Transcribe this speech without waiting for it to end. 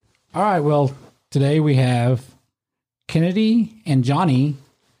All right. Well, today we have Kennedy and Johnny,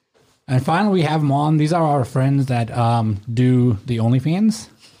 and finally we have them on. These are our friends that do the OnlyFans,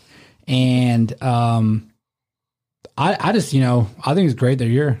 and I just I think it's great they're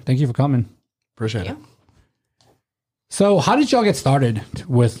here. Thank you for coming. Appreciate it. So, how did y'all get started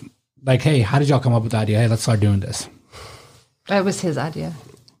with hey, how did y'all come up with the idea? Hey, let's start doing this. It was his idea.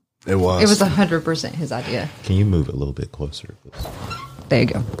 It was. It was 100% his idea. Can you move it a little bit closer? There you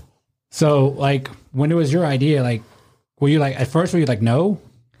go. So, when it was your idea, were you at first, were you no?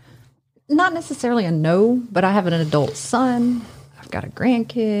 Not necessarily a no, but I have an adult son. I've got a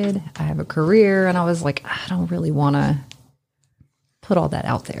grandkid. I have a career. And I was like, I don't really want to put all that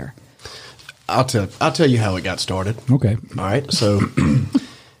out there. I'll tell you how it got started. Okay. All right. So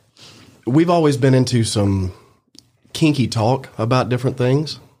we've always been into some kinky talk about different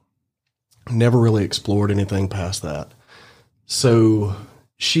things. Never really explored anything past that. So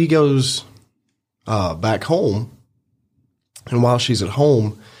she goes back home, and while she's at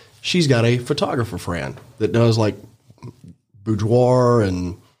home, she's got a photographer friend that does boudoir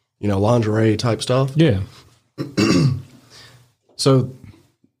and lingerie type stuff. Yeah. So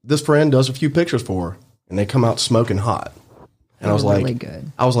this friend does a few pictures for her, and they come out smoking hot. And I was really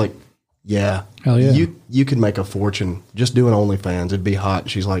good. I was like, yeah, hell yeah, you could make a fortune just doing OnlyFans. It'd be hot.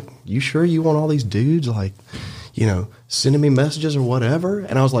 And she's like, you sure you want all these dudes sending me messages or whatever?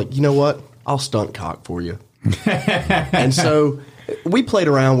 And I was like, you know what? I'll stunt cock for you. And so we played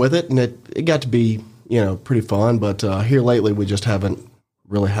around with it, and it got to be pretty fun. But here lately, we just haven't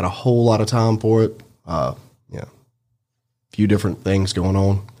really had a whole lot of time for it. Few different things going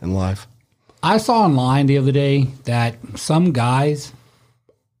on in life. I saw online the other day that some guys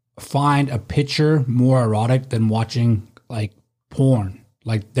find a picture more erotic than watching porn.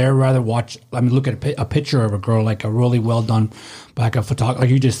 They'd rather look at a picture of a girl, a really well done by a photographer, like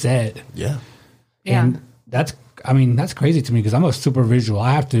you just said. Yeah. And that's crazy to me because I'm a super visual.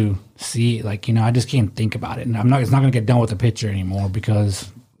 I have to see it. I just can't think about it. And it's not going to get done with the picture anymore because.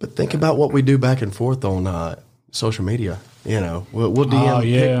 But think about what we do back and forth on social media. We'll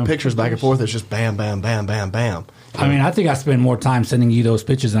DM pictures back and forth. It's just bam, bam, bam, bam, bam. I think I spend more time sending you those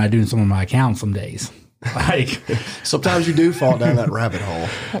pictures than I do in some of my accounts some days. Sometimes you do fall down that rabbit hole.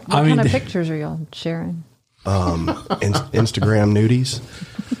 What kind of pictures are y'all sharing? Instagram nudies.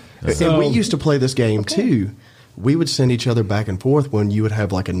 And we used to play this game too. We would send each other back and forth when you would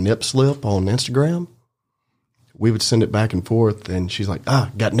have a nip slip on Instagram. We would send it back and forth, and she's like,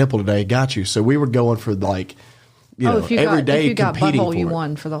 got nipple today, got you. So we were going for every day if you got competing butthole, for you it.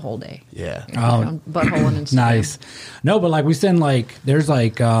 won for the whole day. Yeah. Butthole and Instagram. Nice. No, but we send there's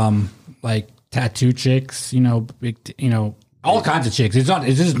tattoo chicks, all kinds of chicks. It's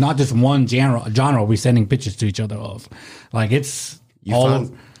just not just one genre we're sending pictures to each other of. It's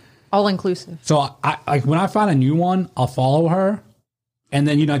All inclusive. So I when I find a new one, I'll follow her, and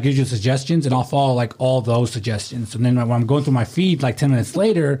then it gives you suggestions, and I'll follow all those suggestions. And then when I'm going through my feed, 10 minutes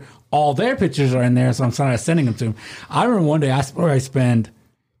later, all their pictures are in there, so I'm sending them to them. I remember one day I spend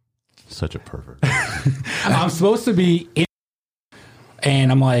such a pervert. I'm supposed to be in,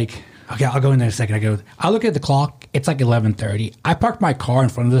 and I'm like, okay, I'll go in there in a second. I look at the clock. It's 11:30. I parked my car in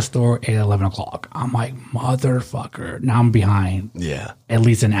front of the store at 11 o'clock. I'm like, motherfucker. Now I'm behind. Yeah. At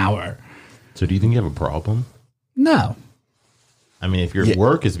least an hour. So do you think you have a problem? No. If your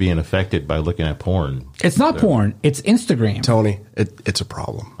work is being affected by looking at porn. It's not porn. It's Instagram. Tony, it's a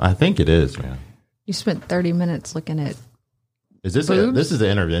problem. I think it is, man. You spent 30 minutes looking at Is this boobs? This is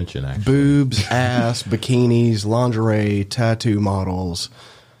an intervention, actually. Boobs, ass, bikinis, lingerie, tattoo models,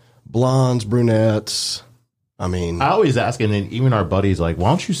 blondes, brunettes. I always ask, and then even our buddies why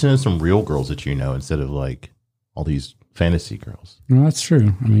don't you send us some real girls that you know instead of all these fantasy girls? No, that's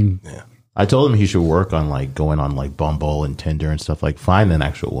true. Yeah. I told him he should work on going on Bumble and Tinder and stuff. Find an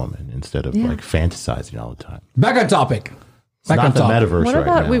actual woman instead of fantasizing all the time. Back on topic. It's not the metaverse What right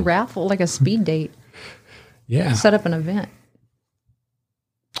about now. we raffle a speed date? Yeah. Set up an event.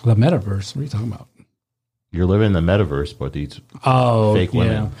 The metaverse. What are you talking about? You're living in the metaverse, but these fake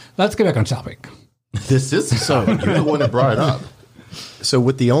women. Let's get back on topic. This is so. You're the one that brought it up. So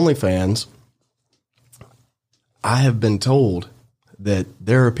with the OnlyFans, I have been told that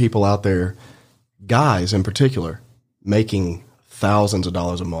there are people out there, guys in particular, making thousands of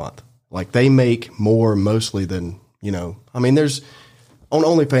dollars a month. They make more mostly than, there's on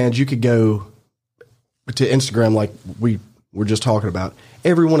OnlyFans, you could go to Instagram like we were just talking about.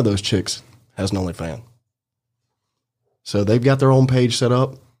 Every one of those chicks has an OnlyFans. So they've got their own page set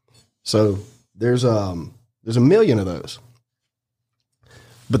up. So there's a million of those.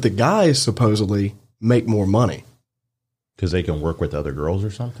 But the guys supposedly make more money. Because they can work with other girls or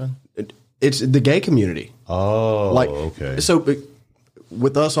something? It's the gay community. Oh, Like, okay. So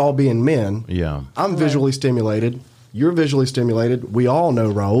with us all being men, Yeah. I'm visually stimulated. You're visually stimulated. We all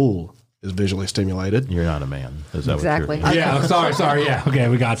know Raul is visually stimulated. You're not a man. Is that Exactly. what you're Yeah, sorry. Yeah, okay,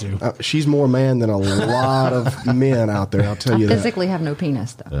 we got you. She's more man than a lot of men out there. I'll tell you that. Physically have no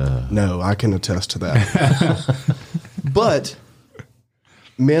penis though. No, I can attest to that. But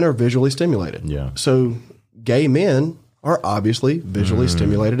men are visually stimulated. Yeah. So gay men are obviously visually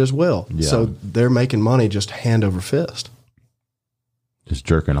stimulated as well. Yeah. So they're making money just hand over fist. Just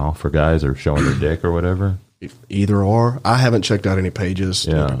jerking off for guys or showing their dick or whatever? Either or. I haven't checked out any pages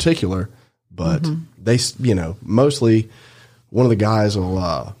in Yeah. particular, but they, mostly one of the guys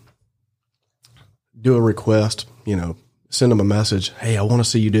will do a request, send them a message. Hey, I want to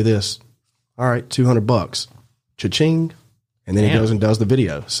see you do this. All right, $200. Cha-ching. And then he Damn. goes and does the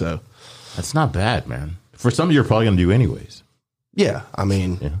video. So, That's not bad, man. For some, you're probably going to do anyways. yeah, I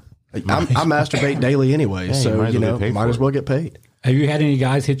mean, Yeah. I masturbate daily anyway. Yeah, you so, might as well get paid might for as it. well get paid. Have you had any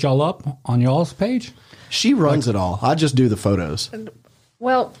guys hit y'all up on y'all's page? She runs it all. I just do the photos.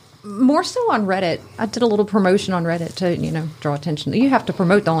 Well, more so on Reddit. I did a little promotion on Reddit to, draw attention. You have to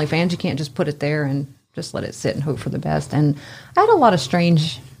promote the OnlyFans. You can't just put it there and just let it sit and hope for the best. And I had a lot of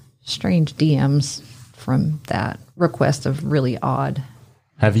strange DMs from that request of really odd.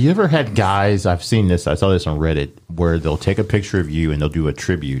 Have you ever had guys, I've seen this, I saw this on Reddit, where they'll take a picture of you and they'll do a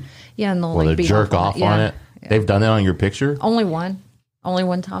tribute, Yeah, and they'll or like they'll beat jerk off Yeah. on it? Yeah. They've done that on your picture? Only one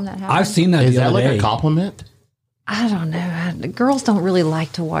time that happened. I've seen that Is the that other like day. a compliment? I don't know. Girls don't really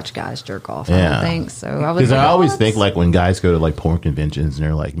like to watch guys jerk off. I Yeah. don't think so. I was Because like, I always "Oh, think, that's- like, when guys go to, like, porn conventions and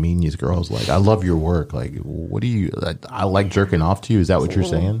they're, like, meeting these girls, like, I love your work. Like, what do you, I like jerking off to you? Is that what you're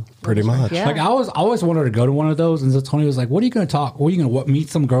saying? Pretty much. Yeah. Like I always wanted to go to one of those, and so Tony was like, "What are you going to talk? What are you going to meet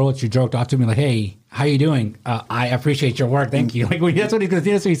some girl that you jerked off to me? Like, hey, how you doing? I appreciate your work, thank you." Like that's what he's going to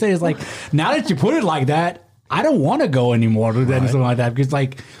do. That's what he said. It's like, now that you put it like that, I don't want to go anymore to something like that, because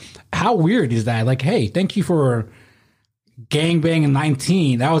like, how weird is that? Like, hey, thank you for gangbang in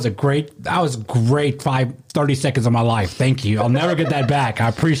 19. That was great 30 seconds of my life. Thank you. I'll never get that back. I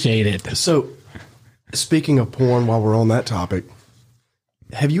appreciate it. So, speaking of porn, while we're on that topic,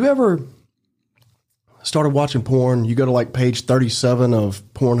 have you ever started watching porn? You go to like page 37 of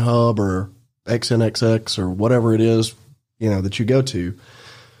Pornhub or XNXX or whatever it is, that you go to.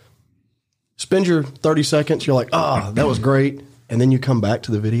 Spend your 30 seconds. You're like, that was great. And then you come back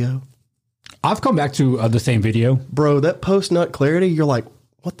to the video. I've come back to the same video. Bro, that post-nut clarity, you're like,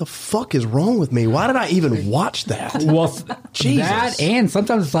 what the fuck is wrong with me? Why did I even watch that? Well, Jesus. that, and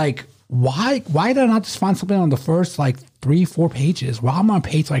sometimes it's like, why did I not just find something on the first like 3-4 pages? Why am I on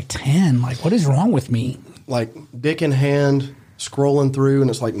page like 10? Like, what is wrong with me? Like, dick in hand, scrolling through, and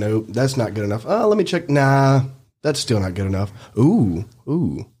it's like, nope, that's not good enough. Let me check. Nah, that's still not good enough. Ooh.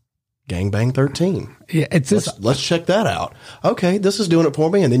 Gangbang 13. Yeah, it's just Let's check that out. Okay, this is doing it for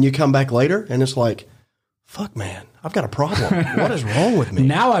me. And then you come back later, and it's like, fuck, man, I've got a problem. What is wrong with me?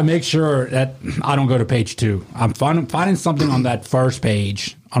 now I make sure that I don't go to page 2. I'm finding something on that first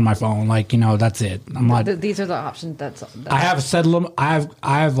page on my phone. Like, that's it. I'm not. These are the options. That's I have a set limit. I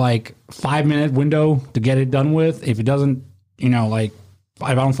have like 5-minute window to get it done with. If it doesn't, like if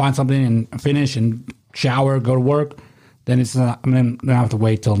I don't find something and finish and shower, go to work, then it's not, I'm gonna have to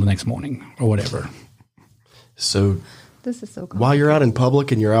wait till the next morning or whatever. So This is so cool. while you're out in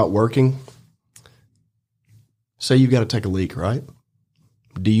public and you're out working, say you've got to take a leak, right?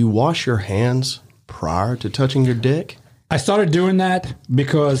 Do you wash your hands prior to touching your dick? I started doing that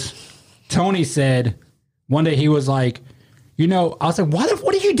because Tony said one day, he was like, I was like,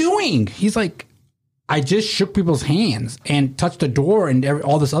 what are you doing? He's like, I just shook people's hands and touched the door and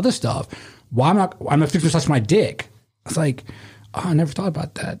all this other stuff. Why am I fixing to touch my dick? I was like, I never thought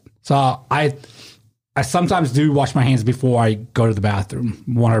about that. So I sometimes do wash my hands before I go to the bathroom,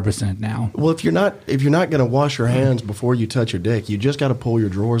 100% now. Well, if you're not going to wash your hands before you touch your dick, you just got to pull your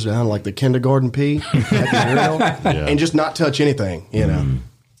drawers down like the kindergarten pee at the urinal, and just not touch anything,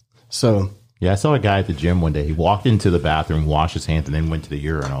 So Yeah, I saw a guy at the gym one day. He walked into the bathroom, washed his hands, and then went to the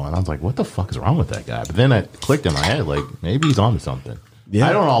urinal. And I was like, what the fuck is wrong with that guy? But then it clicked in my head, like, maybe he's onto something. Yeah.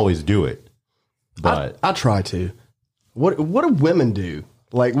 I don't always do it, but I try to. What do women do?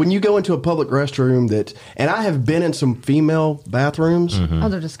 Like when you go into a public restroom and I have been in some female bathrooms, Oh,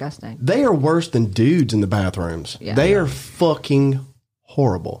 they're disgusting. they are worse than dudes in the bathrooms. Yeah. They are fucking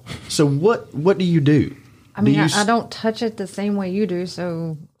horrible. So what do you do? I mean, do you, I don't touch it the same way you do.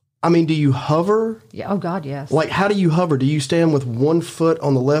 So, do you hover? yeah. Oh, God, yes. Like, how do you hover? Do you stand with 1 foot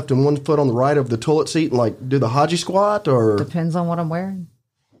on the left and 1 foot on the right of the toilet seat and like do the Haji squat or? Depends on what I'm wearing.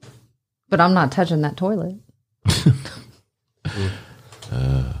 But I'm not touching that toilet.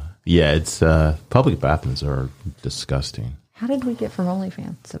 Yeah, it's public bathrooms are disgusting. How did we get from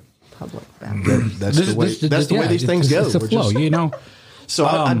OnlyFans to public bathrooms? That's the way these things go. It's a We're flow, just- you know. So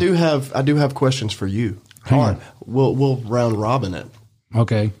I do have questions for you. Hang All on. right, we'll round robin it.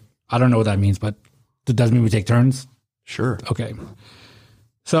 Okay, I don't know what that means, but it does mean we take turns. Sure. Okay,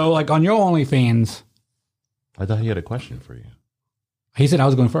 so like on your OnlyFans, I thought he had a question for you. he said I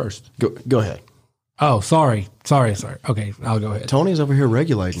was going first. Go ahead. Oh, sorry. Okay, I'll go ahead. Tony's over here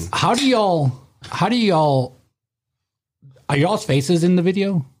regulating. How do y'all? Are y'all's faces in the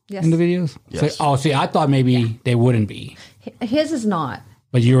video? Yes. In the videos? Yes. So, see, I thought maybe they wouldn't be, His is not.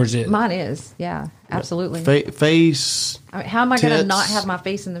 but yours is. Mine is. Yeah, absolutely. Face, I mean, how am I going to tits, not have my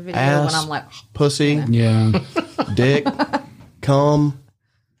face in the video ass, when I'm like, pussy, Yeah. dick, cum,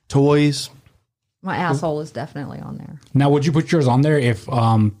 toys. my asshole is definitely on there. Now, would you put yours on there if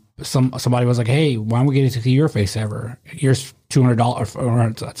somebody was like, "Hey, why don't we get to see your face ever? Here's $200,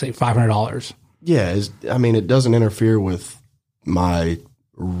 or let's say $500." Yeah, it doesn't interfere with my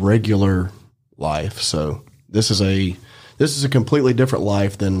regular life. So this is a completely different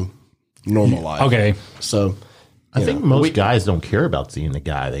life than normal life. Okay. So I think most guys don't care about seeing the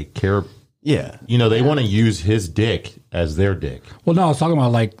guy. They care, yeah, they want to use his dick as their dick. Well, no, I was talking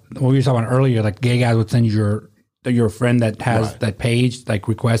about like what we were talking about earlier. Like gay guys would send your friend that has that page like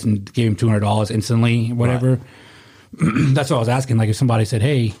request and give him $200 instantly, whatever. Right. That's what I was asking. Like if somebody said,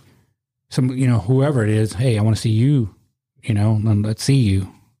 "Hey, whoever it is, hey, I want to see you," then let's see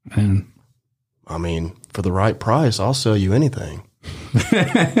you. And I mean, for the right price, I'll sell you anything.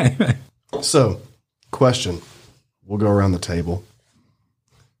 So, question. We'll go around the table.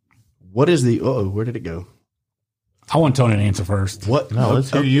 What is the... where did it go? I want Tony to answer first. What? No,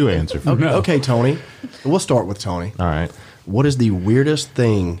 let's hear you answer for me. Okay, Tony. We'll start with Tony. All right. What is the weirdest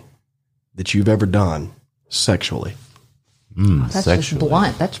thing that you've ever done sexually? That's Sexually. just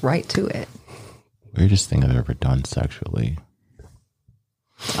blunt. That's right to it. Weirdest thing I've ever done sexually.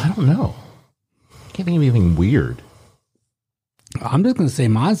 I don't know. Can't think of anything weird. I'm just gonna say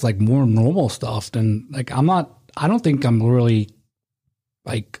mine's like more normal stuff than like I don't think I'm really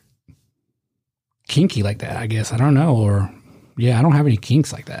like kinky like that, I guess. I don't know. Or I don't have any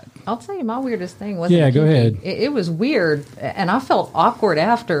kinks like that. I'll tell you my weirdest thing was Yeah, go ahead. It was weird, and I felt awkward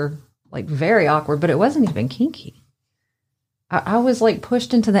after, like very awkward, but it wasn't even kinky. I was like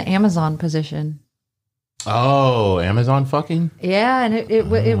pushed into the Amazon position. Oh, Amazon fucking? Yeah, and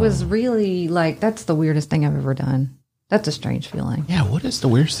it was really like, that's the weirdest thing I've ever done. That's a strange feeling. Yeah, what is the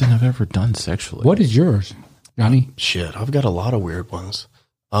weirdest thing I've ever done sexually? What is yours, Johnny? Shit, I've got a lot of weird ones.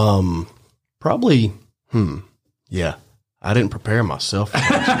 Probably, yeah. I didn't prepare myself for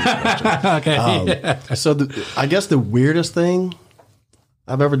that question. Okay. So I guess the weirdest thing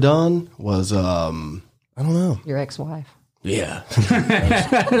I've ever done was, I don't know. Your ex-wife. Yeah.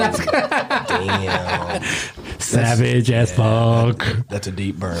 Damn. Savage as fuck. That's a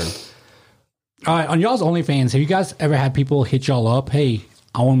deep burn. All right, on y'all's OnlyFans, have you guys ever had people hit y'all up? Hey,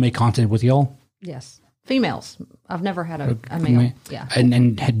 I want to make content with y'all. Yes. Females. I've never had a male. Yeah.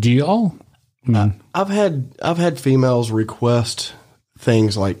 And do y'all? I've had females request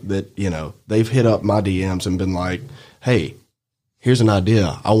things like that, they've hit up my DMs and been like, hey, here's an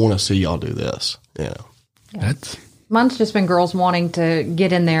idea. I want to see y'all do this. That's Mine's just been girls wanting to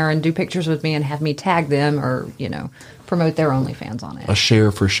get in there and do pictures with me and have me tag them or, promote their OnlyFans on it. A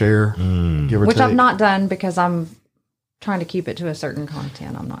share for share, give or Which take. I've not done because I'm trying to keep it to a certain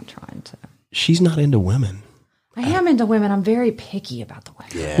content. I'm not trying to. She's not into women. I am into women. I'm very picky about the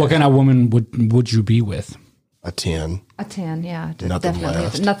women. what kind of woman would you be with? A 10. A 10, yeah. Nothing definitely.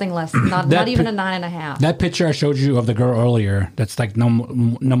 less. Nothing less. Not That even pi- a 9.5. That picture I showed you of the girl earlier, that's like number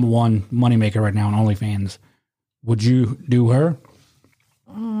one moneymaker right now on OnlyFans. Would you do her?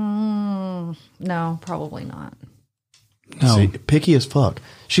 No, probably not. No. See, picky as fuck.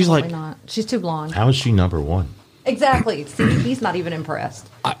 She's Probably like, not. She's too blonde. How is she number one? Exactly. See, he's not even impressed.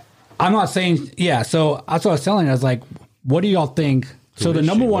 I'm not saying, so that's what I was telling you. I was like, what do y'all think? So the is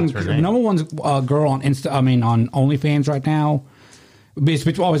number she? one, What's her name? number one's girl on on OnlyFans right now.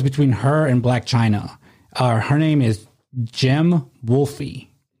 It's always between her and Black China. Her name is Gem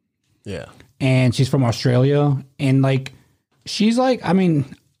Wolfie, yeah. and she's from Australia. And like, she's like,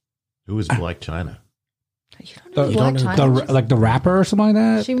 Who is Black China? You don't know Black China? the rapper or something like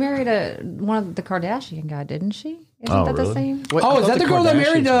that. She married one of the Kardashian guy, didn't she? Isn't Oh, that really? the same? Wait, I Oh, is thought that the girl that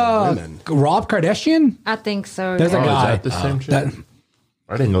married Kardashians were women. Rob Kardashian? I think so. There's a yeah. guy. Is that the same shit? That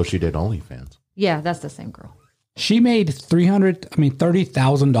I didn't know she did OnlyFans. Yeah, that's the same girl. she made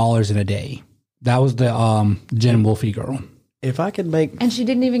 $30,000 in a day. That was the Jen Wolfie girl. If I could make And she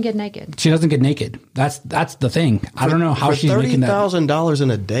didn't even get naked. She doesn't get naked. That's the thing. I don't know how for she's making that. $30,000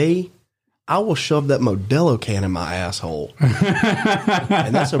 in a day, I will shove that Modelo can in my asshole.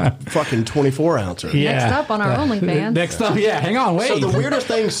 And that's a fucking 24-ouncer. Yeah. Next up on our OnlyFans. Next up, yeah. Hang on, wait. So the weirdest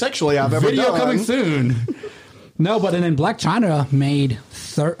thing sexually I've ever Video done. coming soon. No, but and then Black China made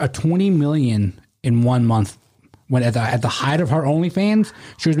 $20 million in 1 month. When at the height of her OnlyFans,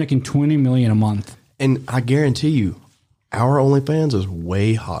 she was making $20 million a month. And I guarantee you, our OnlyFans is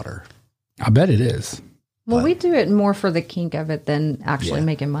way hotter. I bet it is. Well, we do it more for the kink of it than actually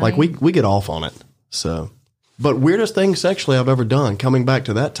making money. Like we get off on it. So, but weirdest thing sexually I've ever done. Coming back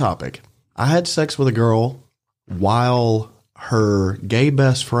to that topic, I had sex with a girl while her gay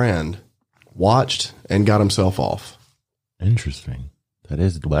best friend watched and got himself off. Interesting.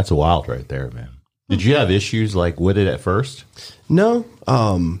 That's wild right there, man. Did you have issues like with it at first? No,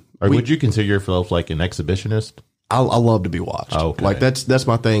 Or would you consider yourself like an exhibitionist? I love to be watched. Okay. Like that's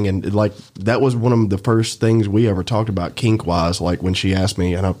my thing, and like that was one of the first things we ever talked about kink wise. Like when she asked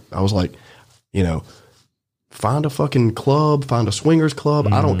me, and I was like, find a fucking club, find a swingers club.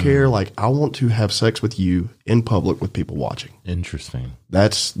 I don't care. Like I want to have sex with you in public with people watching. Interesting.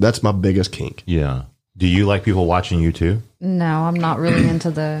 That's my biggest kink. Yeah. Do you like people watching you too? No, I'm not really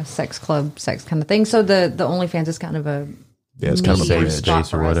into the sex club, sex kind of thing. So the OnlyFans is kind of a Yeah, it's kind of a medium bridge. spot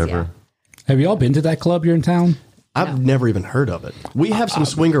Space or for us, whatever. yeah. Have you all been to that club here in town? I've never even heard of it. We have some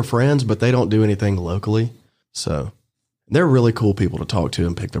swinger friends, but they don't do anything locally. So they're really cool people to talk to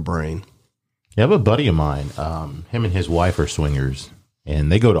and pick their brain. You have a buddy of mine. Him and his wife are swingers,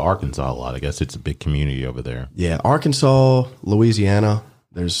 and they go to Arkansas a lot. I guess it's a big community over there. Yeah, Arkansas, Louisiana.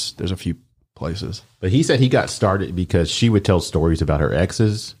 There's a few places. But he said he got started because she would tell stories about her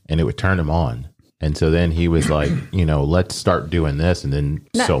exes, and it would turn him on. And so then he was like, let's start doing this, and then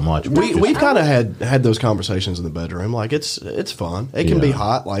so much. We've kind of had those conversations in the bedroom. Like it's fun. It can be Yeah.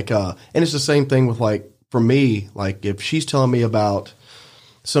 hot. Like and it's the same thing with like for me. Like if she's telling me about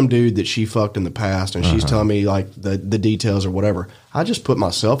some dude that she fucked in the past, and she's telling me like the details or whatever, I just put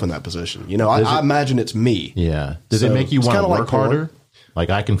myself in that position. I imagine it's me. Yeah. Does it So, make you it's want to kinda like work porn. harder? Like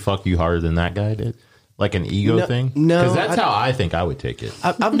I can fuck you harder than that guy did? Like an ego thing? no, Because that's how I think I would take it.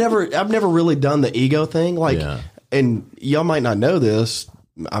 I've never really done the ego thing. Like, Yeah. and y'all might not know this.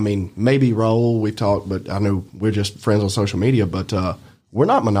 I mean, maybe Raul, we've talked, but I know we're just friends on social media. But we're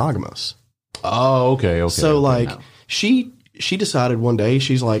not monogamous. Oh, okay. So like she decided one day,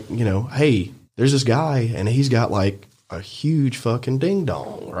 she's like, hey, there's this guy and he's got like a huge fucking ding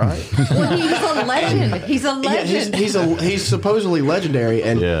dong, right? Well, he's a legend. He's a Yeah, legend. he's supposedly legendary.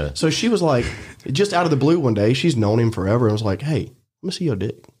 And Yeah. so she was like, just out of the blue one day, she's known him forever and was like, hey, let me see your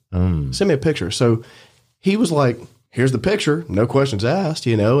dick. Send me a picture. So he was like, here's the picture. No questions asked,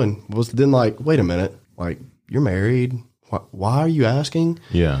 and was then like, wait a minute, like you're married. Why are you asking?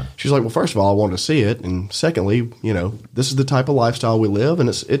 Yeah. She's like, well, first of all, I wanted to see it. And secondly, this is the type of lifestyle we live and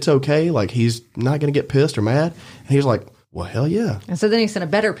it's okay. Like he's not going to get pissed or mad. And he was like, well, hell yeah. And so then he sent a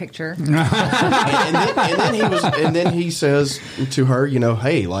better picture. and then he says to her,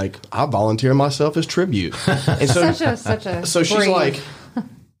 hey, like I volunteer myself as tribute. And so, Such a so she's brave- like,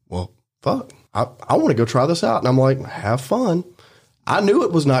 well, fuck, I want to go try this out. And I'm like, have fun. I knew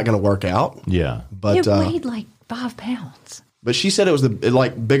it was not going to work out, Yeah. but it weighed like 5 pounds. but she said it was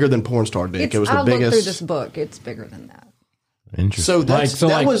like bigger than porn star dick. It was the I looked biggest. through this book. It's bigger than that. Interesting. So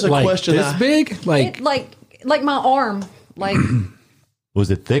that was a question. This big? Like my arm. Like, Was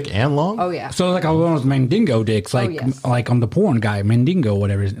it thick and long? oh yeah. So like one of those Mandingo dicks, like yes. like on the porn guy, Mandingo,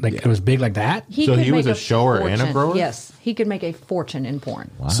 whatever. Like it was big like that. So could he was make a shower and a fortune. grower? Yes, he could make a fortune in porn.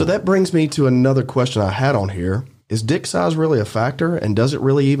 So that brings me to another question I had on here. Is dick size really a factor, and does it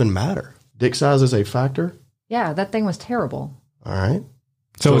really even matter? Dick size is a factor? Yeah, that thing was terrible. All right.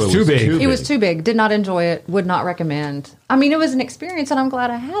 So, it's too big. It was too big. Did not enjoy it. Would not recommend. I mean, it was an experience, and I'm glad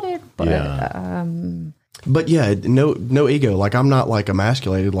I had it. But Yeah. But yeah, no ego. Like I'm not like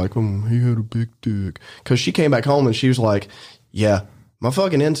emasculated. Like he had a big dick. Because she came back home and she was like, "Yeah, my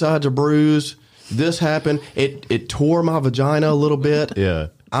fucking insides are bruised. This happened. It tore my vagina a little bit. Yeah.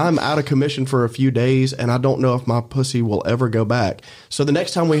 I'm out of commission for a few days, and I don't know if my pussy will ever go back." So the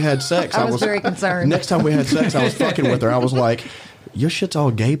next time we had sex, I was very concerned. Next time we had sex, I was fucking with her. I was like, "Your shit's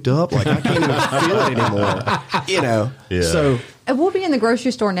all gaped up. Like I can't even feel it anymore." Yeah. So. we'll be in the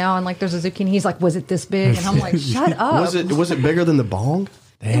grocery store now, and like there's a zucchini. He's like, "Was it this big?" And I'm like, "Shut up." Was it bigger than the bong?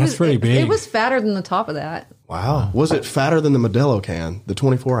 Damn, that's pretty big. It was fatter than the top of that. Wow. Was it fatter than the Modelo can, the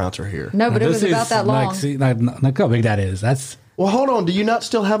 24-ouncer here? No, but it was This about is, that long. Like, see, look how big that is. That's Well, hold on. Do you not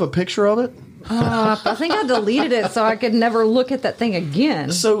still have a picture of it? I think I deleted it so I could never look at that thing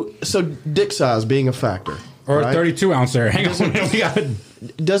again. So dick size being a factor. Or right? a 32 ounce there. Hang on. We got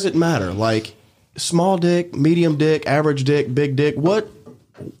Does it matter? Like small dick, medium dick, average dick, big dick? What?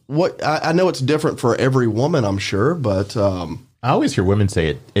 I know it's different for every woman, I'm sure, but I always hear women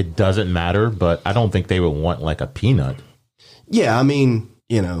say it doesn't matter, but I don't think they would want like a peanut. yeah, I mean,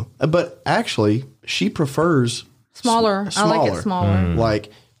 but actually, she prefers Smaller. I like it smaller.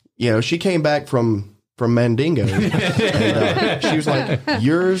 Like, she came back from Mandingo, and she was like,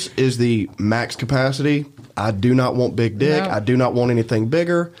 "Yours is the max capacity. I do not want big dick. No. I do not want anything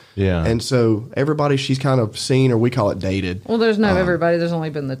bigger." Yeah. And so everybody she's kind of seen, or we call it dated. Well, there's no everybody. There's only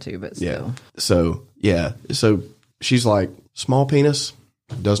been the two, but still. Yeah. So she's like, small penis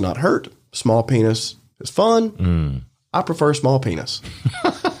does not hurt. Small penis is fun. I prefer small penis.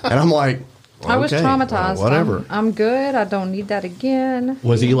 And I'm like, I was okay, traumatized. whatever. I'm good. I don't need that again.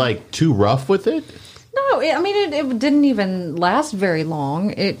 Was he like too rough with it? No, it didn't even last very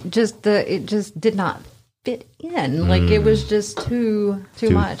long. It just did not fit in. Like it was just too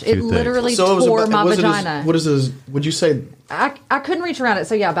much. too It thick. literally So it was tore about- my was it as- vagina. what is this? Would you say? I couldn't reach around it.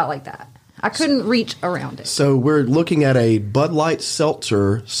 So yeah, about like that. I couldn't reach around it. So we're looking at a Bud Light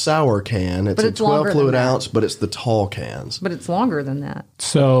Seltzer sour can. It's But a it's longer 12 fluid than that. ounce, but it's the tall cans. But it's longer than that.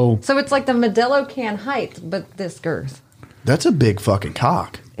 So So it's like the Modelo can height, but this girth. That's a big fucking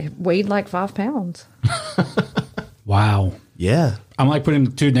cock. It weighed like 5 pounds. wow. Yeah. I'm like putting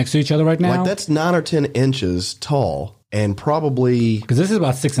the two next to each other right now. Like that's 9 or 10 inches tall and probably, Because this is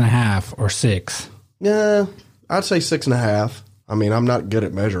about 6.5 or 6. I'd say 6.5. I mean, I'm not good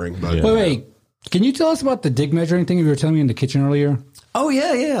at measuring, but. Yeah. Wait. Can you tell us about the dick measuring thing you were telling me in the kitchen earlier? Oh,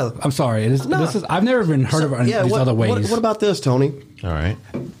 yeah. I'm sorry. This is I've never even heard of these other ways. What about this, Tony? All right.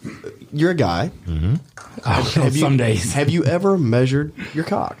 You're a guy. Some days. Have you ever measured your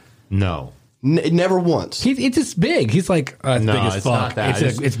cock? No. Never once. It's just big. He's like, it's No, big as it's fuck. not that.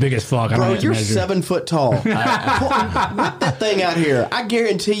 It's big as fuck. I don't Bro, have to you're measure. 7 foot tall. Whip that thing out here. I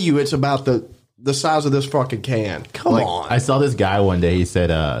guarantee you it's about the size of this fucking can. Come on. I saw this guy one day. He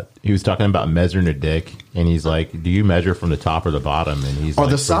said he was talking about measuring a dick, and he's like, "Do you measure from the top or the bottom?" And he's or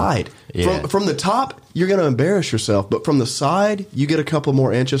like, the side. Yeah. From the top, you're going to embarrass yourself. But from the side, you get a couple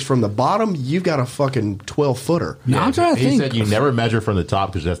more inches. From the bottom, you've got a fucking 12-footer. No, I'm trying to He think. said you never measure from the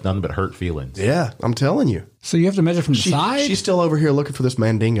top because that's nothing but hurt feelings. Yeah, I'm telling you. So you have to measure from the side? She's still over here looking for this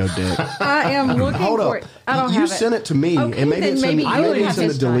Mandingo dick. I am looking Hold for up. it. I don't You have it. sent it to me, Okay, and maybe then it's maybe in, you maybe have it's in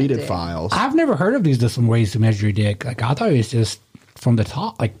the his giant deleted dick. files. I've never heard of these different ways to measure your dick. Like, I thought it was just from the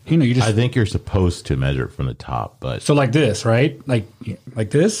top. Like, you just... I think you're supposed to measure it from the top, but So like this, right? Like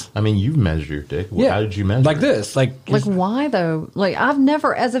this? I mean, you measure your dick. How did you measure? Like it? this. Like Why though? Like I've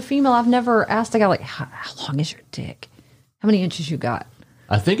never, as a female, I've never asked a guy like, how long is your dick? How many inches you got?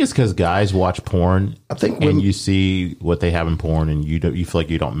 I think it's because guys watch porn. I think when- and you see what they have in porn, and you feel like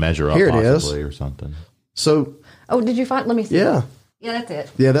you don't measure up Here it is. possibly or something. So, Oh, did you find? Let me see. yeah. Yeah, that's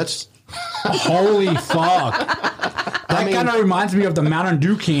it. Yeah, that's... holy fuck. That kind of reminds me of the Mountain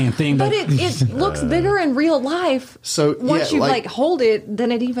Dew can thing. But that- it looks bigger in real life. So, once yeah, you like- hold it,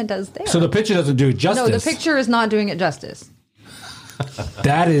 than it even does there. so the picture doesn't do it justice. no, the picture is not doing it justice.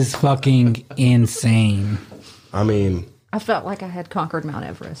 That is fucking insane. I mean... I felt like I had conquered Mount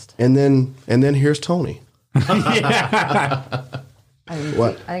Everest. And then here's Tony.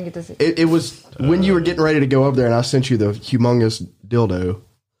 What? I didn't get to see. It was when you were getting ready to go over there, and I sent you the humongous dildo.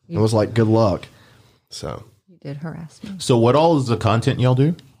 It was like, good luck. So You did harass me. So, what all is the content y'all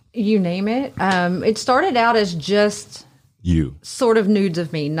do? You name it. It started out as just You. sort of nudes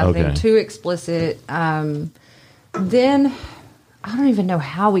of me, nothing Okay. too explicit. Then I don't even know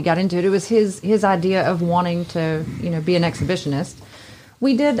how we got into it. It was his idea of wanting to, be an exhibitionist.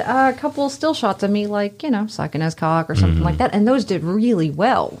 We did a couple still shots of me, like, sucking his cock or something like that, and those did really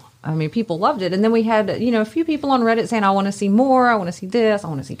well. I mean, people loved it. And then we had, a few people on Reddit saying, I want to see more, I want to see this, I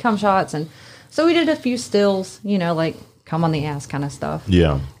want to see cum shots. And so we did a few stills, like cum on the ass kind of stuff.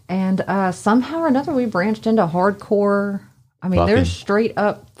 Yeah. And somehow or another, we branched into hardcore. I mean, Fucking. there's straight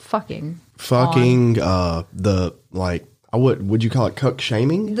up fucking. would you call it cuck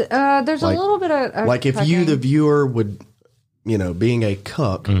shaming? There's Like- a little bit of Like if you, the viewer, would, being a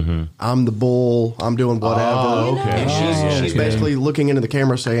cuck, I'm the bull, I'm doing whatever. Oh, okay. And she's basically looking into the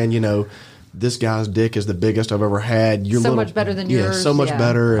camera saying, this guy's dick is the biggest I've ever had. You're So much better than yours, so much yeah.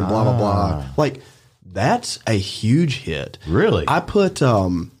 better, and blah blah blah. Like that's a huge hit. Really? I put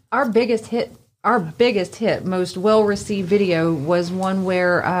our biggest hit, most well received video was one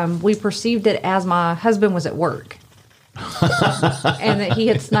where we perceived it as my husband was at work. And that he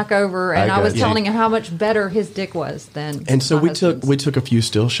had snuck over, and I was got you. telling him how much better his dick was than. And so my we husband's. took a few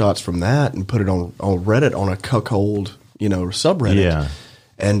still shots from that and put it on Reddit on a cuckold, subreddit. Yeah.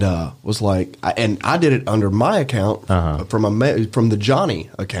 and was like, I did it under my account from the Johnny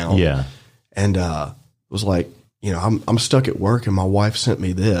account. Yeah. And was like, I'm stuck at work and my wife sent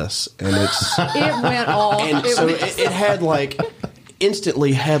me this, and it's It went off. and so it had like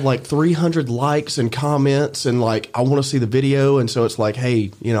instantly had like 300 likes and comments, and like I want to see the video, and so it's like,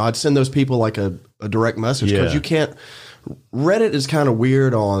 hey, I'd send those people like a direct message, because Yeah. you can't. Reddit is kind of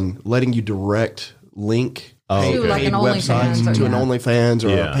weird on letting you direct link paid, To, like, paid an websites OnlyFans or- to an yeah. OnlyFans or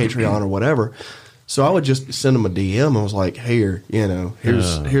Yeah. a Patreon or whatever. So I would just send them a DM and was like, here,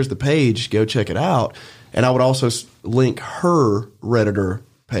 here's the page, go check it out. And I would also link her Redditor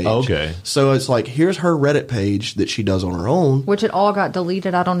page. Okay. So it's like, here's her Reddit page that she does on her own. Which it all got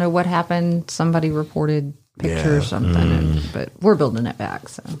deleted. I don't know what happened. Somebody reported picture or something, but we're building it back.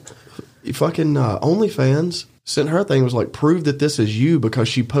 So Fucking OnlyFans sent her thing, was like, prove that this is you, because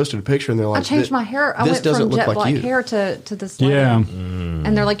she posted a picture and they're like, I changed my hair. I this went doesn't from look jet like black you. hair to this lady. Yeah.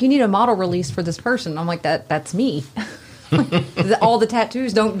 And they're like, you need a model release for this person. I'm like, that's me. All the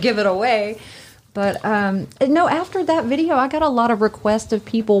tattoos don't give it away. But no, after that video, I got a lot of requests of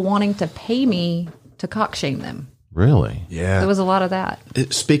people wanting to pay me to cock shame them. Really? Yeah. There was a lot of that.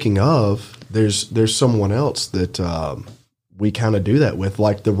 Speaking of, there's someone else that we kind of do that with,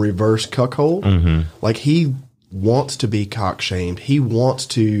 like the reverse cuckold. Like, he wants to be cock shamed. He wants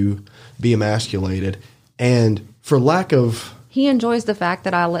to be emasculated. And for lack of... He enjoys the fact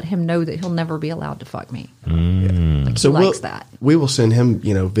that I let him know that he'll never be allowed to fuck me. Like, he likes that. We will send him,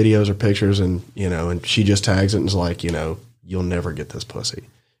 videos or pictures, and, and she just tags it and is like, you'll never get this pussy.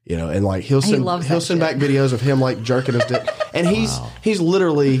 And like he'll send back videos of him like jerking his dick. And he's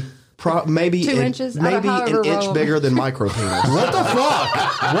literally... maybe 2 inches, maybe an inch bigger than micro penis. What the fuck?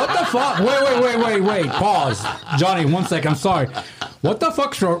 What the fuck? Wait. Pause. Johnny, 1 second. I'm sorry. What the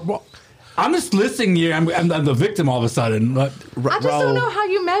fuck's wrong? I'm just listening here. I'm the victim all of a sudden. I just don't know how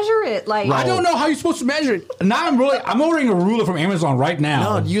you measure it. Like, I don't know how you're supposed to measure it. Now I'm ordering a ruler from Amazon right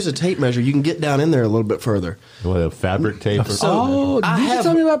now. No, use a tape measure. You can get down in there a little bit further. What, a fabric tape? Or Oh, did you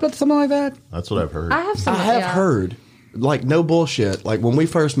tell me about something like that? That's what I've heard. I have some. I have heard, like, no bullshit. Like, when we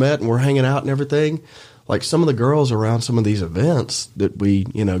first met and we're hanging out and everything, like, some of the girls around some of these events that we,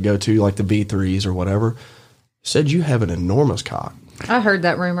 go to, like the V3s or whatever, said you have an enormous cock. I heard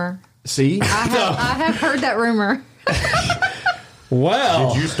that rumor. See? I have heard that rumor.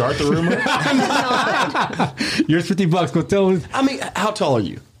 Well, Did you start the rumor? here's $50. Go tell us. I mean, how tall are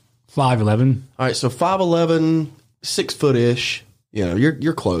you? 5'11". All right, so 5'11", 6 foot-ish.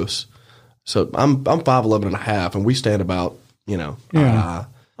 You're close. So I'm 5'11" and a half, and we stand about, I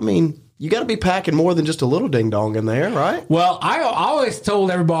mean, you got to be packing more than just a little ding dong in there, right? Well, I always told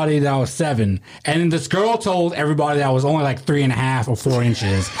everybody that I was 7, and this girl told everybody that I was only like 3.5 or 4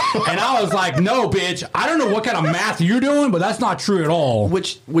 inches, and I was like, "No, bitch, I don't know what kind of math you're doing, but that's not true at all."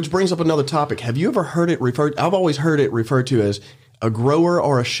 Which brings up another topic. Have you ever heard it referred? I've always heard it referred to as a grower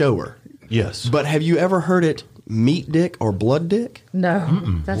or a shower. Yes. But have you ever heard it meat dick or blood dick? No,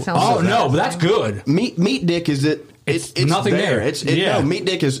 that sounds. Oh so no, but that's good. Meat dick is it? It's nothing there. No, meat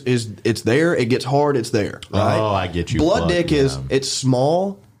dick is it's there. It gets hard. It's there. Right? Oh, I get you. Blood dick is it's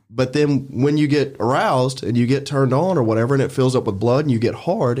small, but then when you get aroused and you get turned on or whatever, and it fills up with blood and you get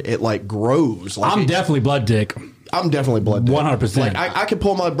hard, it like grows. Like I'm definitely blood dick. I'm definitely blood dick. 100%. Like I could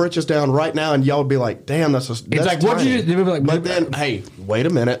pull my britches down right now, and y'all would be like, "Damn, that's like, what'd you tiny." do? They'd be like, but then, hey, wait a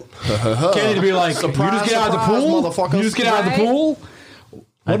minute. Kennedy be like, Surprise, "You just get out of the surprise, pool. motherfuckers. You just get out of the Right? pool."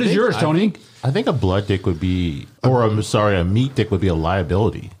 What is yours, Tony? I think a blood dick would be, or a meat dick would be a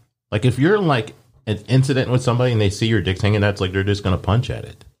liability. Like if you're in like an incident with somebody and they see your dick's hanging, that's like they're just going to punch at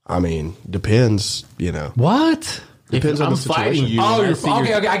it. I mean, depends. What? Depends If on I'm the situation. fighting you. Oh, and I you're see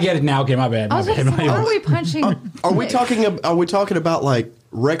your- okay. I get it now. Okay, my bad. I My was bad. just, My are bad. we punching? Are we talking about like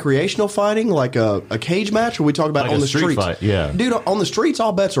recreational fighting, like a cage match, or are we talking about Like on a the street streets? fight, yeah. Dude, on the streets,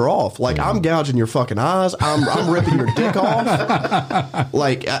 all bets are off. Like I'm gouging your fucking eyes. I'm ripping your dick off.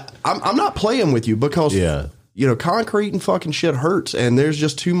 Like I'm not playing with you because concrete and fucking shit hurts, and there's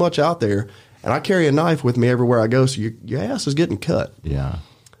just too much out there. And I carry a knife with me everywhere I go, so your ass is getting cut. Yeah.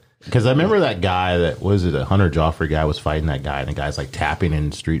 Because I remember that guy a Hunter Joffrey guy was fighting that guy, and the guy's like tapping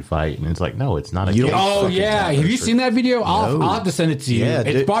in street fight, and it's like, no, it's not a You cage. don't- Oh fucking yeah, tap have it you for- seen that video? I'll have to send it to you. Yeah,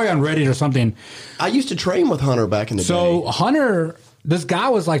 it's dude. probably on Reddit or something. I used to train with Hunter back in the So day. Hunter, this guy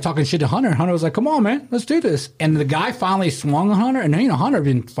was like talking shit to Hunter. Hunter was like, "Come on, man, let's do this." And the guy finally swung on Hunter, and Hunter had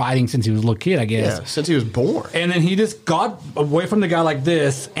been fighting since he was a little kid, I guess. Yeah, since he was born. And then he just got away from the guy like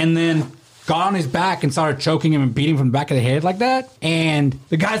this, and then got on his back and started choking him and beating him from the back of the head like that. And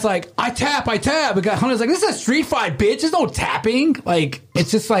the guy's like, I tap. The guy, Hunter's like, this is a street fight, bitch. There's no tapping. Like, it's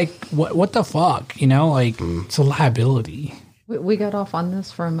just like, what the fuck? Like, it's a liability. We got off on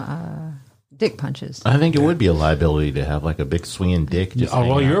this from dick punches. I think it would be a liability to have like a big swinging dick. Just Oh,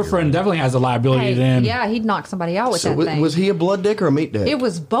 well, hanging out your friend way. definitely has a liability Hey, then. yeah, he'd knock somebody out with So that thing. was he a blood dick or a meat dick? It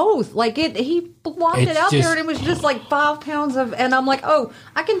was both. Like he walked It's it out just- there, and it was just like 5 pounds of. And I'm like, oh,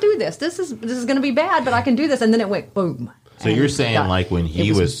 I can do this. This is going to be bad, but I can do this. And then it went boom. So you're saying like when he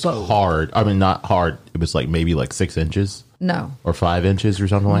it was both. hard, I mean not hard, it was like maybe like 6 inches No, or 5 inches or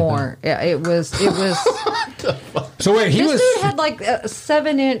something like more. Yeah, it was. So wait, he This was dude had like a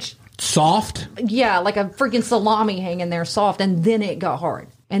 7-inch. soft, Yeah, like a freaking salami hanging there, soft, and then it got hard,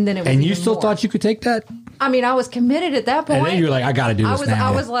 and then it was. and you even still more. thought you could take that? I mean, I was committed at that point. And then you're like, I got to do this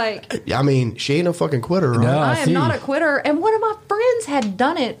now. I was like, I mean, she ain't no fucking quitter, right? No. I I am see. not a quitter. And one of my friends had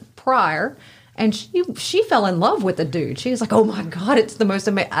done it prior, and she fell in love with the dude. She was like, "Oh my god, it's the most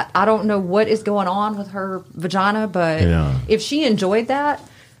amazing." I don't know what is going on with her vagina, but Yeah. if she enjoyed that,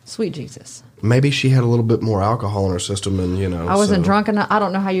 sweet Jesus, Maybe she had a little bit more alcohol in her system, and I wasn't so- drunk enough. I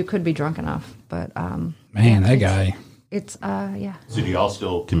don't know how you could be drunk enough, but Man, that guy. it's yeah. So do y'all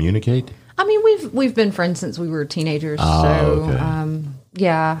still communicate? I mean, we've been friends since we were teenagers. Oh, so, okay.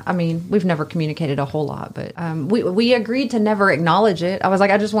 yeah, I mean, we've never communicated a whole lot, but we agreed to never acknowledge it. I was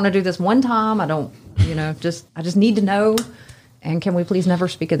like, I just want to do this one time. I don't, I just need to know. And can we please never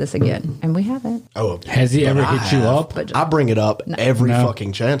speak of this again? And we haven't. Oh, Has he but ever I hit you have. up? But I bring it up every No.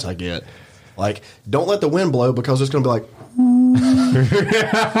 fucking chance I get. Like, don't let the wind blow because it's going to be like,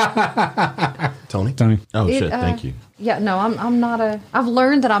 Tony. Tony. Oh It, shit, thank you. Yeah, no, I'm not I've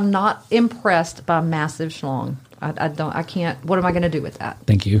learned that I'm not impressed by massive schlong. I can't. What am I going to do with that?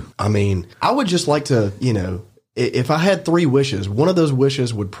 Thank you. I mean, I would just like to, if I had 3 wishes, one of those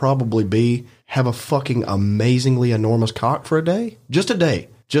wishes would probably be have a fucking amazingly enormous cock for a day. Just a day.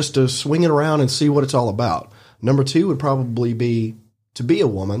 Just to swing it around and see what it's all about. Number 2 would probably be to be a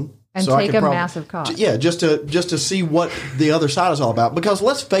woman. And I take could a massive cock. Yeah, just to see what the other side is all about. Because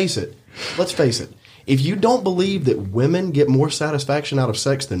let's face it. If you don't believe that women get more satisfaction out of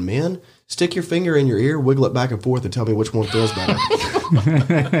sex than men, stick your finger in your ear, wiggle it back and forth, and tell me which one feels better.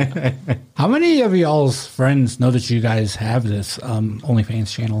 How many of y'all's friends know that you guys have this OnlyFans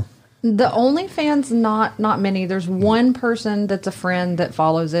channel? The OnlyFans, not many. There's one person that's a friend that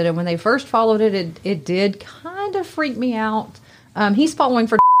follows it, and when they first followed it, it did kind of freak me out. He's following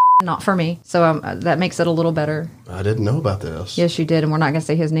for not for me, so that makes it a little better. I didn't know about this. Yes, you did, and we're not going to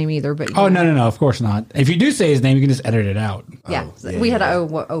say his name either. But Oh, no, of course not. If you do say his name, you can just edit it out. yeah, yeah, we had yeah.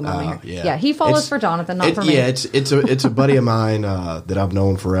 a moment here. Yeah. Yeah, he follows It's- for Jonathan, not for me. Yeah, it's a buddy of mine that I've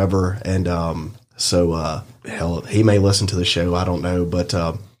known forever, and so hell, he may listen to the show. I don't know, but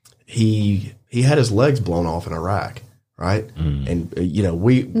he had his legs blown off in Iraq, right? And No,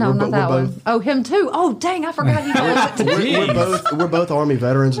 we're not that both. one. Oh, him too. Oh, dang, I forgot he follows it too. We're both Army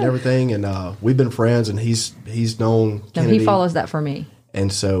veterans and everything, and we've been friends. And he's known No, Kennedy, he follows that for me.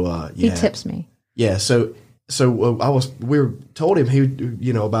 and so He yeah, tips me. yeah. So we told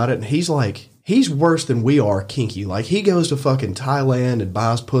him about it, and he's like, he's worse than we are kinky. Like, he goes to fucking Thailand and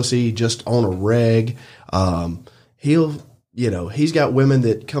buys pussy just on a reg. He's got women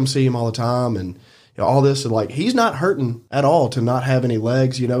that come see him all the time, and all this, and like, he's not hurting at all to not have any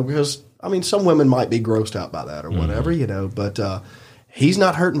legs, because I mean, some women might be grossed out by that or whatever, but he's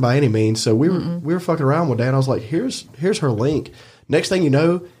not hurting by any means. So we were fucking around one day, and I was like, here's her link. Next thing you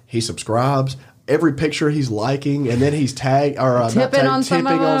know, he subscribes. Every picture he's liking, and then he's tipping on some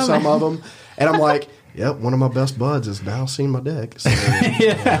of them. And I'm like, yep, one of my best buds has now seen my dick. So,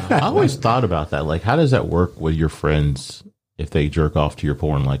 I always thought about that. Like, how does that work with your friends if they jerk off to your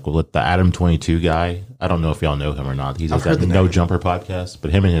porn? Like, with the Adam 22 guy, I don't know if y'all know him or not. He does heard that the No name. Jumper podcast, but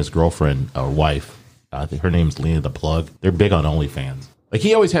him and his girlfriend or wife, I think her name's Lena the Plug. They're big on OnlyFans. Like,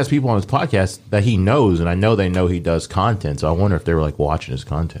 he always has people on his podcast that he knows, and I know they know he does content. So I wonder if they were like watching his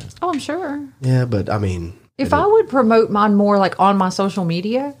content. Oh, I'm sure. yeah, but I mean, If I would promote mine more like on my social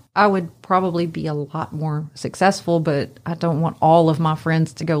media, I would probably be a lot more successful, but I don't want all of my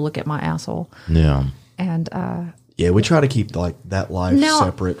friends to go look at my asshole. Yeah. And yeah, we try to keep like that life Now-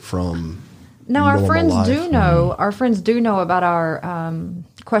 separate from. now our normal friends life. do know. Our friends do know about our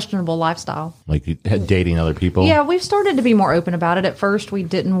questionable lifestyle. Like dating other people. Yeah, we've started to be more open about it. At first, we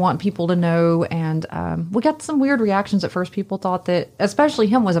didn't want people to know, and we got some weird reactions at first. People thought that, especially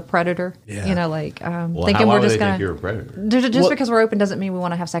him, was a predator. Yeah. Well, thinking why we're would just they think gonna. you're a predator? Just because we're open doesn't mean we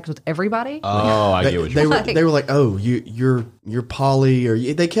want to have sex with everybody. Oh, I get what They you're were they were like, oh, you're poly, or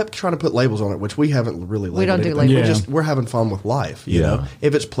they kept trying to put labels on it, which we haven't really. We don't do anything. labels. We're having fun with life. You Yeah. know,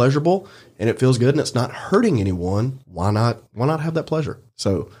 if it's pleasurable and it feels good and it's not hurting anyone, why not have that pleasure?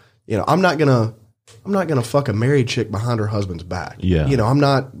 So, I'm not gonna fuck a married chick behind her husband's back. Yeah. I'm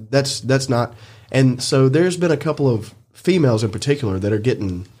not. That's not. And so there's been a couple of females in particular that have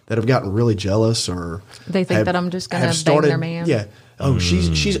gotten really jealous, or They think that I'm just gonna bang their man. Yeah. Oh,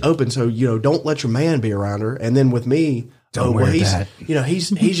 she's open, so don't let your man be around her. And then with me, he's that.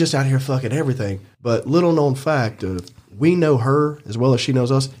 he's just out here fucking everything. But little known fact, we know her as well as she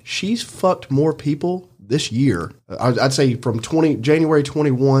knows us. She's fucked more people this year. I'd say from January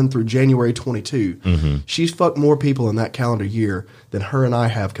 21 through January 22. She's fucked more people in that calendar year than her and I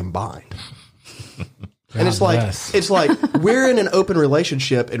have combined. And it's like we're in an open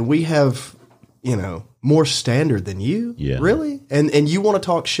relationship and we have, more standard than you. Yeah. Really? And you want to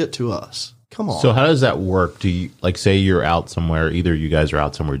talk shit to us. Come on. So how does that work? Do you, like, say you're out somewhere, either you guys are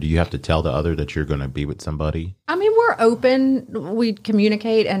out somewhere, do you have to tell the other that you're going to be with somebody? I mean, we're open. We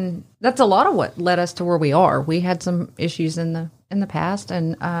communicate, and that's a lot of what led us to where we are. We had some issues in the past,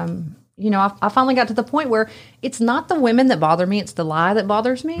 and I finally got to the point where it's not the women that bother me; it's the lie that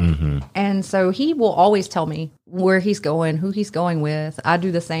bothers me. And so he will always tell me where he's going, who he's going with. I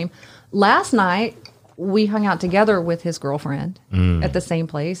do the same. Last night, we hung out together with his girlfriend at the same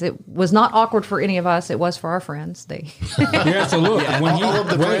place. It was not awkward for any of us. It was for our friends. Yeah, so look, when all of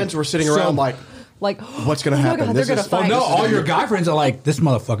the friends were sitting around like, what's going to happen? God, they're going to fight. no, all your guy friends are like, this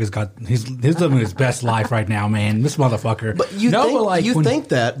motherfucker's got he's living his best life right now, man. This motherfucker. But you think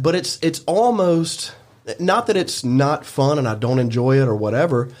that, but it's almost not that it's not fun and I don't enjoy it or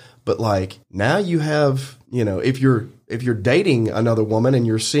whatever. But like now you have, if you're dating another woman and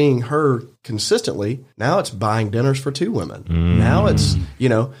you're seeing her consistently, now it's buying dinners for two women. Now it's,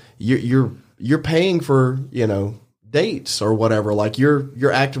 you're paying for, dates or whatever. Like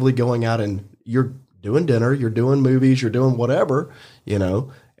you're actively going out and you're doing dinner, you're doing movies, you're doing whatever,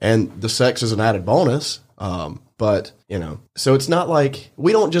 and the sex is an added bonus. But so it's not like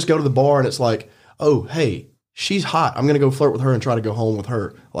we don't just go to the bar and it's like, oh, hey, she's hot, I'm going to go flirt with her and try to go home with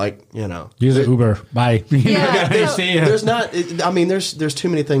her. Like, use an Uber. Bye. There's not, I mean, there's too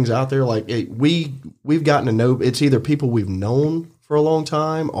many things out there. Like we've gotten to know, it's either people we've known for a long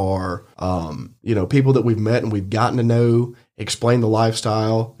time or, people that we've met and we've gotten to know, explain the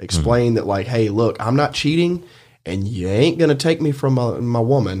lifestyle, explain that like, hey, look, I'm not cheating and you ain't going to take me from my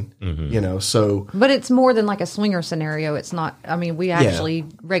woman, so. But it's more than like a swinger scenario. It's not, I mean, we actually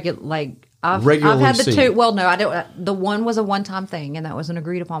I've regularly had the see. two. Well, no, I don't. The one was a one-time thing, and that was an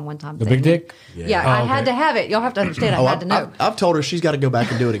agreed-upon one-time thing. The big dick? Yeah, I had to have it. Y'all have to understand. I had to know. I've told her she's got to go back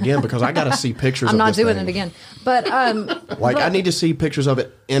and do it again because I got to see pictures. I'm of not this doing thing. it again. But I need to see pictures of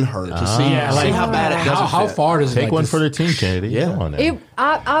it in her to see how bad it doesn't how fit. far does it Take one for the team, Kennedy. Yeah. Come on now.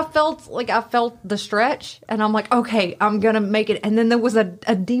 I felt the stretch, and I'm like, okay, I'm gonna make it. And then there was a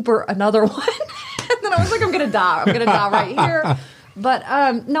deeper another one, and then I was like, I'm gonna die. I'm gonna die right here. But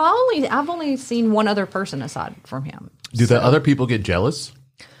no, I've only seen one other person aside from him. Do the other people get jealous?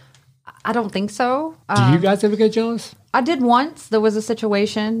 I don't think so. Do you guys ever get jealous? I did once. There was a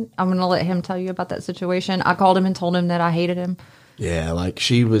situation. I'm going to let him tell you about that situation. I called him and told him that I hated him. Yeah, like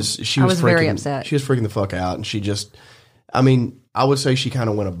she was very upset. She was freaking the fuck out, and she just, I mean, I would say she kind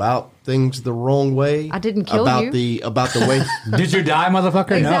of went about things the wrong way. I didn't kill you. About the way. Did you die,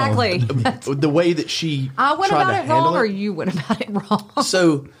 motherfucker? Exactly. No. The way that she I went tried about to it wrong, handle or you went about it wrong.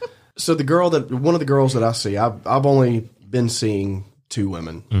 So one of the girls that I see, I've only been seeing two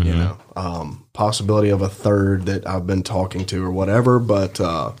women, possibility of a third that I've been talking to or whatever, but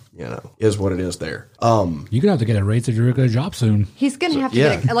is what it is there. You're gonna have to get a raise if you're gonna job soon. He's gonna have to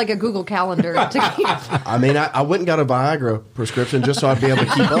get a Google Calendar to keep. I mean, I went and got a Viagra prescription just so I'd be able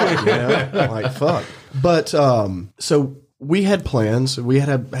to keep up. Like fuck. But so we had plans. We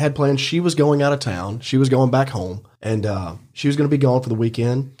had plans. She was going out of town. She was going back home, and she was going to be gone for the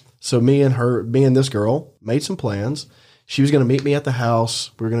weekend. So me and this girl made some plans. She was going to meet me at the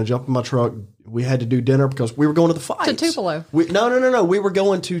house. We were going to jump in my truck. We had to do dinner because we were going to the fights. To Tupelo. No. We were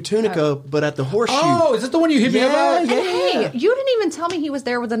going to Tunica, but at the Horseshoe. Oh, is this the one you hit me about? Yeah. Hey, you didn't even tell me he was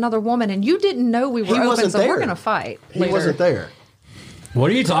there with another woman, and you didn't know we were open, wasn't so there. we're going to fight He later. wasn't there.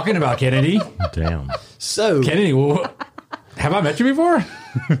 What are you talking about, Kennedy? Damn. So Kennedy, have I met you before?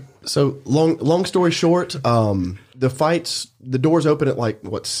 So long story short, the fights, the doors open at like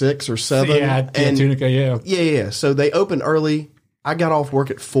 6 or 7. Yeah, Tunica, yeah. Yeah. So they opened early. I got off work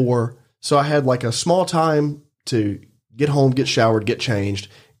at 4, so I had like a small time to get home, get showered, get changed,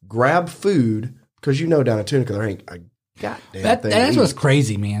 grab food because down at Tunica there ain't a goddamn thing. That's what's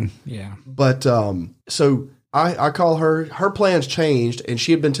crazy, man. Yeah. But so I call her. Her plans changed, and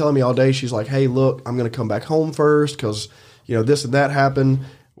she had been telling me all day. She's like, "Hey, look, I'm going to come back home first because this and that happened."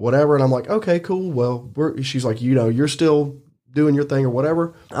 Whatever, and I'm like, okay, cool. Well, she's like, you're still doing your thing or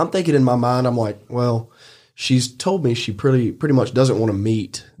whatever. I'm thinking in my mind, I'm like, well, she's told me she pretty much doesn't want to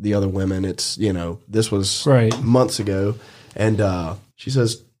meet the other women. It's, this was Right. months ago. And she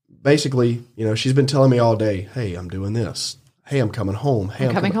says, basically, she's been telling me all day, hey, I'm doing this. Hey, I'm coming home. Hey,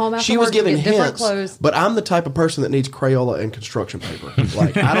 I'm coming home after She was work, giving get different hints, clothes. but I'm the type of person that needs Crayola and construction paper.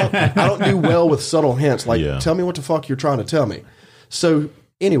 Like, I don't do well with subtle hints. Like, tell me what the fuck you're trying to tell me. So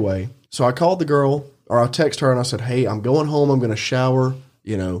anyway, I called the girl, or I text her and I said, hey, I'm going home. I'm going to shower,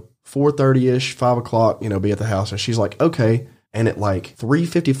 4:30-ish, 5 o'clock, be at the house. And she's like, okay. And at like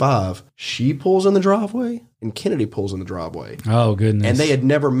 3:55, she pulls in the driveway and Kennedy pulls in the driveway. Oh, goodness. And they had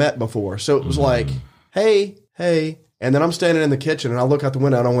never met before. So it was like, hey. And then I'm standing in the kitchen and I look out the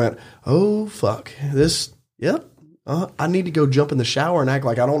window and I went, oh, fuck. I need to go jump in the shower and act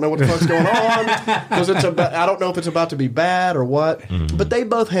like I don't know what the fuck's going on. Because I don't know if it's about to be bad or what. Mm-hmm. But they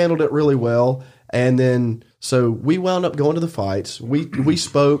both handled it really well. And then, so we wound up going to the fights. We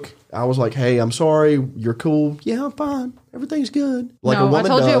spoke. I was like, hey, I'm sorry. You're cool. Yeah, I'm fine. Everything's good. Like a woman I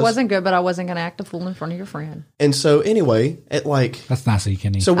told you does. it wasn't good, but I wasn't going to act a fool in front of your friend. And so anyway, that's nice of you,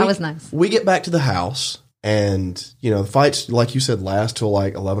 Kenny. So that was nice. We get back to the house. And, the fights, like you said, last till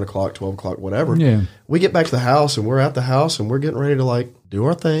like 11 o'clock, 12 o'clock, whatever. Yeah. We get back to the house and we're at the house and we're getting ready to like do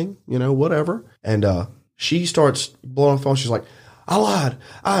our thing, whatever. And she starts blowing the phone. She's like, I lied.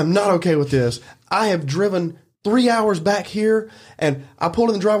 I am not okay with this. I have driven 3 hours back here and I pulled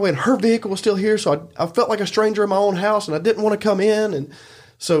in the driveway and her vehicle was still here. So I felt like a stranger in my own house and I didn't want to come in. And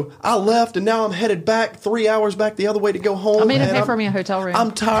so I left and now I'm headed back 3 hours back the other way to go home. I made him pay for me a hotel room.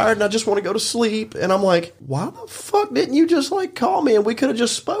 I'm tired and I just want to go to sleep. And I'm like, why the fuck didn't you just like call me and we could have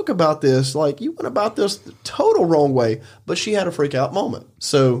just spoke about this? Like you went about this the total wrong way. But she had a freak out moment.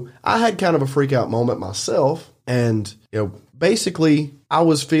 So I had kind of a freak out moment myself. And, basically I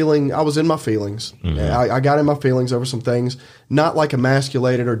was in my feelings. Mm-hmm. I got in my feelings over some things, not like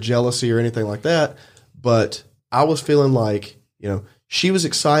emasculated or jealousy or anything like that. But I was feeling like, she was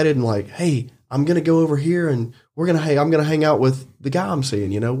excited and like, hey, I'm going to go over here and I'm going to hang out with the guy I'm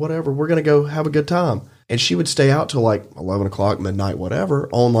seeing, whatever. We're going to go have a good time. And she would stay out till like 11 o'clock, midnight, whatever,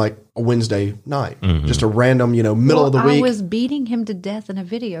 on like a Wednesday night. Mm-hmm. Just a random, middle of the week. I was beating him to death in a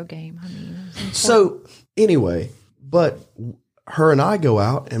video game. I mean, so anyway, but her and I go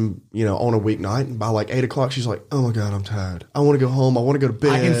out and, on a weeknight and by like 8 o'clock, she's like, oh my God, I'm tired. I want to go home. I want to go to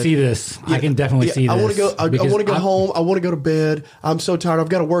bed. I can see this. Yeah. I can definitely see this. I want to go. I want to go home. I want to go to bed. I'm so tired. I've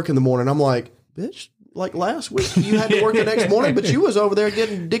got to work in the morning. I'm like, bitch, like last week you had to work the next morning, but you was over there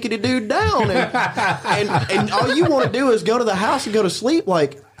getting dickety dude down. And all you want to do is go to the house and go to sleep.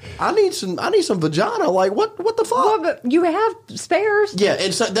 Like, I need some vagina. Like, what the fuck? Well, but you have spares. Yeah.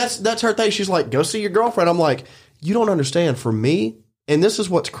 And so that's her thing. She's like, go see your girlfriend. I'm like, you don't understand. For me, and this is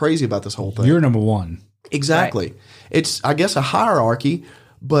what's crazy about this whole thing. You're number one. Exactly. Right. It's, I guess, a hierarchy,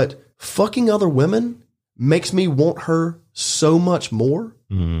 but fucking other women makes me want her so much more.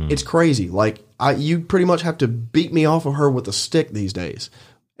 Mm. It's crazy. Like, you pretty much have to beat me off of her with a stick these days.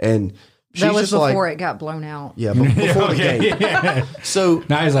 And she's that was just before like, it got blown out. Yeah, before the game. Yeah. So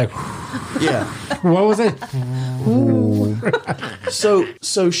now he's like, yeah. What was it?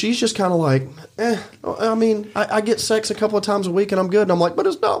 So she's just kind of like, I mean, I get sex a couple of times a week and I'm good. And I'm like, but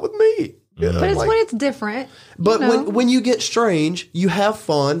it's not with me. But it's when it's different. But when you get strange, you have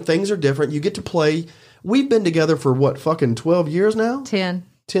fun. Things are different. You get to play. We've been together for what, fucking 12 years now? 10.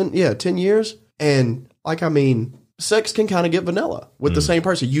 10 years. And like, I mean, sex can kind of get vanilla with the same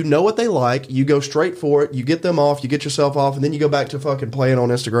person. You know what they like. You go straight for it. You get them off. You get yourself off. And then you go back to fucking playing on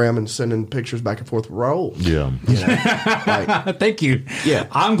Instagram and sending pictures back and forth with Raul. Yeah. Like, thank you. Yeah.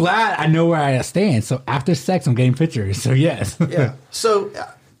 I'm glad I know where I stand. So after sex, I'm getting pictures. So yes. Yeah. So,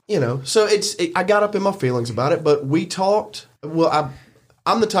 I got up in my feelings about it, but we talked. Well,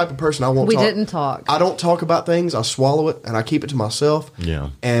 I'm the type of person I won't We talk. didn't talk. I don't talk about things. I swallow it and I keep it to myself. Yeah.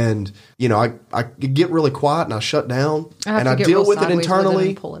 And, I get really quiet and I shut down I have and to I get deal real with it sideways internally.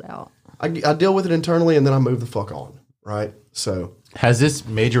 and pull it out. I deal with it internally and then I move the fuck on. Right. So. Has this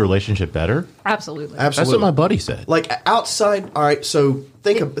made your relationship better? Absolutely. That's what my buddy said. Like outside. All right. So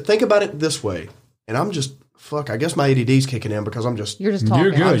think about it this way. And I'm just, I guess my ADD's kicking in because You're just talking.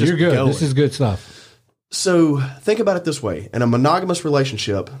 You're good. just You're good. going. This is good stuff. So think about it this way. In a monogamous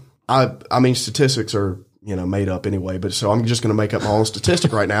relationship, I mean, statistics are, made up anyway, but so I'm just going to make up my own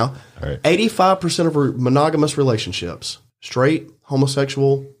statistic right now. All right. 85% of monogamous relationships, straight,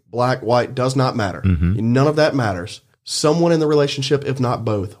 homosexual, black, white, does not matter. Mm-hmm. None of that matters. Someone in the relationship, if not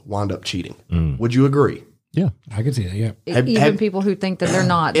both, wind up cheating. Would you agree? Yeah. I can see that. Yeah. Even people who think that they're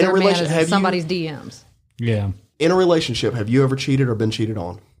not. In a Their man relation- is have in somebody's DMs. Yeah. In a relationship, have you ever cheated or been cheated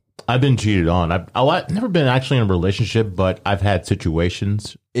on? I've been cheated on. I've never been actually in a relationship, but I've had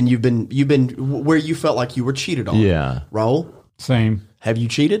situations. And you've been where you felt like you were cheated on. Yeah. Raul, Same. have you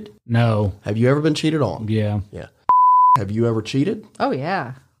cheated? No. Have you ever been cheated on? Yeah. Yeah. Have you ever cheated? Oh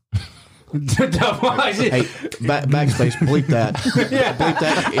yeah. Hey, backspace, bleep that. Yeah. Bleep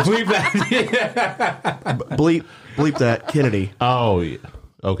that. Believe that. Bleep that, Kennedy. Oh, yeah.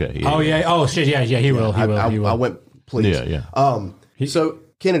 Okay. Yeah. Oh yeah. Oh shit. Yeah. Yeah. He will. He will. He will. I went, please. Yeah. Yeah. So,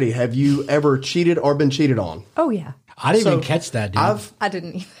 Kennedy, have you ever cheated or been cheated on? Oh yeah. I didn't So, even catch that, dude. I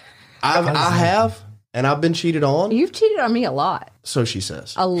didn't either. I have, and I've been cheated on. You've cheated on me a lot. So she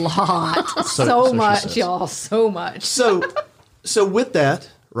says. A lot. So so she much, says. y'all. So much. So with that,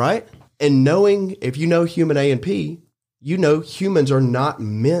 right? And knowing, if you know human A and P, you know humans are not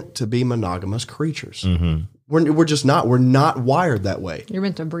meant to be monogamous creatures. Mm-hmm. We're just not. We're not wired that way. You're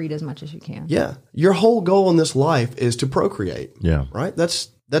meant to breed as much as you can. Yeah. Your whole goal in this life is to procreate. Yeah. Right? That's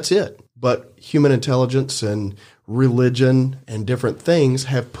it. But human intelligence and religion and different things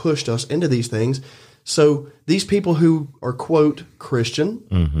have pushed us into these things. So these people who are, quote,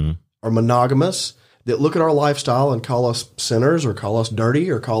 Christian or monogamous, that look at our lifestyle and call us sinners or call us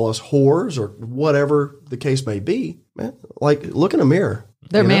dirty or call us whores or whatever the case may be, man, like, look in a mirror.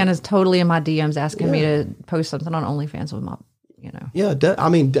 Their you know? man is totally in my DMs asking me to post something on OnlyFans with my, Yeah,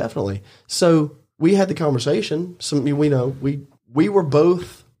 definitely. So we had the conversation.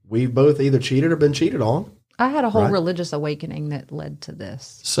 We both either cheated or been cheated on. I had a whole Right. religious awakening that led to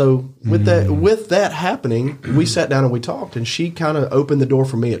this. So with that happening, we sat down and we talked, and she kind of opened the door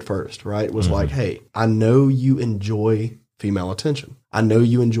for me at first, right? It was like, hey, I know you enjoy female attention. I know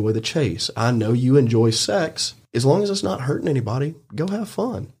you enjoy the chase. I know you enjoy sex. As long as it's not hurting anybody, go have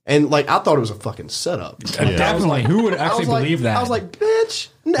fun. And like, I thought it was a fucking setup. Definitely. Who would actually believe that? I was like, bitch,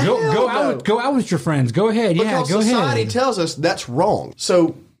 Go out with your friends. Go ahead. Because Go society ahead. tells us that's wrong.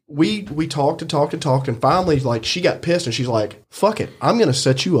 So we talked and finally, like, she got pissed and she's like, fuck it, I'm going to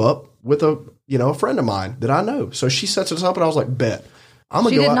set you up with a friend of mine that I know. So she sets us up, and I was like, bet. I'm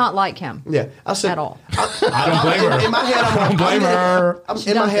gonna She go did out. not like him. Yeah, I said at all. I don't blame her. In my head, I'm like, I don't blame her.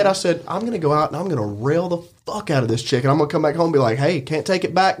 in my head, I said, I'm going to go out and I'm going to rail the fuck out of this chick, and I'm going to come back home and be like, hey, can't take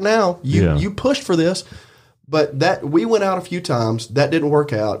it back now. You pushed for this. But that we went out a few times. That didn't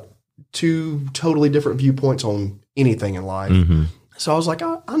work out. Two totally different viewpoints on anything in life. So I was like,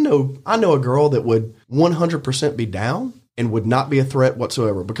 I know a girl that would 100% be down and would not be a threat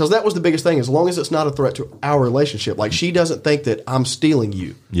whatsoever. Because that was the biggest thing. As long as it's not a threat to our relationship, like, she doesn't think that I'm stealing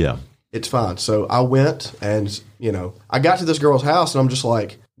you. Yeah. It's fine. So I went and, I got to this girl's house, and I'm just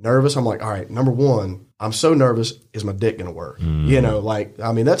like nervous. I'm like, all right, number one, I'm so nervous. Is my dick going to work?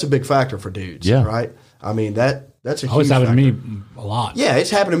 That's a big factor for dudes. Yeah. Right. I mean, that's a huge Oh, it's happened factor. to me a lot. Yeah,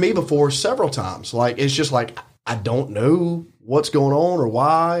 it's happened to me before several times. Like, it's just like, I don't know what's going on or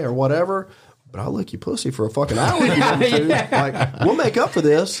why or whatever, but I'll lick you pussy for a fucking hour if you want me to. Like, we'll make up for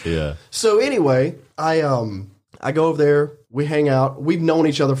this. Yeah. So anyway, I go over there, we hang out. We've known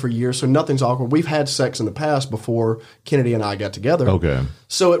each other for years, so nothing's awkward. We've had sex in the past before Kennedy and I got together. Okay.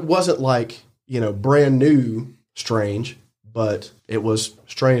 So it wasn't like, brand new strange, but it was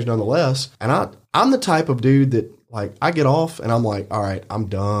strange nonetheless. And I'm the type of dude that, like, I get off and I'm like, all right, I'm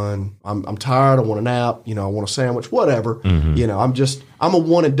done. I'm tired. I want a nap. I want a sandwich, whatever. I'm a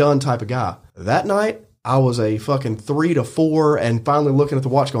one and done type of guy. That night, I was a fucking 3 to 4 and finally looking at the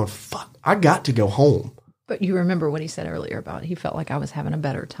watch going, fuck, I got to go home. But you remember what he said earlier about he felt like I was having a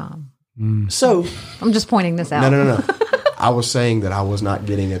better time. So I'm just pointing this out. No. I was saying that I was not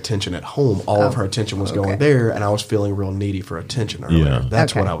getting attention at home. All of her attention was going there, and I was feeling real needy for attention earlier. Yeah.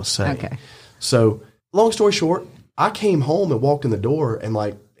 That's Okay. what I was saying. Okay. So, long story short, I came home and walked in the door, and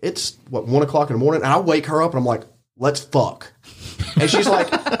like, it's 1 o'clock in the morning, and I wake her up, and I'm like, let's fuck. And she's like,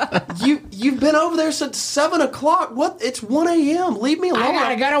 you've been over there since 7 o'clock. What? It's 1 a.m. Leave me alone. I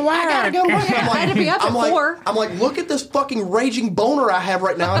gotta go to work. I gotta go to work. I had to be up at 4. I'm like, look at this fucking raging boner I have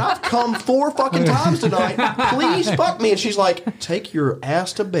right now, and I've come 4 fucking times tonight. Please fuck me. And she's like, take your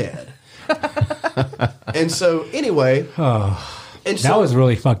ass to bed. And so anyway, and so That was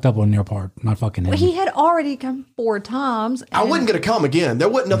really fucked up on your part, not fucking him. He had already come 4 times. I wasn't gonna come again. There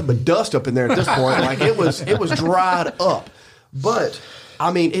wasn't nothing but dust up in there at this point. Like, it was dried up. But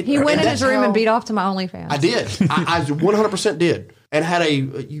I mean, He went in his room and beat off to my OnlyFans. I did. I 100% did, and had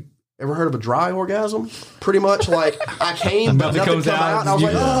you ever heard of a dry orgasm? Pretty much, like, I came, but nothing comes out. And I was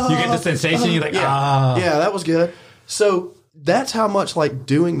like, oh. You get the sensation. You're like, yeah, that was good. So that's how much, like,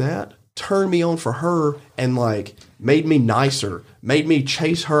 doing that turned me on for her, and like made me nicer, made me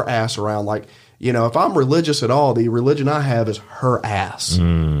chase her ass around. Like, if I'm religious at all, the religion I have is her ass.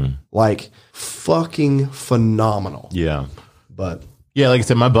 Like, fucking phenomenal. Yeah. But Yeah, like I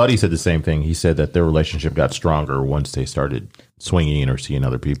said, my buddy said the same thing. He said that their relationship got stronger once they started swinging or seeing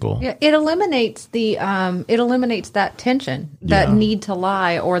other people. Yeah, it eliminates that tension, that need to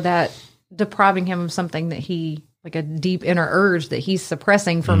lie, or that depriving him of something that he, like a deep inner urge that he's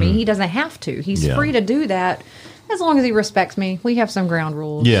suppressing for me. He doesn't have to. He's free to do that as long as he respects me. We have some ground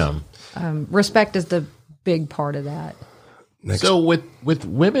rules. Yeah. Respect is the big part of that. So with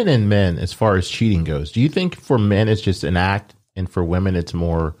women and men, as far as cheating goes, do you think for men it's just an act, and for women it's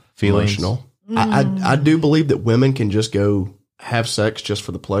more feelings? Emotional. I do believe that women can just go have sex just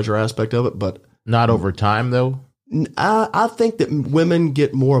for the pleasure aspect of it, but Not over time, though? I think that women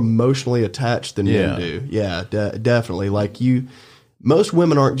get more emotionally attached than men do. Yeah, definitely. Like most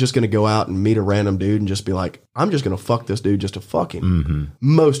women aren't just going to go out and meet a random dude and just be like, I'm just going to fuck this dude just to fuck him. Mm-hmm.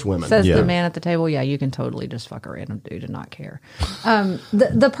 Most women. Says the man at the table, yeah, you can totally just fuck a random dude and not care.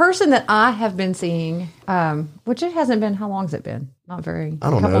 The person that I have been seeing, which it hasn't been, how long has it been? Not very, I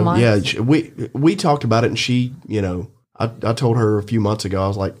don't know. Months. Yeah, we talked about it, and she, I told her a few months ago, I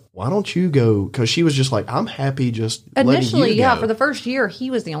was like, why don't you go? Because she was just like, I'm happy just initially, letting you go. for the first year, he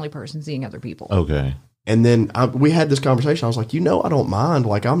was the only person seeing other people. Okay. And then we had this conversation. I was like, I don't mind.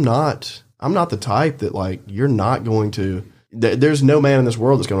 Like, I'm not the type that, like, you're not going to. There's no man in this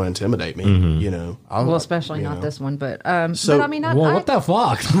world that's going to intimidate me. Mm-hmm. Well, especially not this one. But so, but I mean, what the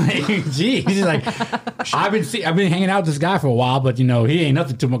fuck? Like, geez, like I've been hanging out with this guy for a while, but he ain't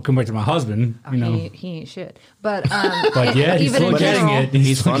nothing compared to my husband. He ain't shit. But but yeah, he's still getting it.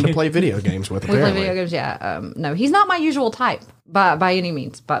 He's fun to play video games with. We play video games. Yeah. No, he's not my usual type by any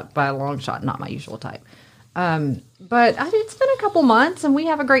means. But by a long shot, not my usual type. But it's been a couple months, and we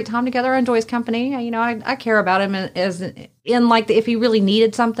have a great time together. I enjoy his company. I care about him as in like if he really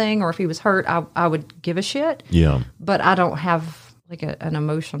needed something or if he was hurt, I would give a shit. Yeah. But I don't have like an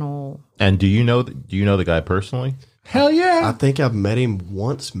emotional. And do you know the guy personally? Hell yeah! I think I've met him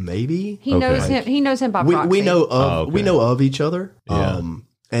once, maybe. He knows him. He knows him by proxy. We know of each other. Yeah.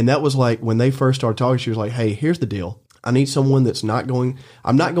 And that was like when they first started talking. She was like, "Hey, here's the deal. I need someone that's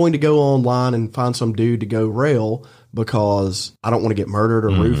I'm not going to go online and find some dude to go rail because I don't want to get murdered or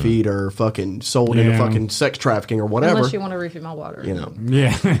roofied or fucking sold into fucking sex trafficking or whatever. Unless you want to roofie my water.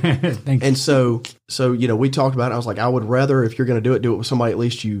 Yeah. And so we talked about it. I was like, I would rather, if you're going to do it with somebody, at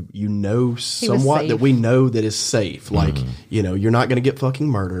least you know somewhat that we know that is safe. Like, you're not going to get fucking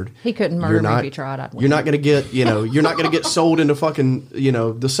murdered. He couldn't murder me if he tried. You're not going to get, you're not going to get sold into fucking,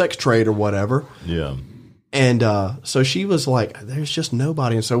 the sex trade or whatever. Yeah. And so she was like, there's just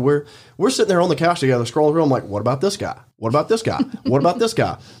nobody. And so we're sitting there on the couch together scrolling through. I'm like, what about this guy? What about this guy? What about this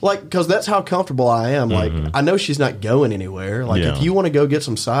guy? Like, because that's how comfortable I am. Like, I know she's not going anywhere. Like, if you want to go get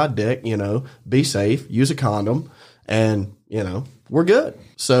some side dick, be safe, use a condom, and, we're good.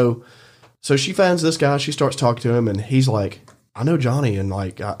 So she finds this guy. She starts talking to him, and he's like, I know Johnny. And,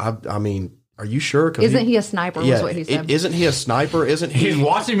 like, I mean, are you sure? Isn't he a sniper? Yeah, was what he said. Isn't he a sniper? Isn't he? He's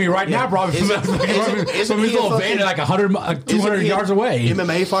watching me right now, probably from his little van like 200 yards away.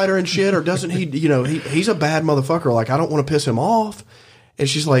 MMA fighter and shit, or doesn't he? He's a bad motherfucker. Like, I don't want to piss him off. And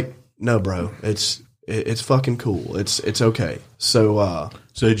she's like, no, bro, it's fucking cool. It's okay. So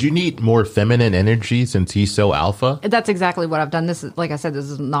did you need more feminine energy since he's so alpha? That's exactly what I've done. This is, like I said, this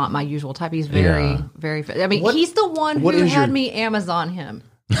is not my usual type. He's very, very. I mean, he's the one who had me Amazon him.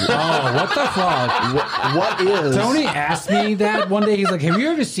 Oh, what the fuck? What is? Tony asked me that one day. He's like, "Have you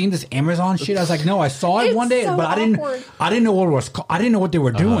ever seen this Amazon shit?" I was like, "No, I saw it one day, so but I didn't know what it was. I didn't know what they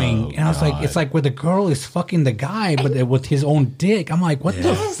were doing." And I was like, "It's like where the girl is fucking the guy, but with his own dick." I'm like, "What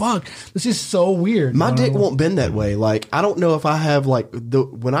the fuck? This is so weird." My dick won't bend that way. Like, I don't know if I have like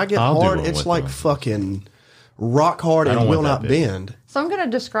when I get hard, it's like fucking rock hard and will not bend. So I'm going to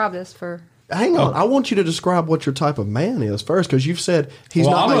describe this for. Hang on. I want you to describe what your type of man is first, because you've said he's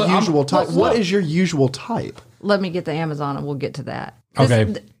not my usual type. What is your usual type? Let me get the Amazon and we'll get to that.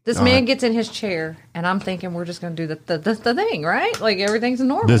 This Okay. man gets in his chair, and I'm thinking we're just going to do the thing, right? Like, everything's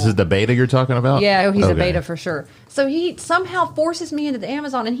normal. This is the beta you're talking about? Yeah, he's a beta for sure. So he somehow forces me into the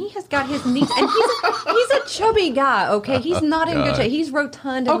Amazon, and he has got his knees, and he's a chubby guy, okay? He's not in good shape. He's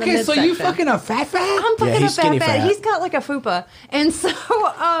rotund in the midsection. So you fucking a fat? I'm fucking he's a skinny fat. fat. He's got like a fupa. And so,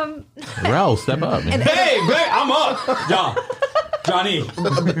 Ralph, step up, man. Hey, I'm up, Johnny,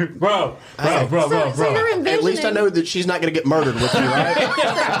 bro. So you're envisioning. At least I know that she's not going to get murdered with you,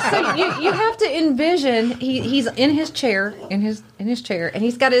 right? So you have to envision he's in his chair and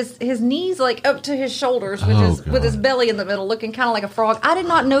he's got his knees like up to his shoulders with his belly in the middle, looking kind of like a frog. I did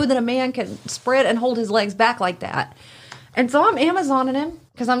not know that a man can spread and hold his legs back like that. And so I'm Amazoning him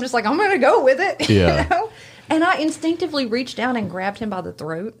because I'm just like, I'm going to go with it. Yeah. And I instinctively reached down and grabbed him by the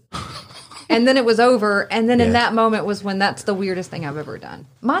throat. And then it was over. And then in that moment was when that's the weirdest thing I've ever done.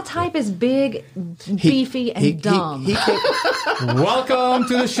 My type is big, beefy, and dumb. Welcome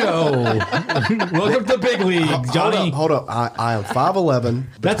to the show. Welcome to the big leagues, Johnny. Hold up. I am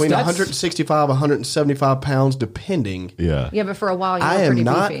 5'11", between 165, 175 pounds, depending. Yeah. Yeah, but for a while you I were am pretty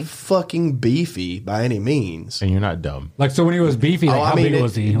not beefy. fucking beefy by any means. And you're not dumb. Like, so when he was beefy, like, how big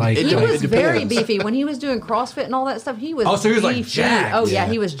was he? Like, He was very depends. beefy. When he was doing CrossFit and all that stuff, he was Oh, so he was, like, beefy. jacked. Oh, yeah,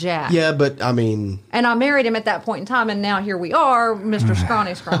 he was jacked. Yeah, but I mean, And I married him at that point in time, and now here we are, Mr.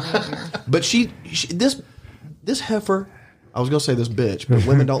 Scrawny here. but this heifer. I was gonna say this bitch, but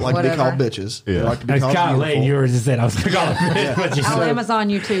women don't like to be Whatever. called bitches. They Yeah. like to be it's called kind of beautiful. late. You were just saying I was going to call it, but you I'll said, Amazon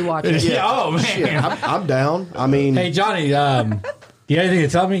you too, watch it. yeah. Oh, man. Shit, I'm down. I mean, Hey, Johnny, do you have anything to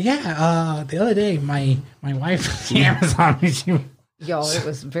tell me? Yeah, the other day, my wife, she Amazon me. Yo, it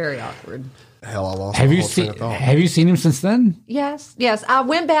was very awkward. hell, I lost. Have my you whole train seen? of thought. Have you seen him since then? Yes. I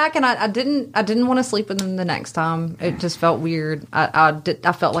went back and I didn't want to sleep with him the next time. It just felt weird. I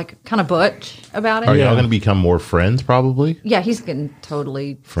felt like kind of butch about it. Are y'all going to become more friends? Probably. Yeah, he's getting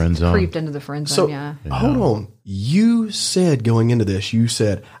totally Friend zone. creeped into the friend So zone. Yeah. hold on. You said going into this, you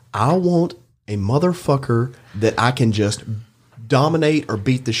said I want a motherfucker that I can just dominate or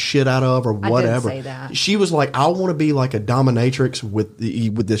beat the shit out of or whatever. say that. She was like, I want to be like a dominatrix with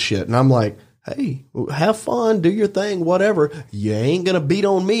this shit, and I'm like, hey, have fun, do your thing, whatever. You ain't gonna beat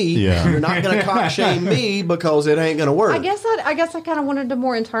on me. Yeah. You're not gonna cock shame me because it ain't gonna work. I guess I kind of wanted to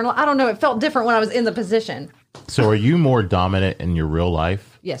more internal. I don't know. It felt different when I was in the position. So, are you more dominant in your real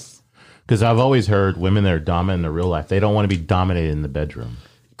life? Yes. Because I've always heard women that are dominant in their real life, they don't want to be dominated in the bedroom.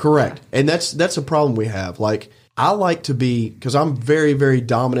 Correct. And that's a problem we have. Like, I like to be, because I'm very, very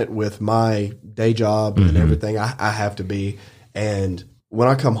dominant with my day job and everything I have to be. And when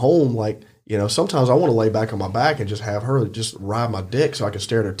I come home, like, you know, sometimes I want to lay back on my back and just have her just ride my dick so I can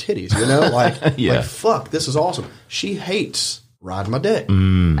stare at her titties, you know? Like, Yeah. like fuck, this is awesome. She hates riding my dick.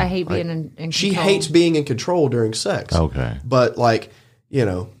 I hate being in She control. hates being in control during sex. Okay. But, like, you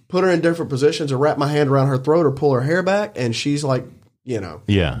know, put her in different positions or wrap my hand around her throat or pull her hair back, and she's like, you know,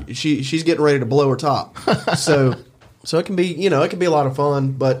 Yeah. she's getting ready to blow her top. So it can be, you know, it can be a lot of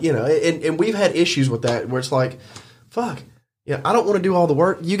fun, but, you know, and we've had issues with that where it's like, fuck, yeah, I don't want to do all the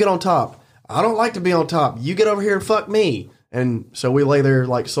work. You get on top. I don't like to be on top. You get over here and fuck me. And so we lay there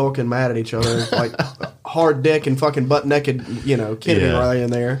like sulking mad at each other, like hard dick and fucking butt naked, you know, Kennedy Yeah. right in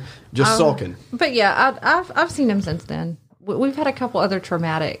there, just sulking. But yeah, I've seen him since then. We've had a couple other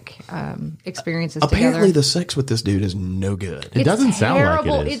traumatic experiences Apparently together. the sex with this dude is no good. It doesn't sound like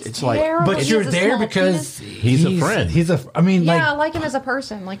terrible. it is. It's like- terrible. But He you're has a there small because penis. He's a friend. I mean, Yeah, like, I like him as a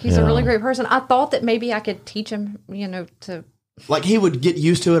person. Like he's Yeah. a really great person. I thought that maybe I could teach him, you know, to. Like he would get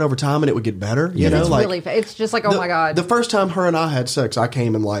used to it over time and it would get better, you know? It's Like really. It's just like, oh my god. The first time her and I had sex, I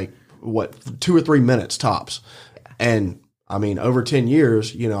came in like, 2 or 3 minutes tops. And I mean, over 10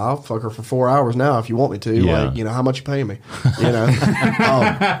 years, you know, I'll fuck her for 4 hours now if you want me to. Yeah. Like, you know, how much you pay me? You know?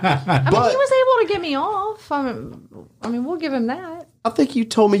 I mean, but he was able to get me off. I mean, we'll give him that. I think you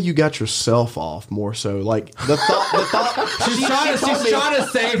told me you got yourself off more so. Like the thought she's trying to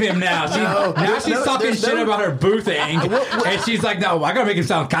save him now. She's talking there's shit no- about her boo thing, and she's like, "No, I gotta make him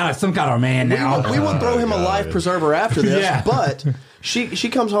sound some kind of man now." we would throw him a life preserver after this, Yeah. but she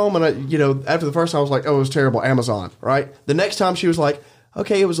comes home and you know, after the first time I was like, oh, it was terrible, Amazon, right? The next time she was like,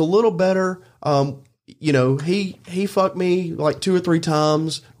 okay, it was a little better. You know, he fucked me like 2 or 3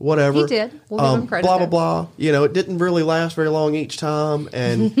 times, whatever. He did. We'll give him credit blah, there. blah, blah. You know, it didn't really last very long each time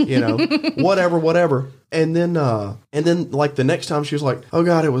and, you know, whatever. And then like the next time she was like, oh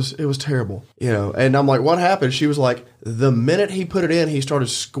God, it was terrible. You know, and I'm like, what happened? She was like, the minute he put it in, he started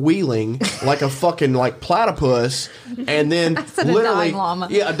squealing like a fucking like platypus. And then said a literally, dying llama.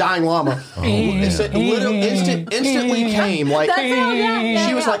 yeah, a dying llama. It said instantly came like, That's how, yeah,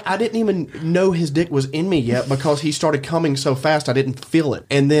 she was like, I didn't even know his dick was in me yet because he started coming so fast I didn't feel it.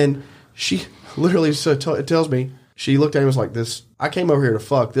 And then she literally tells me, she looked at me and was like, "This, I came over here to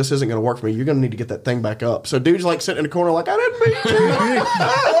fuck. This isn't going to work for me. You're going to need to get that thing back up." So dude's like sitting in the corner like, I didn't mean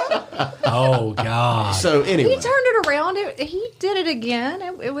to. Oh God! So He anyway, turned it around. He did it again.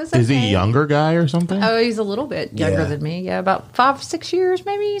 It was. Is he okay. a younger guy or something? Oh, he's a little bit younger Yeah. than me. Yeah, about 5-6 years,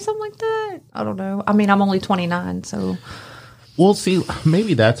 maybe something like that. I don't know. I mean, I'm only 29, so Well, see,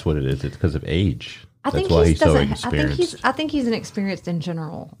 maybe that's what it is. It's because of age. That's why he's so experienced. I think he's inexperienced in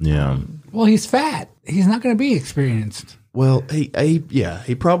general. Yeah. Well, he's fat. He's not going to be experienced. well,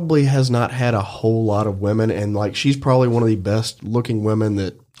 he probably has not had a whole lot of women, and like she's probably one of the best looking women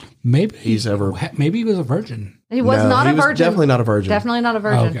that Maybe he's ever. Maybe he was a virgin. He was No, not he a was virgin. definitely not a virgin. Definitely not a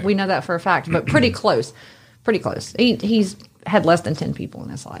virgin. Okay. We know that for a fact, but pretty close. Pretty close. He's had less than 10 people in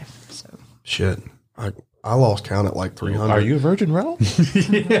his life. So Shit. I lost count at like 300. Are you a virgin, Rel? All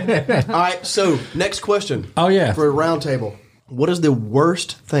right. So next question. Oh, yeah. For a round table. What is the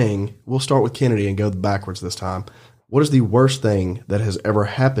worst thing? We'll start with Kennedy and go backwards this time. What is the worst thing that has ever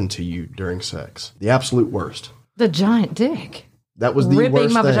happened to you during sex? The absolute worst. The giant dick. That was the Ripping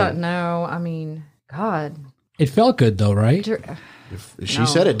worst my thing. vagina. No, I mean, God. It felt good though, right? She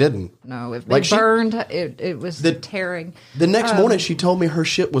said it didn't. No, if Like it she- burned, it was tearing. The next morning, she told me her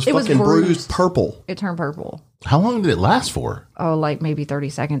shit was it was fucking bruised bruised. purple. It turned purple. How long did it last for? Oh, like maybe 30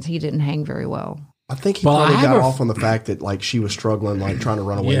 seconds. He didn't hang very well. I think he Well, probably I have got a- off on the fact that like she was struggling, like trying to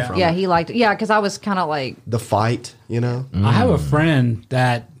run away Yeah. from Yeah, it. he liked it. Yeah, because I was kind of like, The fight, you know? I have a friend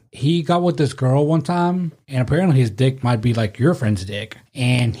that he got with this girl one time, and apparently his dick might be like your friend's dick,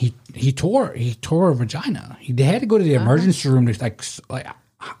 and he tore her vagina. They had to go to the emergency room to like.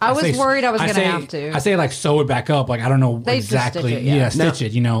 I was worried I was gonna say- have to. I say like sew it back up. Like I don't know They just exactly. stitch it, yeah. Stitch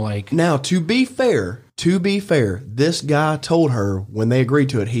it. You know, like Now, to be fair, this guy told her when they agreed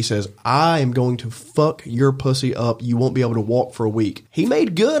to it, he says, I am going to fuck your pussy up. You won't be able to walk for a week. He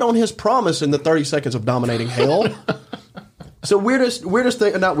made good on his promise in the 30 seconds of dominating hell. So worst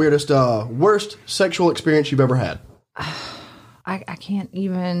sexual experience you've ever had. I can't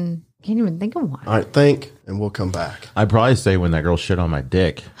even think of one. All right, think, and we'll come back. I'd probably say when that girl shit on my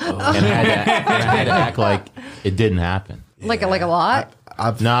dick, and I had to act like it didn't happen. Like a lot.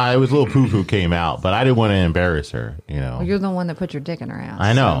 Nah, it was a little poo poo came out, but I didn't want to embarrass her. You know, You're the one that put your dick in her ass.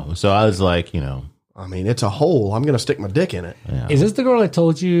 I know. So I was like, you know, I mean, it's a hole. I'm going to stick my dick in it. is this the girl that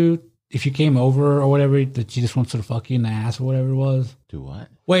told you if you came over or whatever that she just wants to fuck you in the ass or whatever it was? do what?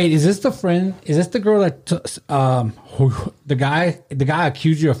 Wait, is this the friend? Is this the girl that the guy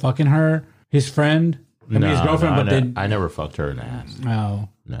accused you of fucking her? His friend, I mean, his girlfriend, but then I never fucked her in the ass. no.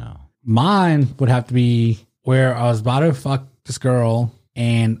 No. Mine would have to be where I was about to fuck this girl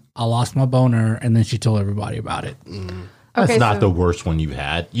and I lost my boner, and then she told everybody about it. That's Okay, not so- the worst one you've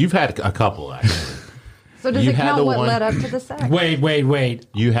had. You've had a couple, actually. So does You it had count the what one- led up to the sex? Wait.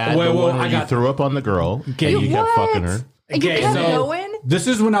 You had Wait, the wait, one where I you got- threw up on the girl, Okay, and you kept What? fucking her. You Okay, kept so- going? This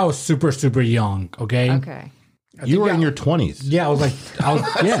is when I was super, super young. Okay. Okay. You were in your 20s. Yeah, I was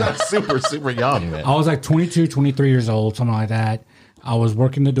yeah. super, super young, man. I was like 22, 23 years old, something like that. I was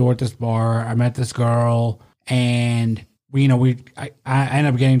working the door at this bar. I met this girl, and I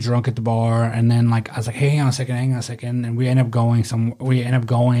ended up getting drunk at the bar, and then like I was like, hey, hang on a second, and we ended up going,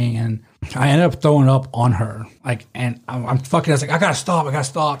 and I ended up throwing up on her, like, and I'm fucking. I was like, I gotta stop.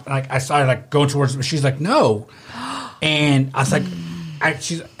 And, like I started like going towards her. She's like, no, and I was like, I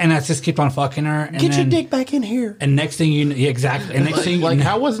just kept on fucking her. And Get your then- dick back in here. And next thing you know, yeah, exactly. And next thing, Like,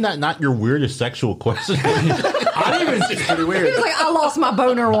 how wasn't that not your weirdest sexual question? I didn't even. It's pretty He weird. was like, I lost my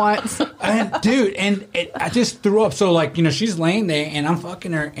boner once. And dude, I just threw up. So like, she's laying there and I'm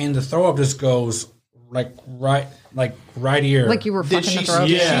fucking her, and the throw up just goes like right here. Like you were Did fucking she, the throat.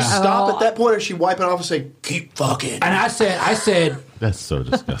 did Yeah. she stop Oh. at that point, or did she wipe it off and say, keep fucking? And I said, That's so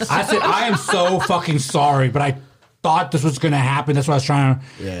disgusting. I am so fucking sorry, but I thought this was gonna happen. That's what I was trying to.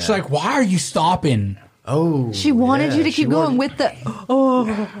 Yeah. She's like, why are you stopping? Oh. She wanted yeah, you to she keep going wanted- with the. Oh,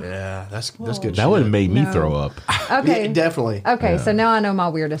 Yeah, that's good That would have shit. made me No. throw up. okay. Yeah, definitely. Okay, so now I know my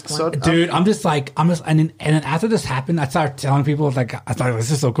weirdest one. So, Dude, and then after this happened, I started telling people like, I thought this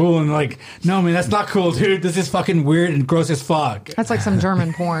is so cool, and like, no man, that's not cool, dude. This is fucking weird and gross as fuck. That's like some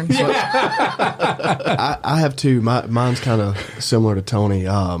German porn. I have two. Mine's kind of similar to Tony.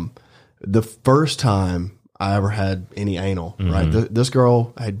 The first time I ever had any anal, right? This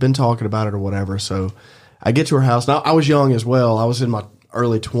girl had been talking about it or whatever. So I get to her house. Now, I was young as well. I was in my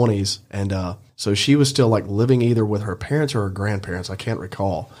early 20s. And so she was still like living either with her parents or her grandparents. I can't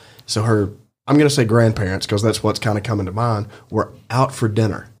recall. So I'm going to say grandparents because that's what's kind of coming to mind, were out for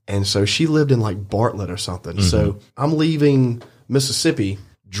dinner. And so she lived in like Bartlett or something. So I'm leaving Mississippi,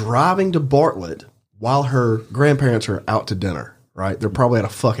 driving to Bartlett while her grandparents are out to dinner, right? They're probably at a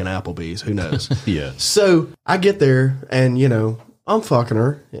fucking Applebee's. Who knows? Yeah. So I get there and, I'm fucking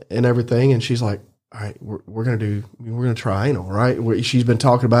her and everything. And she's like, all right, we're going to try anal, right? She's been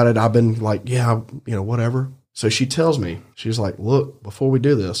talking about it. I've been like, yeah, whatever. So she tells me, she's like, look, before we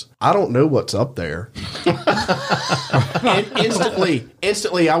do this, I don't know what's up there. And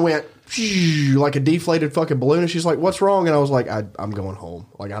instantly I went like a deflated fucking balloon. And she's like, what's wrong? And I was like, I'm going home.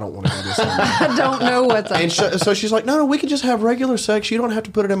 Like, I don't want to do this anymore. I don't know what's up. And so she's like, no, we can just have regular sex. You don't have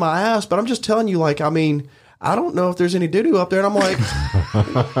to put it in my ass. But I'm just telling you, like, I mean, I don't know if there's any doo-doo up there. And I'm like,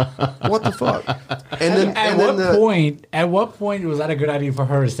 what the fuck? And then, At what point was that a good idea for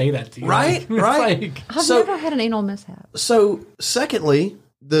her to say that to you? Right, It's right. like- I've so- never had an anal mishap. So secondly,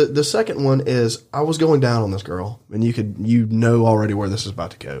 the second one is I was going down on this girl, and you know already where this is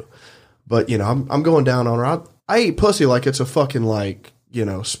about to go. But I'm going down on her. I eat pussy like it's a fucking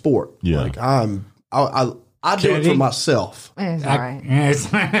sport. Yeah. Like I do it for Kennedy? myself. It's all right. Yes.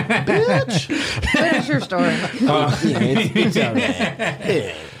 Finish your story.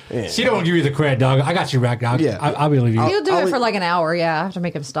 She don't give you the credit, dog. I got you back, dog. Yeah. I believe you. He'll do I'll it for like an hour. Yeah, I have to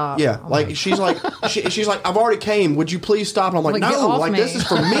make him stop. Yeah, like she's like I've already came. Would you please stop? And I'm like, Like, get no, off like me. this is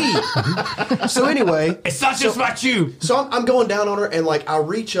for me. So anyway, It's not just about you. so I'm going down on her, and like I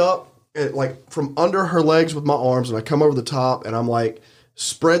reach up, from under her legs with my arms, and I come over the top, and I'm like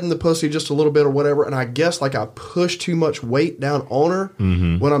spreading the pussy just a little bit or whatever. And I guess like I push too much weight down on her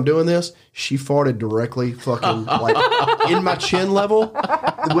when I'm doing this. She farted directly fucking like in my chin level,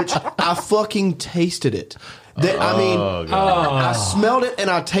 which I fucking tasted it. I smelled it and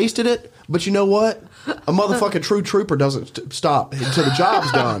I tasted it, but you know what? A motherfucking true trooper doesn't stop until the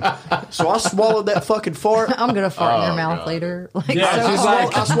job's done. So I swallowed that fucking fart. I'm gonna fart in your mouth later. Like, Yeah, so she's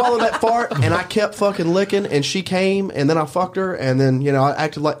hard. I swallowed that fart and I kept fucking licking, and she came, and then I fucked her, and then I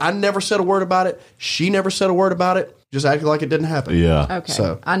acted like I never said a word about it. She never said a word about it. Just acted like it didn't happen. Yeah. Okay,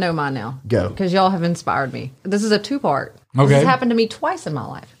 So- I know mine now. Go. Because y'all have inspired me. This is a 2-part. Okay. This has happened to me twice in my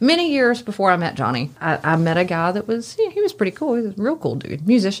life. Many years before I met Johnny, I met a guy that was, he was pretty cool. He was a real cool dude,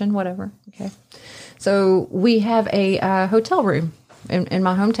 musician, whatever. Okay. So we have a hotel room in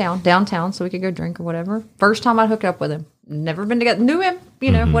my hometown, downtown, so we could go drink or whatever. First time I hooked up with him. Never been together. Knew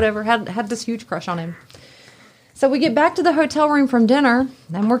him, whatever. Had this huge crush on him. So we get back to the hotel room from dinner,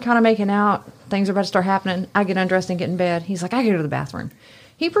 and we're kind of making out. Things are about to start happening. I get undressed and get in bed. He's like, I gotta go to the bathroom.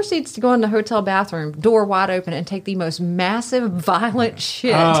 He proceeds to go in the hotel bathroom, door wide open, and take the most massive, violent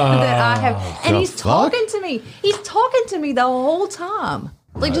shit that I have. And he's talking to me. He's talking to me the whole time.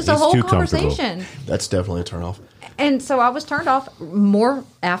 Like just a he's whole too comfortable. conversation. That's definitely a turnoff. And so I was turned off more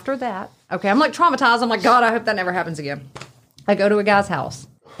after that. Okay, I'm like traumatized. I'm like, God, I hope that never happens again. I go to a guy's house.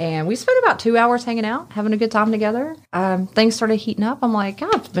 And we spent about 2 hours hanging out, having a good time together. Things started heating up. I'm like,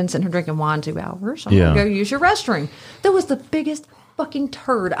 I've been sitting here drinking wine 2 hours. I'm going to go use your restroom. That was the biggest fucking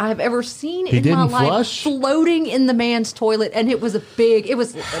turd I've ever seen in my didn't life. flush? Floating in the man's toilet. And it was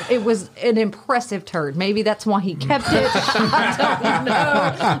it was an impressive turd. Maybe that's why he kept it.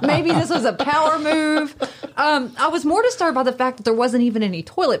 I don't know. Maybe this was a power move. I was more disturbed by the fact that there wasn't even any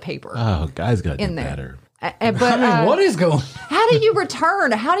toilet paper Oh, guys got to in do there. better. But What is going? how do you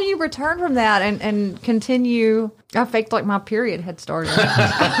return? How do you return from that and continue? I faked like my period had started.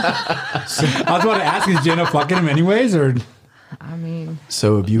 I was about to ask, is Jenna fucking him anyways, or I mean,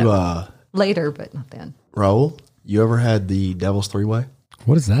 So have you, later, but not then. Raul, you ever had the Devil's Three-Way?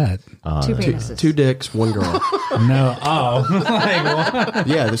 what is that? 2 penises. 2 dicks, 1 girl. No. Oh, like, what?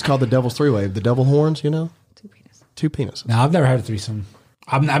 Yeah, it's called the Devil's Three-Way. The devil horns, 2 penises. 2 penises. No, I've never had a threesome.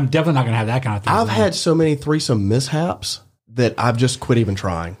 I'm definitely not gonna have that kind of threesome. I've had so many threesome mishaps that I've just quit even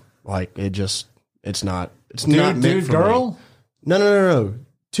trying. Like it's not meant dude, for girl. me. No.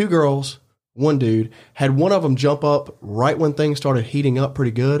 2 girls, 1 dude. Had one of them jump up right when things started heating up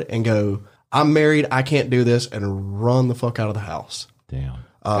pretty good and go, "I'm married, I can't do this," and run the fuck out of the house. Damn.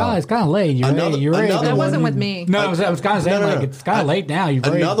 It's kind of late. You're another- right. You're right. another That one- wasn't with me. No, I was kind of saying No. like it's kind of late now. You've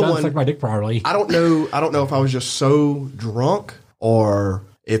already Another done one- suck my dick properly. I don't know if I was just so drunk or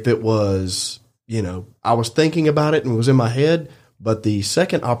if it was, I was thinking about it and it was in my head. But the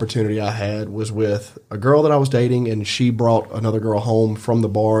second opportunity I had was with a girl that I was dating, and she brought another girl home from the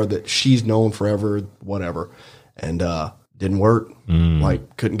bar that she's known forever, whatever. And didn't work.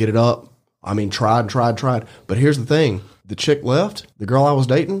 Like, couldn't get it up. I mean, tried. But here's the thing. The chick left. The girl I was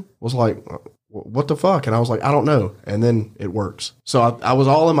dating was like, what the fuck? And I was like, I don't know. And then it works. So I was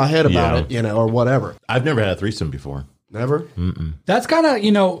all in my head about Yeah. it, or whatever. I've never had a threesome before. Never? That's kind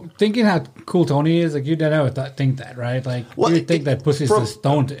of thinking how cool Tony is. Like you never think that, right? Like Well, you think that pussy's from- just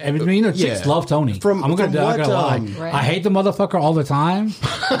stoned. I mean, chicks yeah. love Tony. From I'm not what, gonna lie. Right. I hate the motherfucker all the time,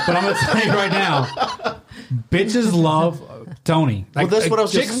 but I'm gonna tell you right now, bitches love Tony. Like, that's what I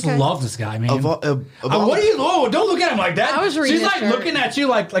was chicks just- Okay. love this guy, man. Of all What are you? Oh, don't look at him like that. I was reading She's his like shirt. looking at you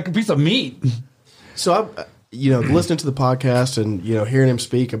like a piece of meat. So I, listening to the podcast and hearing him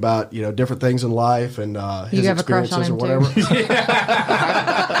speak about different things in life and his You have a crush on experiences or him, too? whatever.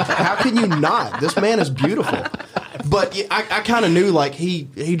 How can you not? This man is beautiful. But I kind of knew like he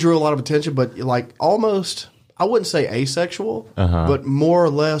drew a lot of attention, but like almost. I wouldn't say asexual, but more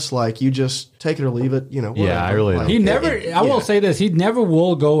or less like you just take it or leave it. Whatever. Yeah, I really Like, He never. I will yeah. say this: he never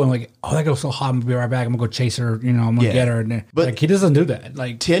will go and like, oh, that girl's so hot. I'm gonna be right back. I'm gonna go chase her. I'm gonna Yeah. get her. And But- like, he doesn't do that.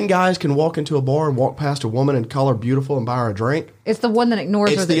 Like, 10 guys can walk into a bar and walk past a woman and call her beautiful and buy her a drink. It's the one that ignores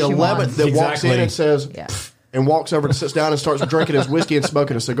her It's that the she 11th wants. that walks in Exactly. and says, Yeah. and walks over and sits down and starts drinking his whiskey and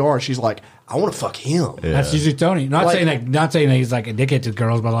smoking a cigar. And she's like, I want to fuck him. That's usually Tony. Not saying that he's like a dickhead to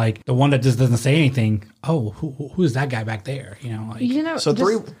girls, but like the one that just doesn't say anything. Oh, who's that guy back there? You know, like So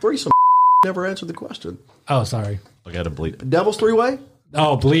threesome never answered the question. Oh, sorry. I got to bleep. Devil's three-way?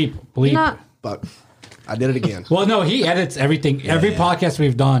 Oh, bleep. Not Fuck. I did it again. Well, no, he edits everything. Every podcast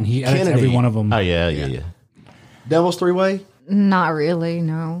we've done, he edits Kennedy. every one of them. Oh, yeah. Devil's three-way? not really.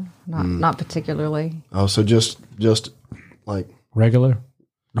 No, not particularly. Oh, so just like Regular?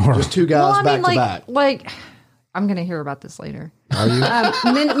 Or just two guys back to back. Like, I'm going to hear about this later. Are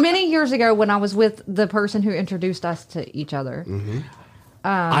you? Many years ago, when I was with the person who introduced us to each other.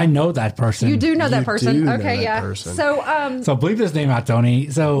 I know that person. You do know that You person. do know Okay, that yeah. person. So, So bleep this name out, Tony.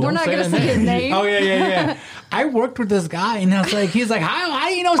 So we're not going to say his name. Oh yeah. I worked with this guy, and I was like, he's like, how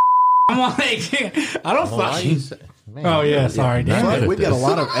do you know? I'm like, I don't fucking. Oh yeah, sorry. Damn Fuck, it. we've got a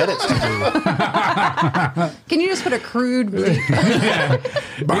lot of edits to do. Can you just put a crude bleep?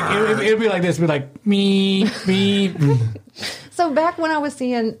 It'd be like this. Be like me. So back when I was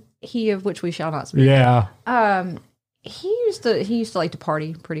seeing he of which we shall not speak, Yeah, he used to like to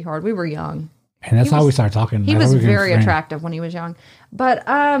party pretty hard. We were young. and that's how we started talking. He Like, was we became very friends. attractive when he was young. But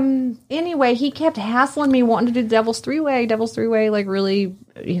anyway, he kept hassling me wanting to do Devil's Three-Way, like really,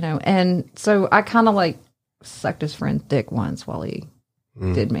 and so I kind of like sucked his friend's dick once while he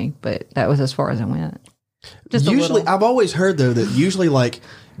did me, but that was as far as it went. Just a Usually, little. I've always heard though that usually like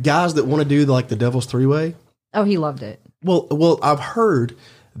guys that want to do like the Devil's three-way. Oh, he loved it. Well, I've heard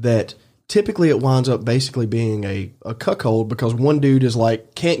that typically it winds up basically being a cuckold because one dude is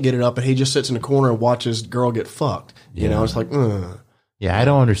like can't get it up and he just sits in the corner and watches girl get fucked. You know, it's like, Yeah, I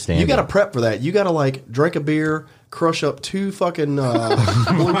don't understand. you got to prep for that. You got to like drink a beer, crush up 2 fucking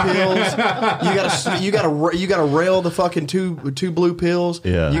blue pills. You got to rail the fucking two blue pills.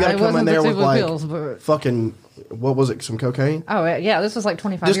 Yeah. you got to It come in wasn't there the with two blue like pills, but- fucking what was it? Some cocaine. Oh, yeah, this was like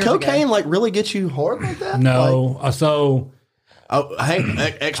 25 Does years cocaine ago. like really get you hard like that? No, so Hey,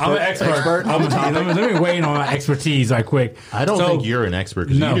 expert. I'm an expert. Let me weigh in on my expertise right quick. I don't So- think you're an expert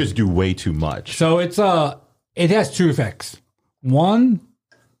because No. you just do way too much. So it has 2 effects. One,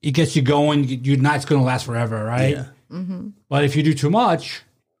 it gets you going. Your night's going to last forever, right? Yeah. But if you do too much,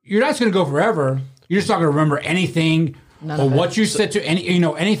 your night's going to go forever. You're just not going to remember anything or what you said to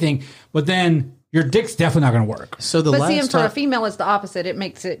anything. But then your dick's definitely not going to work. So the But see, and last for a time, female, it's the opposite. It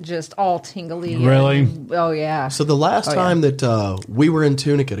makes it just all tingly. Really? Oh, yeah. so the last time that we were in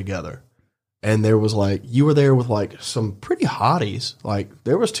Tunica together, and there was like you were there with like some pretty hotties. Like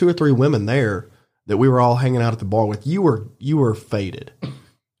there was 2 or 3 women there that we were all hanging out at the bar with. You were faded.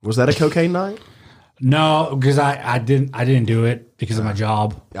 Was that a cocaine night? No, because I didn't do it because of my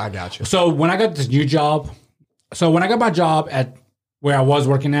job. I got you. So when I got this new job, when I got my job at where I was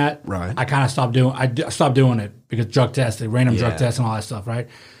working at, Right. I kind of stopped doing it because drug tests, random drug tests and all that stuff, right?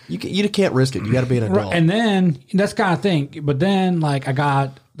 You can't risk it. You got to be an adult. And then that's kind of thing. But then like I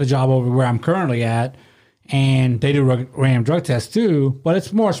got the job over where I'm currently at, and they do random drug tests too, but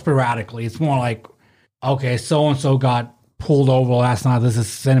it's more sporadically. It's more like, okay, so and so got pulled over last night. Let's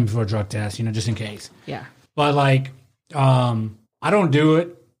just send him for a drug test, just in case. Yeah. But like, I don't do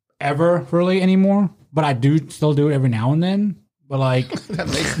it ever really anymore. But I do still do it every now and then. But like, That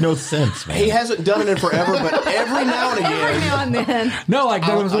makes no sense, man. he hasn't done it in forever, but every now and Every again. now and then. no, like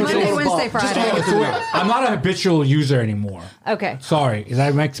there was Monday, little Wednesday, bump. Just a Friday. little bit. I'm not a habitual user anymore. Okay. Sorry, does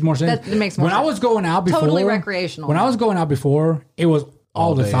that make more sense? That makes more when sense. I was going out before, Totally recreational. When I was going out before, it was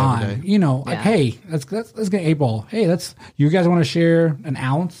all the day, time. every day. Like, Yeah. hey, let's get 8-ball. Hey, you guys want to share an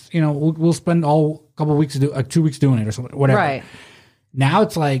ounce? We'll spend a couple weeks 2 weeks doing it or something, whatever. Right. Now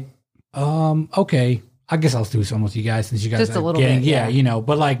it's like, okay, I guess I'll do some with you guys since you guys Just a are little getting, bit, yeah.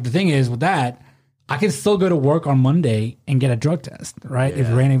 But like the thing is with that, I can still go to work on Monday and get a drug test, right? If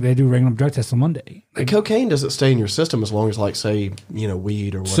they do random drug tests on Monday. The cocaine doesn't stay in your system as long as, like, say,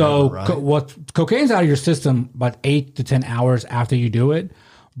 weed or whatever. So right? Cocaine's out of your system about 8 to 10 hours after you do it,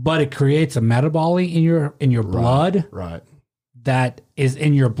 but it creates a metabolic in your blood right. that is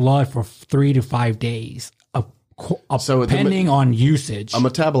in your blood for 3 to 5 days, So depending on usage. A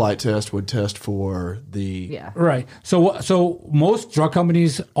metabolite test would test for the Yeah. Right. So most drug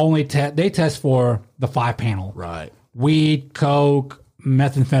companies only test for the 5-panel. right Weed, coke,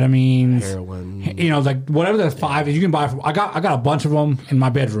 methamphetamines, heroin. like whatever the 5 is, you can buy from. I got a bunch of them in my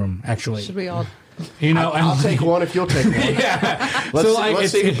bedroom actually. Should we all? I'll take one if you'll take one. Yeah.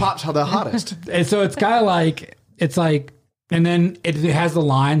 Let's see who pops the hottest. And so it's kind of like and then it has the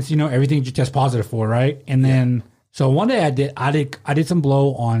lines, everything you test positive for, right? And then so one day I did some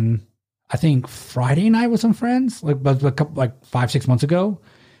blow on, I think Friday night with some friends, like 5-6 months ago,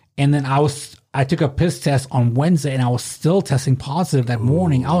 and then I was I took a piss test on Wednesday and I was still testing positive that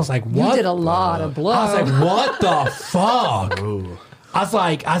morning. I was like, what? You did a lot of blood. I was like, what the fuck? I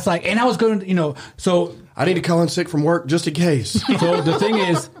was like, and I was going to, so I need to call in sick from work just in case. so the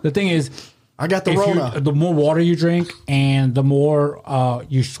thing is, I got the Rona. the more water you drink and the more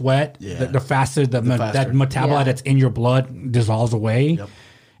you sweat, the faster that metabolite that's in your blood dissolves away. Yep.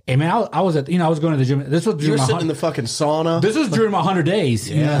 And man, I was I was going to the gym. This was You during were my sitting in the fucking sauna. this was during my 100 days.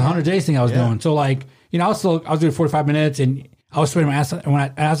 Yeah, 100 days thing I was doing. So like, I was doing 45 minutes and I was sweating my ass. And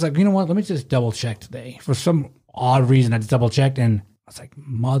I was like, you know what? Let me just double check today. For some odd reason, I just double checked and I was like,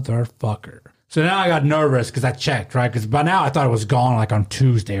 motherfucker. So now I got nervous because I checked, right? Because by now I thought it was gone like on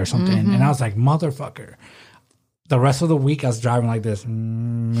Tuesday or something. And I was like, motherfucker. The rest of the week I was driving like this.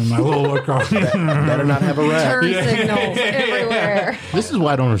 In my little work car. Better not have a wreck. Turn signals everywhere. This is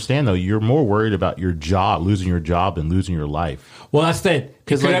why I don't understand though. You're more worried about your job, losing your job, than losing your life. Well, that's it.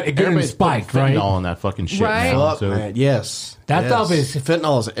 Because it could have spiked, right? Fentanyl on that fucking shit. Right. Now, Fuck, so, man. Yes. That Yes. stuff is-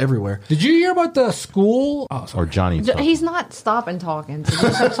 Fentanyl is everywhere. Did you hear about the school? Oh, sorry. or Johnny. He's not stopping talking, so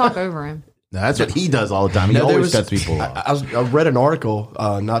just don't talk over him. No, that's what he does all the time. He No, there always was- cuts people off. I read an article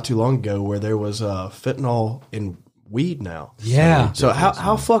not too long ago where there was fentanyl in weed now. Yeah. So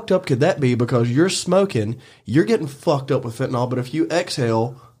how fucked up could that be? Because you're smoking, you're getting fucked up with fentanyl, but if you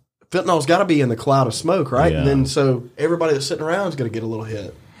exhale, fentanyl's got to be in the cloud of smoke, right? Yeah. And then so everybody that's sitting around is going to get a little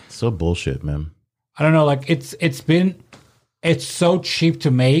hit. So bullshit, man. I don't know. Like it's so cheap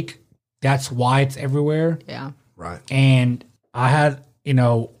to make. That's why it's everywhere. Yeah. Right. And I had,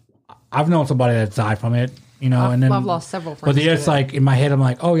 I've known somebody that died from it, and then I've lost several But friends. yeah, it's to it. like in my head, I'm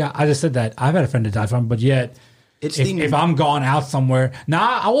like, oh yeah, I just said that. I've had a friend that died from it, but yet It's if I'm gone out somewhere.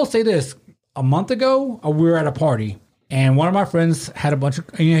 Now, I will say this. A month ago, we were at a party, and one of my friends had a bunch of,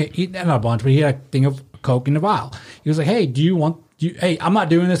 not a bunch, but he had a thing of Coke in the vial. He was like, hey, hey, I'm not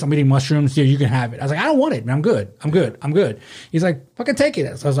doing this. I'm eating mushrooms. Here, you can have it. I was like, I don't want it, man. I'm good. He's like, fucking take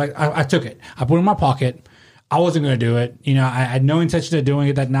it. So I was like, I took it. I put it in my pocket. I wasn't going to do it. I had no intention of doing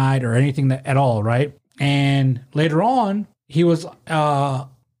it that night or anything at all, right? And later on, he was,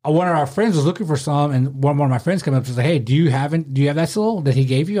 one of our friends was looking for some, and one of my friends came up and said, hey, do you have that still that he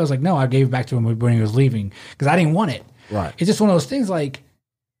gave you? I was like, no, I gave it back to him when he was leaving because I didn't want it. Right. It's just one of those things like,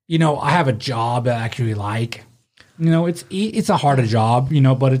 I have a job that I actually like. It's a harder job,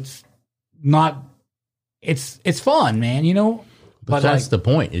 but it's not, it's fun, man, But that's the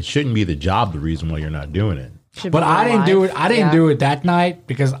point. It shouldn't be the job the reason why you're not doing it. Should But be I didn't alive. do it. I didn't Yeah. do it that night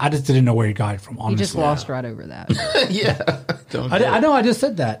because I just didn't know where he got it from. Honestly, You just lost right over that. I know. I just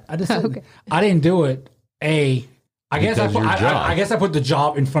said that. I just said I didn't do it. I guess Because your job. I guess I put the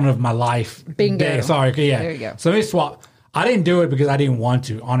job in front of my life. Bingo. Sorry. Okay, yeah. There you go. So let me swap. I didn't do it because I didn't want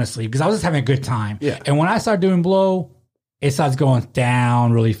to, honestly, because I was just having a good time. Yeah. And when I start doing blow, it starts going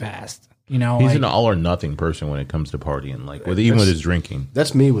down really fast. He's an all or nothing person when it comes to partying, like even with his drinking.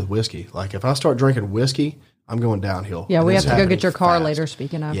 That's me with whiskey. Like if I start drinking whiskey, I'm going downhill. Yeah, And we have it's to go happening get your car fast. later.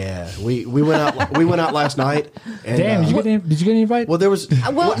 Speaking of, Yeah, we went out. We went out last night. And, Damn, did you get an invite? Well, there was.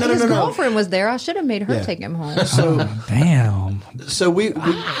 well, no, his no, no, no. girlfriend was there. I should have made her Yeah. take him home. Damn. So we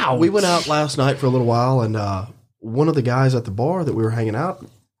went out last night for a little while, and one of the guys at the bar that we were hanging out,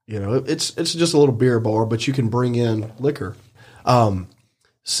 it's just a little beer bar, but you can bring in liquor.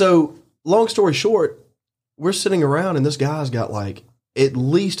 So long story short, we're sitting around, and this guy's got like at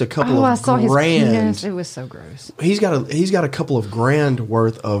least a couple Oh, of I saw his grand. penis. It was so gross. He's got a couple of grand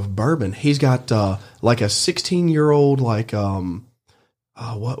worth of bourbon. He's got like a 16-year-old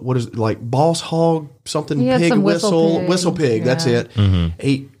what is it, like Boss Hog something He had pig some whistle Pig. pig. That's Yeah. it.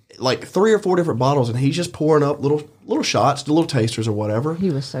 He like 3 or 4 different bottles, and he's just pouring up little shots, little tasters or whatever. He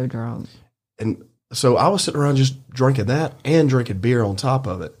was so drunk. And so I was sitting around just drinking that and drinking beer on top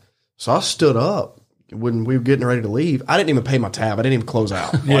of it. So I stood up when we were getting ready to leave. I didn't even pay my tab. I didn't even close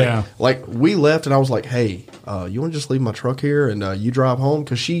out. Yeah. Like we left, and I was like, "Hey, you want to just leave my truck here and you drive home?"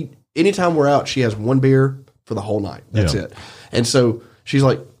 Because anytime we're out, she has one beer for the whole night. That's Yeah. it. And so she's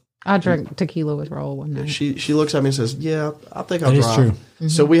like, I drank tequila with Roll one night. she looks at me and says, "Yeah, I think I'll That is drive." true. Mm-hmm.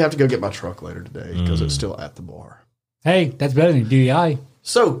 So we have to go get my truck later today because it's still at the bar. Hey, that's better than DEI.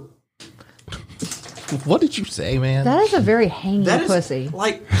 So What did you say, man? That is a very hangy that is pussy.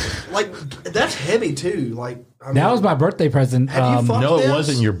 like that's heavy too. Like I mean, That was my birthday present. Have you fucked No, it this?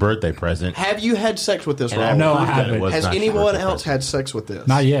 wasn't your birthday present. Have you had sex with this? And Raul? No, I proved that haven't. it was Has not your anyone birthday else present. had sex with this?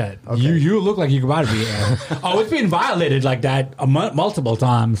 Not yet. You look like you could buy it. Oh, it's been violated like that multiple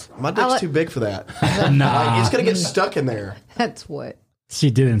times. My dick's too big for that. Nah, It's gonna get stuck in there. That's what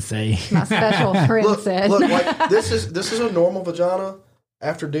she didn't say. my special friend Look, said. like this is a normal vagina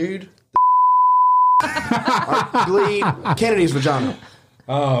after dude. Bleed Kennedy's vagina.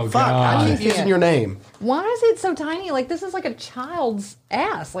 Oh, Fuck, I God. keep using your name. Why is it so tiny? Like this is like a child's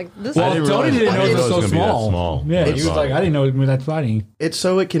ass. Like this. Well, I didn't Tony realize- didn't I know it didn't was know so it was gonna be that small. small. Yeah, he That's was like, fine. I didn't know it was that tiny. It's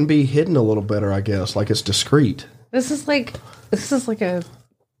so it can be hidden a little better, I guess. Like it's discreet. This is like a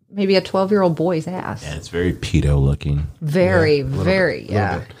maybe a 12-year-old boy's ass. And it's very pedo looking. Very, Little very, bit.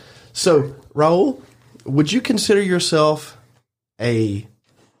 yeah. So, Raul, would you consider yourself a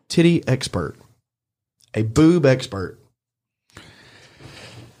titty expert? A boob expert?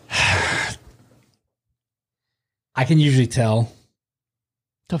 I can usually tell.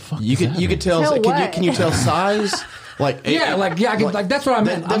 The fuck? You could tell. Tell what? Can you tell size? Like Yeah, I can, like that's what I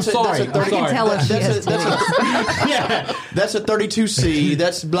meant. I'm that's a- sorry. that's a I'm I can sorry. tell if she has that's a, Yeah, that's a 32C.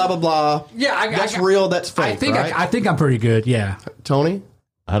 That's blah blah blah. yeah. That's real. That's fake. I think right? I think I'm pretty good. Yeah. Tony.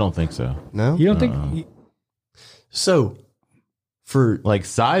 I don't think so. No. You don't think? So, for Like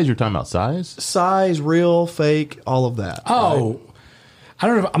size? You're talking about size? size, real, fake, all of that. Oh, I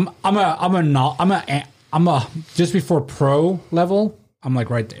don't know. I'm a just before pro level. I'm like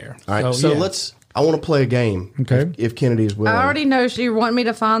right there. All right. So yeah. I want to play a game. Okay. If Kennedy is willing. I already know she want me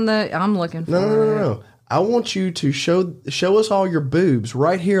to find the. I'm looking for. No. I want you to show us all your boobs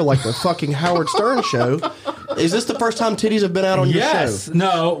right here, like the fucking Howard Stern show. Is this the first time titties have been out on Yes. your show?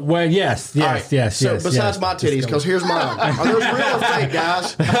 No. Well. Yes. All Yes. right, Yes. So yes. besides yes. my titties, because here's mine. Are those real or fake,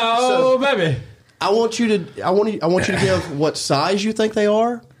 guys? Oh, baby. I want you to give what size you think they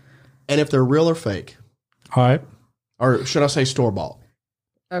are, and if they're real or fake, All right. or should I say store bought?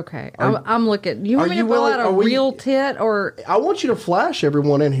 Okay, I'm looking. You want are me you to pull willing- out are a we- real tit or? I want you to flash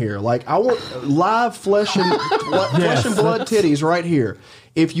everyone in here. Like I want live flesh and blood titties right here,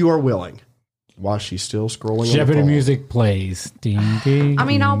 if you are willing. While she's still scrolling. on the Jeopardy phone. music plays. Ding, ding, I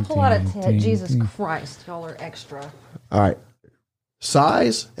mean, I'll ding, pull out a ding, tit. ding, Jesus ding. Christ, y'all are extra. All right.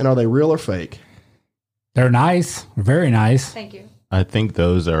 Size, and are they real or fake? They're nice. Very nice. Thank you. I think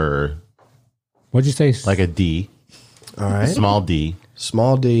those are What'd you say? like a D, All right. small D,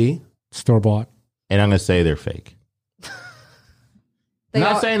 Small D. Store bought. and I'm gonna say they're fake. They I'm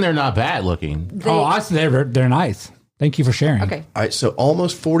not are- saying they're not bad looking. they- Oh, I said they're nice. Thank you for sharing. okay. All right. So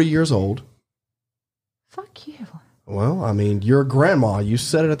almost 40 years old. Fuck you. Well, I mean, you're a grandma. You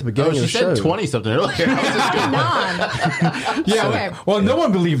said it at the beginning Oh, of she the show. said 20 something earlier. I was just going, None. Yeah. Okay. Well, no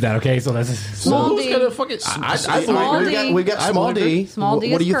one believed that. Okay, so that's Small who's D. gonna fucking? I Small believe D. We got I small believe D. it. Small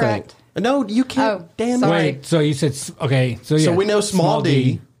D What do is you correct. think? No, you can't. Oh, damn sorry. it. Wait, so you said okay. So yeah, So we know small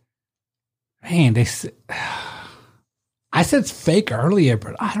D. Man, I said it's fake earlier,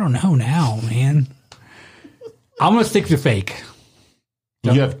 but I don't know now, man. I'm gonna stick to fake.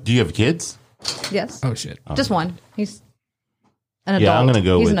 Do you have kids? Yes. Oh shit. Just one. He's an adult. Yeah, I'm gonna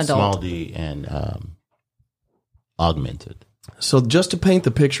go He's with an adult. small D and augmented. So just to paint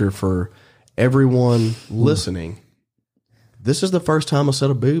the picture for everyone listening, this is the first time a set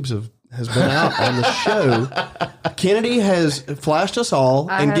of boobs has been out on the show. Kennedy has flashed us all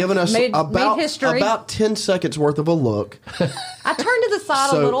I and have given us made about history. 10 seconds worth of a look. I turned to the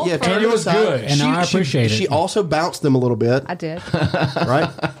side a little. yeah, first. turn to the was side. good, and I appreciate it. She also bounced them a little bit, I did. right?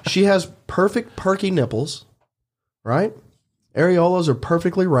 She has perfect perky nipples, right? Areolas are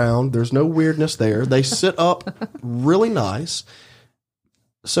perfectly round. There's no weirdness there. They sit up really nice.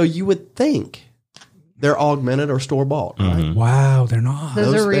 So you would think they're augmented or store bought, right? Wow, they're not.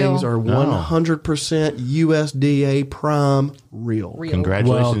 Those Those are real. things are 100% USDA prime real. Real.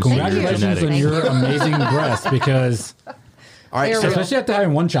 Congratulations, Well, to your congratulations on genetics. your amazing breast because All right, They're so, real. especially after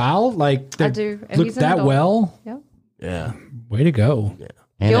having one child, like I they do. And look he's an that adult. well. Yep. yeah, Way to go.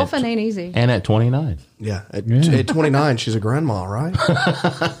 And Gilfin at, ain't easy. and at 29. yeah. At 29, she's a grandma, right?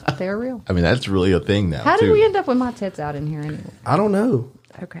 They're real. I mean, that's really a thing now. How too. did we end up with my tits out in here anyway? I don't know.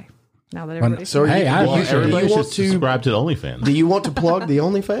 Okay. Now that everybody's So Hey, I Well, appreciate everybody you should want to- subscribe to the OnlyFans. Do you want to plug the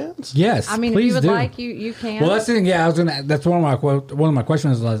OnlyFans? Yes, I mean, if please you would do. like, you can. Well, that's the thing. Yeah, I was gonna. That's one of my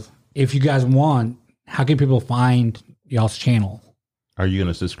questions was, if you guys want, how can people find y'all's channel? Are you going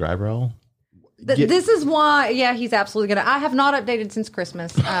to subscribe, Raul? This is why. Yeah, he's absolutely gonna. I have not updated since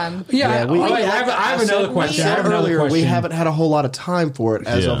Christmas. Yeah, we- I have another We question. I have said another earlier we question. haven't had a whole lot of time for it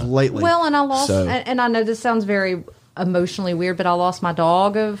as Yeah. of lately. Well, and I lost, So- and I know this sounds very emotionally weird, but I lost my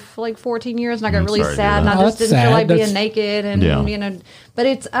dog of like 14 years, and I got really sorry to sad, hear and I that. just That's didn't feel sad. like being That's- naked, and Yeah. you know. But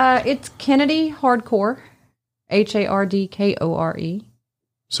it's Kennedy Hardcore, HARDKORE.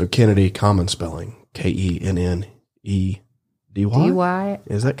 So Kennedy, common spelling, KENNEDY. DY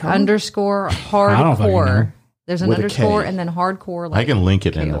Is that common? underscore don't fucking know. hardcore. There's an With a underscore K. and then hardcore. I Like, can link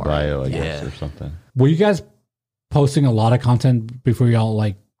it in the KOR. bio, I guess, or something. Were you guys posting a lot of content before y'all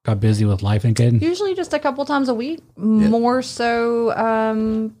like got busy with life and kid? usually just a couple times a week. More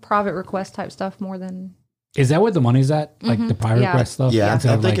so private request type stuff more than Is that where the money's at? Like the pirate Yeah. quest stuff? Yeah, I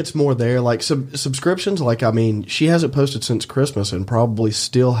Instead of, think like- it's more there. Like subscriptions, like, I mean, she hasn't posted since Christmas and probably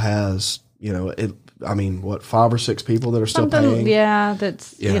still has, you know, I mean, what, 5 or 6 people that are still paying? Yeah,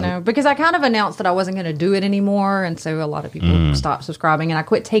 that's, Yeah. you know, because I kind of announced that I wasn't going to do it anymore. And so a lot of people stopped subscribing and I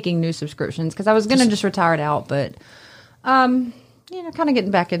quit taking new subscriptions because I was going to just retire it out. But, you know, kind of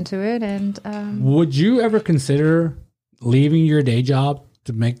getting back into it. And Would you ever consider leaving your day job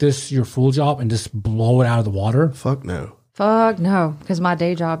to make this your full job and just blow it out of the water? Fuck no. fuck no, because my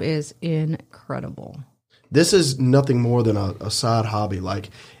day job is incredible. This is nothing more than a side hobby. Like,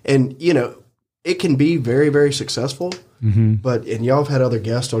 and, you know, it can be very, very successful. But, and y'all have had other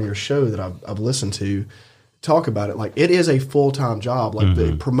guests on your show that I've listened to talk about it. Like, it is a full-time job.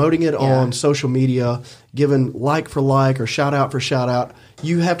 Like, promoting it on social media, giving like for like or shout out for shout out.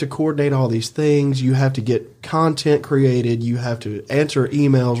 You have to coordinate all these things. You have to get content created. You have to answer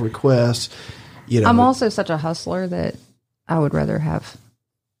emails, requests. You know, I'm also such a hustler that I would rather have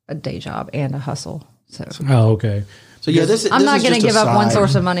a day job and a hustle. So Oh, okay. so yeah, I'm not going to just a give up one side.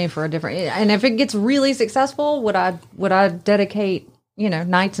 source of money for a different. And if it gets really successful, would I dedicate, you know,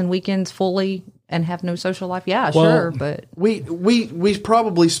 nights and weekends fully and have no social life? Yeah, Well, sure. But We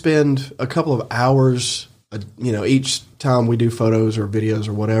probably spend a couple of hours, you know, each time we do photos or videos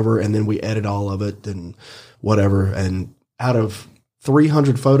or whatever, and then we edit all of it and whatever. And out of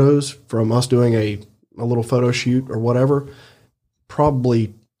 300 photos from us doing a little photo shoot or whatever,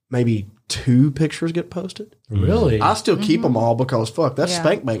 probably maybe 2 pictures get posted. Really? I still keep them all because fuck, that's Yeah.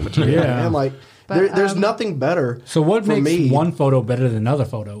 spank bank material. Yeah. Man. Like, there's nothing better. So what for makes me, one photo better than another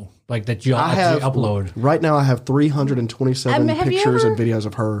photo? Like that you I actually have upload? right now. I have 327 have you pictures ever- and videos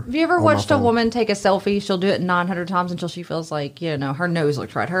of her. have you ever on my watched a phone. woman take a selfie? She'll do it 900 times until she feels like, you know, her nose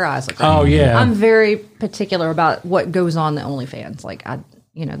looks right, her eyes look right. Oh, yeah. I'm very particular about what goes on the OnlyFans. Like,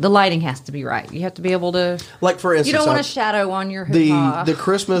 you know, the lighting has to be right. You have to be able to. Like, for instance, You don't want I- a shadow on your hoopah. the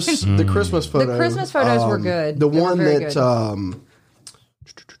Christmas the Christmas photo. The Christmas photos were good. The They were one very that good.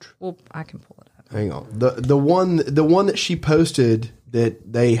 Well, I can pull it up. hang on. The one that she posted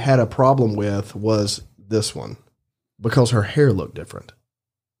that they had a problem with was this one because her hair looked different.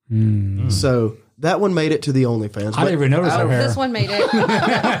 So that one made it to the OnlyFans. I didn't even notice her hair. This one made it.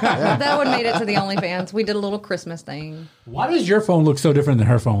 That one made it to the OnlyFans. We did a little Christmas thing. Why does your phone look so different than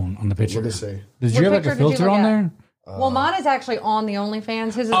her phone on the picture? Let me see. Did What you have like picture a did you filter look on at? there? Well, mine is actually on the OnlyFans.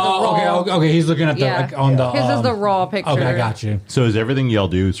 His is the Oh, raw. okay. He's looking at the Yeah. like, on the. His is the raw picture. Okay, I got you. So is everything y'all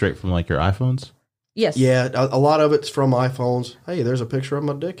do straight from like your iPhones? Yes. Yeah, a lot of it's from iPhones. Hey, there's a picture of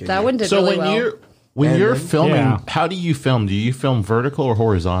my dick. In That here. one did So really when well. you're And- filming, Yeah. how do you film? Do you film vertical or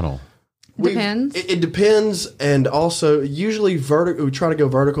horizontal? Depends. It depends, and also usually vertical. We try to go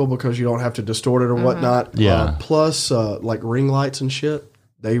vertical because you don't have to distort it or whatnot. Yeah. Plus, like ring lights and shit,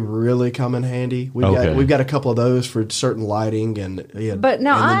 they really come in handy. Okay. We've got a couple of those for certain lighting, and yeah. But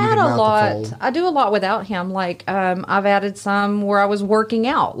now and then I you had can a mount the lot. phone. I do a lot without him. Like I've added some where I was working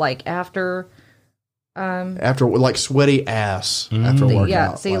out, like after. After like sweaty ass after workout.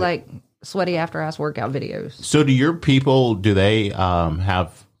 Yeah. See, like sweaty after ass workout videos. So do your people? Do they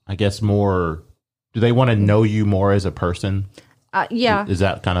have? I guess more. Do they want to know you more as a person? Yeah. Is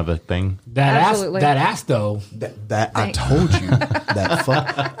that kind of a thing? Absolutely. That ass though. that I told you that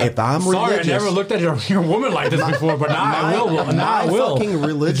fuck. If I'm Sorry, I religious, never looked at your woman like this before, but now I will. Now my I will. fucking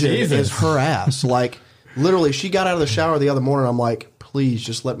religion Jesus. is her ass. Like, literally, she got out of the shower the other morning. I'm like, please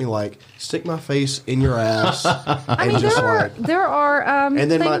just let me like stick my face in your ass. I mean, there are and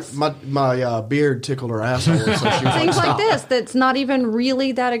then things, my beard tickled her asshole. So she was things like "Stop." this that's not even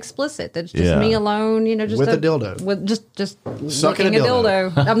really that explicit. That's just Yeah. me alone, you know, just With a dildo. with just Sucking licking a a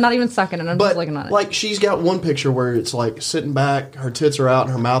dildo. dildo. I'm not even sucking it. I'm But just looking on it. like, she's got one picture where it's like sitting back, her tits are out,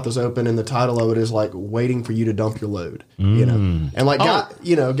 and her mouth is open, and the title of it is like waiting for you to dump your load. You know, and like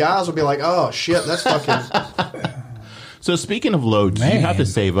guys will be like, oh shit, that's fucking. So speaking of loads, do you have to Man.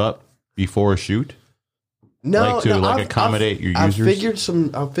 save up before a shoot? No, Like to, like, accommodate your I've users?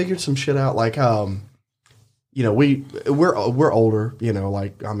 I've figured some shit out. Like, you know, we're older. You know,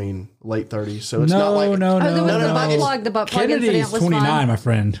 like, I mean, late 30s. So it's not No, like no, there no, was no. the butt plug. The butt plug Kennedy incident is was 29, fun. my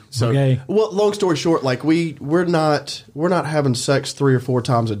friend. Okay. Well, long story short, like we're not having sex 3 or 4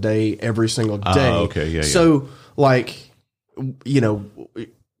 times a day every single day. okay, yeah, yeah. So like, you know,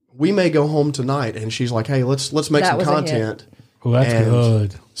 we may go home tonight, and she's like, "Hey, let's make That some was a hit. content." Well, that's And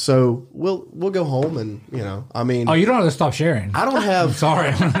good. So we'll go home, and you know, I mean, Oh, you don't have to stop sharing. I don't have. Sorry,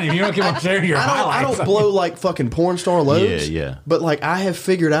 you don't keep on sharing your I highlights. don't blow like fucking porn star loads. Yeah, yeah. But like, I have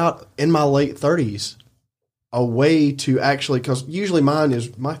figured out in my late 30s a way to actually, because usually mine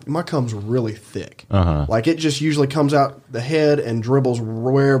is my cum's really thick. Like it just usually comes out the head and dribbles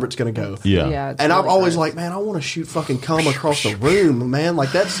wherever it's going to go. Yeah. And I'm always like, man, I want to shoot fucking cum across the room, man.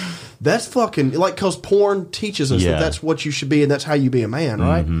 Like that's fucking like, because porn teaches us that that's what you should be and that's how you be a man,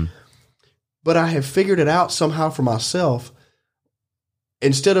 right? But I have figured it out somehow for myself.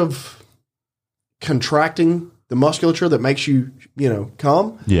 Instead of contracting the musculature that makes you,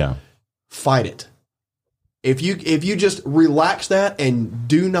 come, fight it. If you just relax that and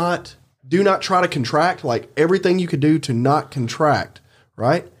do not try to contract, like everything you could do to not contract,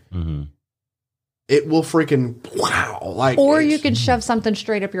 right? It will freaking like. Or you could shove something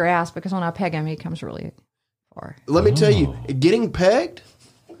straight up your ass, because when I peg him, he comes really far. Let me tell you, getting pegged,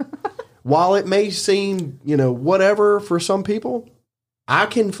 while it may seem, whatever for some people, I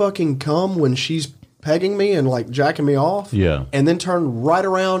can fucking come when she's pegging me and like jacking me off. Yeah. And then turn right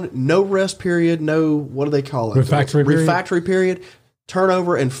around, no rest period, no, what do they call it? Refractory period. Turn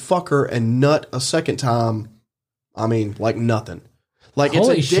over and fuck her and nut a second time. I mean, like nothing. Like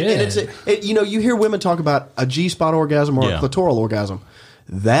Holy it's shit. you hear women talk about a G-spot orgasm or a clitoral orgasm.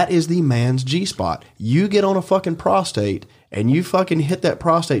 That is the man's G-spot. You get on a fucking prostate and you fucking hit that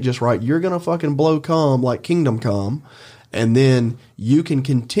prostate just right, you're going to fucking blow cum like kingdom come. And then you can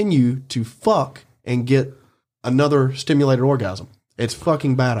continue to fuck and get another stimulated orgasm. It's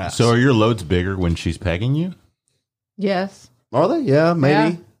fucking badass. So are your loads bigger when she's pegging you? Yes. Are they? Yeah,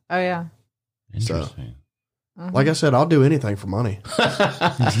 maybe. Yeah. Oh, yeah. Interesting. Like I said, I'll do anything for money. So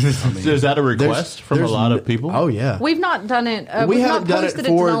is that a request from a lot of people? Oh, yeah. We've not done it. We We've haven't not done it posted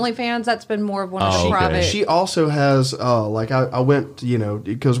for- to OnlyFans. That's been more of one of Oh, the okay. private. She also has, like, I went,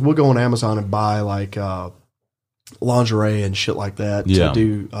 because we'll go on Amazon and buy, like, lingerie and shit like that to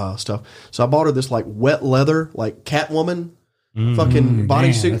do stuff. So I bought her this, like, wet leather, like, Catwoman fucking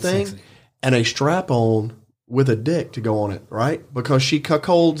bodysuit that's thing sexy. and a strap-on with a dick to go on it, right? Because she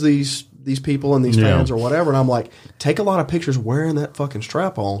cuckolds these people and these fans or whatever. And I'm like, take a lot of pictures wearing that fucking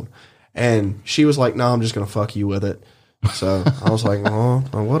strap on. And she was like, no, I'm just going to fuck you with it. So I was like, oh,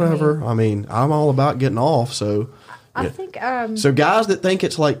 whatever. I mean, I'm all about getting off. So I think. so guys that think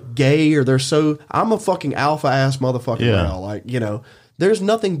it's like gay or I'm a fucking alpha ass motherfucker now. Like, there's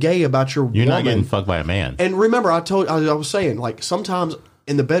nothing gay about your You're not woman. getting fucked by a man. And remember, I was saying, like, sometimes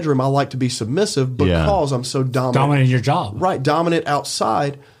in the bedroom, I like to be submissive because I'm so dominant. Dominating your job. Right, dominant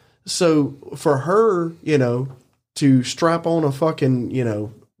outside. So for her, to strap on a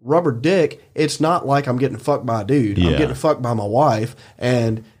fucking, rubber dick, it's not like I'm getting fucked by a dude. I'm getting fucked by my wife.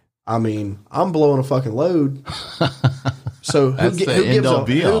 And, I mean, I'm blowing a fucking load. So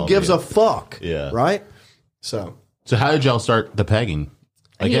who gives a fuck? Yeah. Right? So how did y'all start the pegging?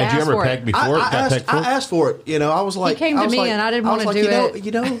 Like, He had you asked ever for it. pegged before? I asked for it. I was like, came to me and I didn't was wanna do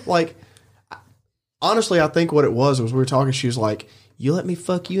it. Like, honestly, I think what it was we were talking. She was like, "You let me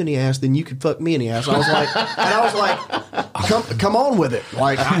fuck you in the ass, then you could fuck me in the ass." I was like, come on with it.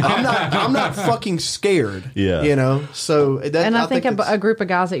 Like, I'm not fucking scared. Yeah. So that, and I think that's- a group of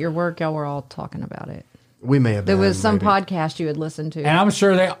guys at your work, y'all were all talking about it. we may have. There been, was some maybe. podcast you had listened to. And I'm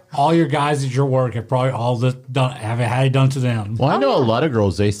sure all your guys at your work have probably all have had it done to them. Well, I know a lot of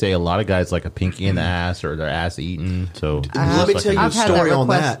girls, they say a lot of guys like a pinky in the ass or their ass eaten. So Let me tell you a I've had that story on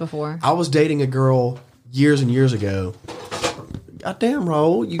request that. before. I was dating a girl years and years ago. Goddamn,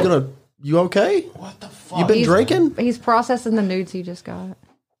 Raul, you okay? What the fuck? You been drinking? He's processing the nudes he just got.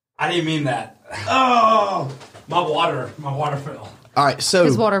 I didn't mean that. Oh, my water fell. All right, so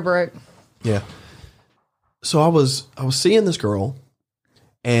His water broke. yeah. So I was seeing this girl,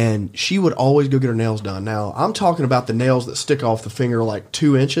 and she would always go get her nails done. Now I'm talking about the nails that stick off the finger like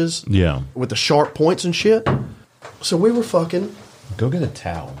 2 inches, yeah. with the sharp points and shit. So we were fucking. Go get a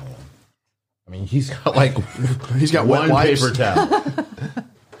towel, man. I mean, he's got like He's got one wet wipes. paper towel.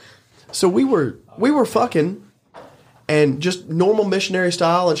 So we were fucking, and just normal missionary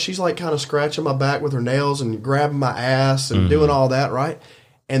style, and she's like kind of scratching my back with her nails and grabbing my ass and doing all that, right?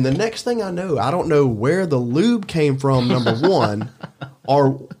 And the next thing I know, I don't know where the lube came from, number one,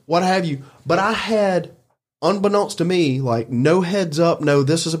 or what have you, but I had, unbeknownst to me, like no heads up, no,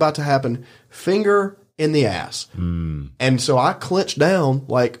 this is about to happen, finger in the ass. And so I clenched down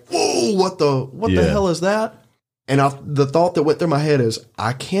like, whoa, what the hell is that? And the thought that went through my head is,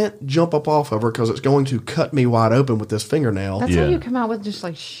 I can't jump up off of her because it's going to cut me wide open with this fingernail. That's how you come out with just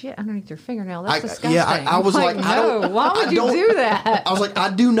like shit underneath your fingernail. That's disgusting. I was like, no, I don't. why would I you don't- do that? I was like, I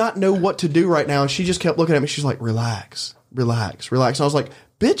do not know what to do right now. And she just kept looking at me. She's like, relax. And I was like,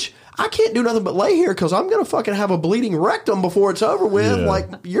 bitch, I can't do nothing but lay here because I'm going to fucking have a bleeding rectum before it's over with. Like,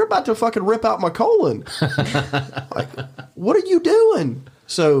 you're about to fucking rip out my colon. Like, what are you doing?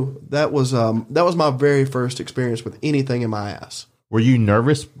 So that was my very first experience with anything in my ass. Were you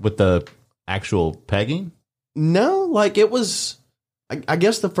nervous with the actual pegging? No, like it was. I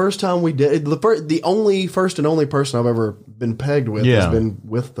guess the first time we did the only first and only person I've ever been pegged with has been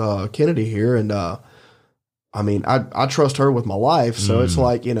with Kennedy here, and I mean I trust her with my life, so it's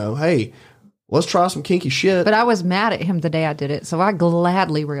like, you know, hey, let's try some kinky shit. But I was mad at him the day I did it, so I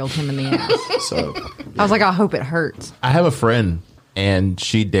gladly reeled him in the ass. So I was like, I hope it hurts. I have a friend, and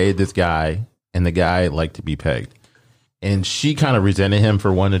she dated this guy, and the guy liked to be pegged, and she kind of resented him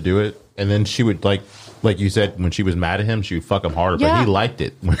for wanting to do it, and then she would like you said, when she was mad at him, she would fuck him harder, but he liked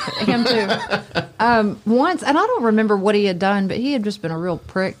it. Him too. Once, and I don't remember what he had done, but he had just been a real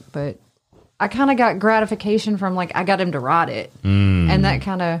prick. But I kind of got gratification from, like, I got him to ride it, and that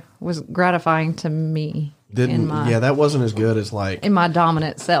kind of was gratifying to me. That wasn't as good as like in my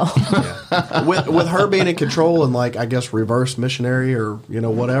dominant self. with her being in control and, like, I guess reverse missionary or, you know,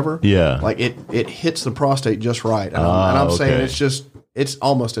 whatever. Yeah, like it hits the prostate just right, and I'm saying it's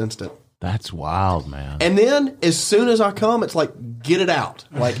almost instant. That's wild, man. And then as soon as I come, it's like, get it out.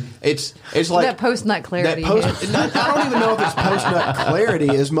 Like it's like that post nut clarity. I don't even know if it's post nut clarity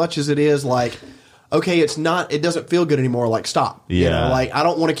as much as it is like, okay, it doesn't feel good anymore. Like, stop. Yeah. You know, like, I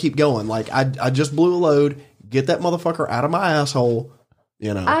don't want to keep going. Like, I just blew a load. Get that motherfucker out of my asshole.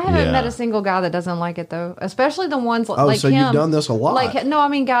 You know. I haven't met a single guy that doesn't like it, though. Especially the ones like so him. You've done this a lot. Like, no, I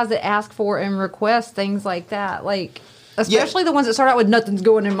mean guys that ask for and request things like that. Like, especially the ones that start out with nothing's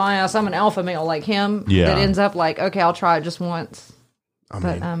going in my ass. I'm an alpha male like him. Yeah. That ends up like, okay, I'll try it just once. I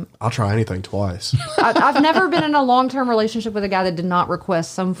mean, I'll try anything twice. I've never been in a long-term relationship with a guy that did not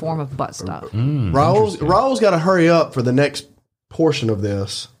request some form of butt stuff. Raul's got to hurry up for the next portion of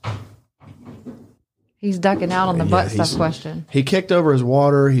this. He's ducking out on the butt stuff question. He kicked over his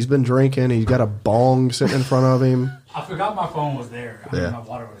water. He's been drinking. He's got a bong sitting in front of him. I forgot my phone was there. I mean, my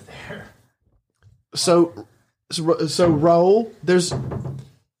water was there. So Raul, there's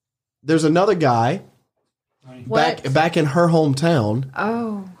another guy back in her hometown.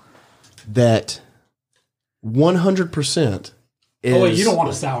 Oh, that 100% is. Oh wait, you don't want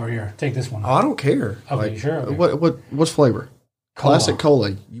a sour here. Take this one. Oh, I don't care. Okay, sure. Okay. What's flavor? Classic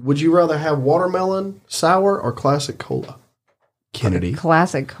cola. Would you rather have watermelon sour or classic cola? Kennedy.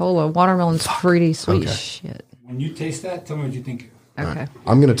 Classic cola. Watermelon's fruity, sweet shit. When you taste that, tell me what you think. Okay. Right.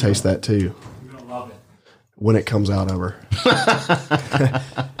 I'm gonna taste that too. You're gonna love it when it comes out of her.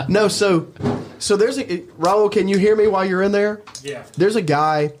 No, so there's Raul, can you hear me while you're in there? Yeah. There's a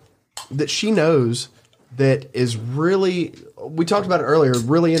guy that she knows that is really, we talked about it earlier,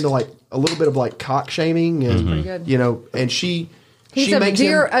 really into like a little bit of like cock shaming and pretty good. You know, and he's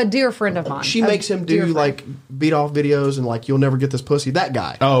a dear friend of mine. She makes him do like beat off videos and like, you'll never get this pussy, that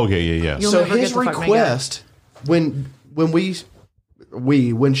guy. Oh, okay, yeah. You'll So his request when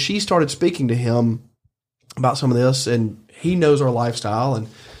she started speaking to him about some of this, and he knows our lifestyle, and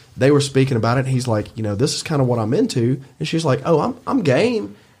they were speaking about it, and he's like, you know, this is kind of what I'm into, and she's like, oh, I'm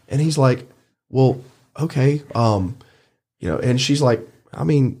game, and he's like, well, okay, you know, and she's like, I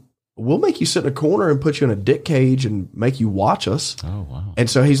mean, we'll make you sit in a corner and put you in a dick cage and make you watch us. Oh, wow. And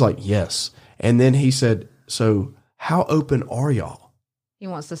so he's like, yes, and then he said, so how open are y'all? He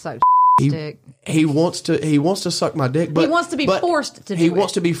wants to suck dick. He wants to suck my dick, but he wants to be forced to do it. He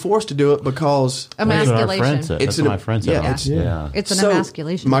wants to be forced to do it because emasculation. That's what my friend said. It's an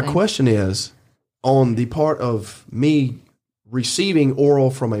emasculation. My question is, on the part of me receiving oral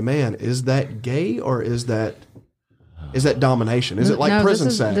from a man, is that gay or is that domination? Is it like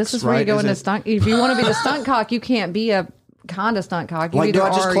prison sex? This is where you go into stunt. If you want to be the stunt cock, you can't be a kind of stunt cock. Like, do I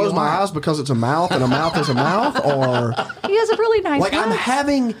just close my eyes because it's a mouth and a mouth is a mouth, or he has a really nice like mouth.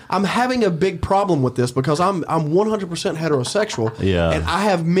 I'm having a big problem with this because I'm 100% heterosexual, and I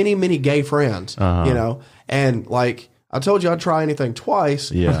have many gay friends, you know, and like I told you I'd try anything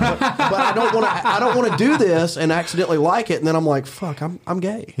twice, but I don't want to do this and accidentally like it, and then I'm like, fuck, I'm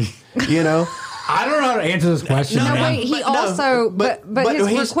gay, you know. I don't know how to answer this question. No, wait. He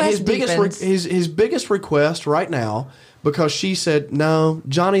his biggest request right now, because she said, no,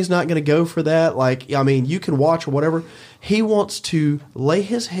 Johnny's not going to go for that. Like, I mean, you can watch or whatever. He wants to lay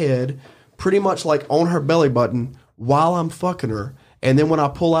his head pretty much like on her belly button while I'm fucking her. And then when I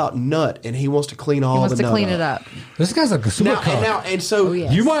pull out nut, and he wants to clean all the nut. He wants to clean it up. This guy's like a super cuck.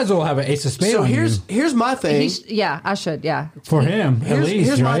 You might as well have an ace of spades. So here's my thing. I should. For him, at least.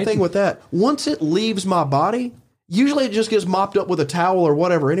 Here's my thing with that. Once it leaves my body, usually it just gets mopped up with a towel or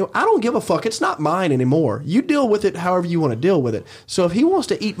whatever. Anyway, I don't give a fuck. It's not mine anymore. You deal with it however you want to deal with it. So if he wants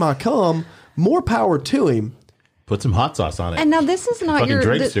to eat my cum, more power to him. Put some hot sauce on it. And now this is not Fucking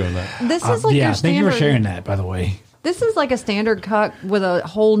Drake's doing that. This is like your standard. Thank you for sharing that, by the way. This is like a standard cuck with a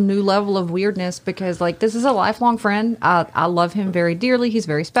whole new level of weirdness because, like, this is a lifelong friend. I love him very dearly. He's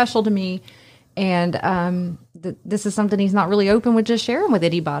very special to me. And this is something he's not really open with just sharing with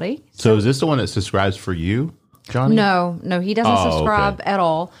anybody. So is this the one that subscribes for you, Johnny? No, he doesn't Oh, subscribe okay. at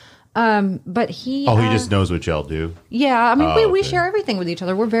all. But he... Oh, he just knows what y'all do. Yeah, I mean, we okay. share everything with each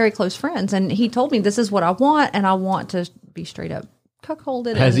other. We're very close friends. And he told me this is what I want, and I want to be straight up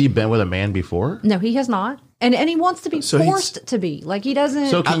cuckolded. Has and- he been with a man before? No, he has not. And he wants to be So he's- forced to be. Like, he doesn't...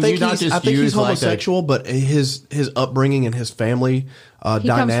 So can I think you not he's, just I think use he's like homosexual, but his upbringing and his family he dynamic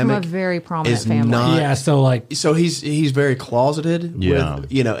comes from a very prominent is family. not. Yeah, so like So he's very closeted. Yeah.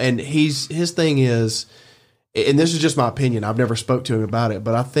 with, and his thing is, and this is just my opinion. I've never spoke to him about it,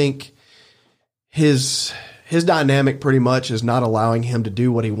 but I think his dynamic pretty much is not allowing him to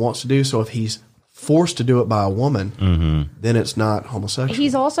do what he wants to do. So if he's forced to do it by a woman, then it's not homosexual.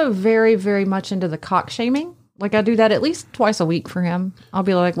 He's also very, very much into the cock shaming. Like, I do that at least twice a week for him. I'll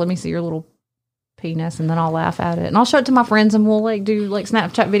be like, let me see your little penis, and then I'll laugh at it. And I'll show it to my friends, and we'll, like, do, like,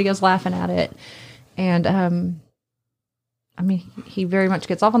 Snapchat videos laughing at it. And, I mean, he very much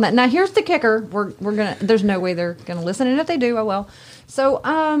gets off on that. Now, here's the kicker. We're going to, there's no way they're going to listen. And if they do, oh, well. So,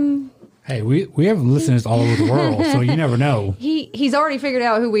 hey, we have listeners all over the world, so you never know. he's already figured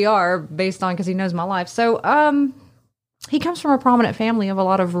out who we are based on because he knows my life. So he comes from a prominent family of a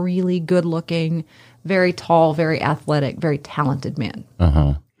lot of really good looking, very tall, very athletic, very talented men.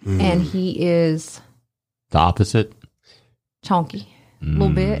 And he is The opposite? chonky a little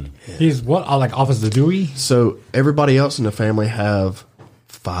bit. He's what? Like Officer Dewey? So everybody else in the family have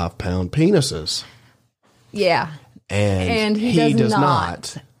 5-pound penises, Yeah. and he does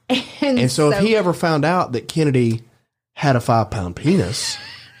not. And So if he ever found out that Kennedy had a 5-pound penis,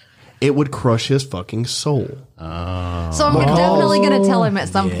 it would crush his fucking soul. So I'm definitely going to tell him at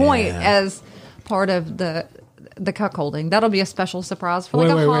some point as part of the cuckolding. That'll be a special surprise for like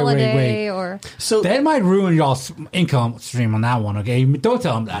Wait, a wait, wait, holiday wait. or... So That might ruin y'all's income stream on that one, okay? Don't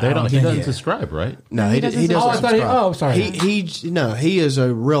tell him that. They don't, he doesn't Yeah. subscribe, right? no, he doesn't. Oh, I thought he- subscribe. oh, sorry. He is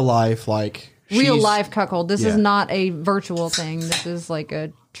a real life like Real she's- life cuckold. This is Yeah. not a virtual thing. This is like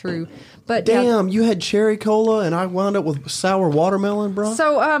a true... But Damn, you had cherry cola and I wound up with sour watermelon, bro.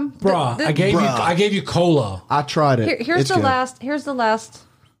 So, Bruh, I gave you cola. I tried it. here's It's the good. last. Here's the last.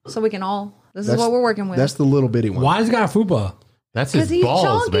 So we can all. This is what we're working with. That's the little bitty one. Why has he got a fupa? That's because his he's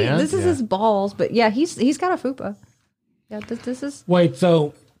balls, chunky. man. This is his balls. But yeah, he's got a fupa. Yeah, this is. Wait,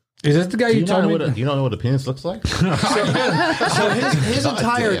 so is this the guy you you, told me? you don't know what a penis looks like? So his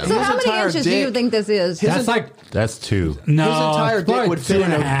entire damn. So his how many entire inches dick, do you think this is? That's like That's 2. no. his entire it's dick probably would fit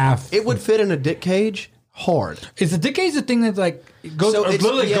 2.5. It would fit in a dick cage hard. Is the dick cage the thing that like goes So it's-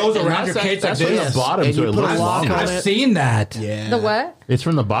 literally yeah, goes and around your cage like that's from the this? bottom, And so you it put a looks lock longer. on I've it. seen that. Yeah. The what? It's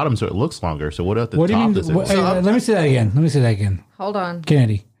from the bottom, so it looks longer. So what at the What do you top mean? does it What, look hey, like? let me see that again. Let me see that again. Hold on.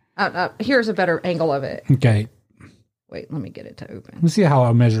 Kennedy. Here's a better angle of it. Okay. Wait, let me get it to open. Let's see how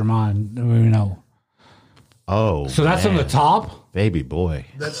I measure mine. We know. Oh, So that's man. from the top. Baby boy.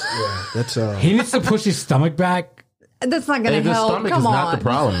 That's He needs to push his stomach back. That's not going Hey, to the help. stomach Come is on. not the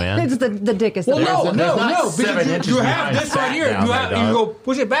problem, man. It's the dick is. Well, the no, problem. no, not no. 7 Because inches you have behind this right fat here. down You there, have you dog. go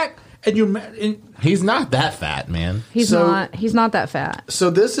push it back, and you. He's not that fat, man. He's So- not. He's not that fat. so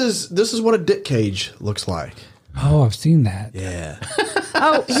this is what a dick cage looks like. Oh, I've seen that. Yeah.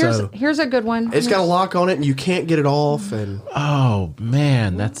 Oh, So- here's a good one. It's got a lock on it and you can't get it off and Oh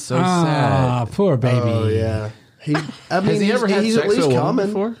man, that's so Ah, sad. poor baby. oh yeah. He I mean Has he ever had he's sex at with least a woman common.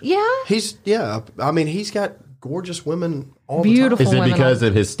 before? Yeah. I mean he's got gorgeous women all Beautiful. the Is it women because on-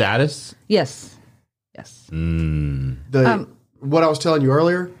 of his status? Yes. Yes. time. What I was telling you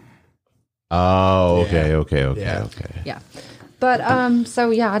earlier, Oh, okay, Yeah. okay. Yeah. Yeah. But so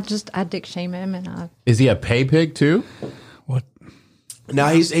yeah, I dick shame him and I Is he a pay pig too? What? no,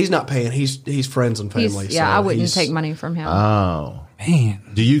 he's not paying. He's friends and he's, family. yeah, so I wouldn't he's- take money from him. Oh, Man.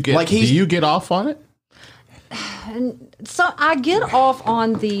 do you get? Like do he's- you get off on it? So I get off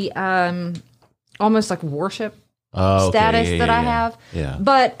on the almost like worship Oh, okay, status yeah, that yeah, I yeah. have. Yeah.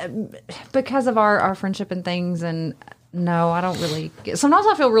 But because of our friendship and things, and no, I don't really. Sometimes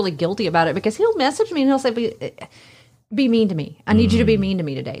I feel really guilty about it because he'll message me and he'll say, "Be mean to me. I need you to be mean to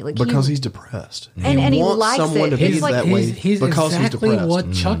me today." Like because he, he's depressed. and he wants likes someone it. to be It's like that way he's because exactly he's depressed.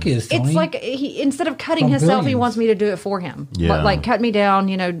 what Chuck is. Tony. it's like he instead of cutting From himself, he Billions. wants me to do it for him. Yeah. Like cut me down,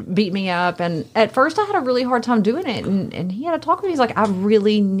 beat me up. And at first, I had a really hard time doing it. And he had a talk with me. He's like, "I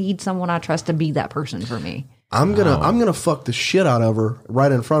really need someone I trust to be that person for me." I'm gonna fuck the shit out of her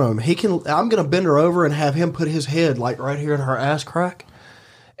right in front of him. I'm gonna bend her over and have him put his head like right here in her ass crack,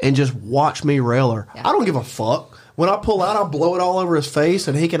 and just watch me rail her. I don't give a fuck when I pull out, I'll blow it all over his face,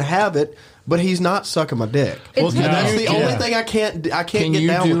 and he can have it. But he's not sucking my dick. It's And not- that's the Yeah. only thing I can't Can get you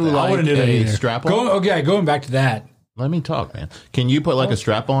down do with. That. I wouldn't do that a either. strap-on? Going back to that. Let me talk, man. Can you put like a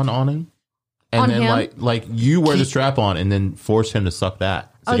strap on him? And On then him? like you wear the strap on and then force him to suck that.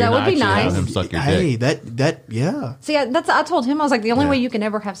 Oh, you're that not would be actually having nice. him suck your Hey, dick. yeah. See, I told him, I was like, the only way you can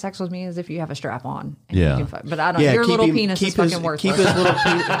ever have sex with me is if you have a strap on. And Yeah. you can fuck. But I don't. Yeah, Your keep little him- penis is keep his, fucking worse. keep his little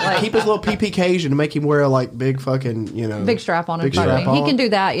keep his little PP Cajun to make him wear like big fucking big strap on. Big in front of strap me. He on. can do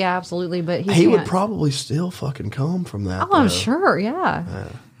that, yeah, absolutely. But he He would can't. probably still fucking come from that. Oh, I'm though. sure. Yeah.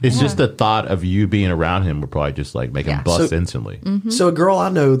 It's just the thought of you being around him would probably just like make him Yeah. bust So- instantly. So a girl I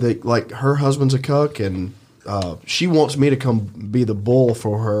know that like her husband's a cuck and she wants me to come be the bull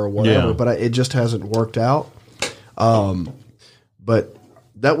for her or whatever, Yeah. but it just hasn't worked out. But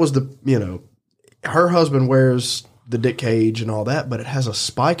that was her husband wears the dick cage and all that, but it has a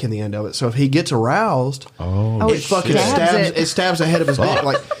spike in the end of it. So if he gets aroused, it fucking stabs the head of his dick.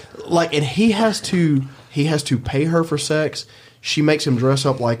 And he has to pay her for sex. She makes him dress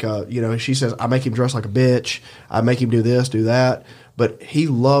up like she says, I make him dress like a bitch. I make him do this, do that. But he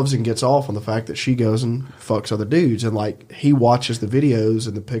loves and gets off on the fact that she goes and fucks other dudes. And like he watches the videos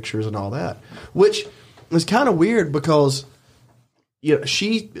and the pictures and all that, which is kind of weird because,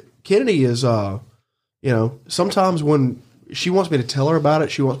 Kennedy is, sometimes when she wants me to tell her about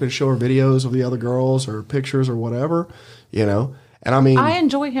it, she wants me to show her videos of the other girls or pictures or whatever, And I mean, I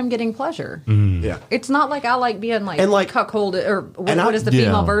enjoy him getting pleasure. yeah. It's not like I like being like, And, like- cuckolded or and what is the yeah.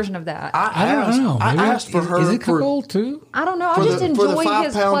 female version of that? I don't know. I Maybe asked for her Is it for cuckold too? I don't know. I for just the enjoy 5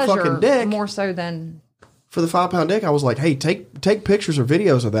 his pound pleasure fucking dick. more so than. for the 5 pound dick. I was like, hey, take pictures or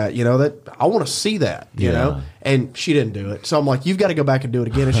videos of that. That I want to see that. You know, and she didn't do it. So I'm like, you've got to go back and do it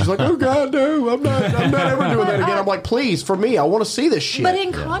again. And she's like, oh God, no, I'm not ever doing that again. I'm like, please, for me, I want to see this shit. But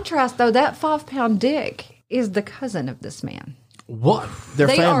in contrast, though, that 5 pound dick is the cousin of this man. What? They're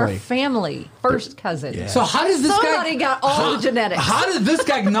They family. are family, first cousin. So how does this Somebody guy got all the genetics. How did this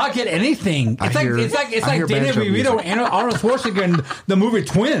guy not get anything? It's like hear- it's I like hear Danny banjo DeVito music. and Arnold Schwarzenegger in the movie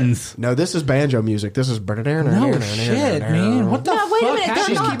Twins. No, this is banjo music. This is No shit, man. What the No, wait a fuck? minute, they're happened?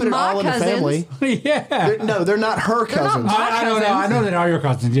 She's not keeping it my all in the cousins. family. Yeah. No, they're not her cousins. my- I don't know. I know that are your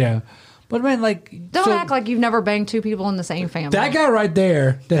cousins. Yeah, but man, like, Don't so act like you've never banged two people in the same family. that guy right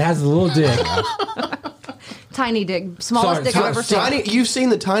there that has a little dick. Tiny dick, smallest Sorry, dick I've ever seen. Tiny, you've seen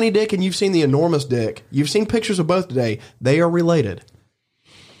the tiny dick and you've seen the enormous dick. You've seen pictures of both today. They are related.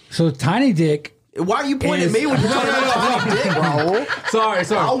 So tiny dick. Why are you pointing at me when you're talking about tiny dick, Raul? Sorry.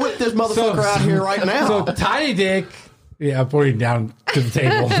 I'll whip this motherfucker out here right now. So tiny dick. Yeah, I'm putting it down to the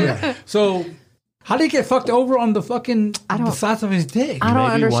table. So how did he get fucked over on the fucking the size of his dick? I don't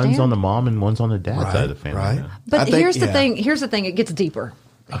Maybe understand. one's on the mom and one's on the dad side of the family. right. Yeah. But I think- here's the yeah. thing. Here's the thing. It gets deeper.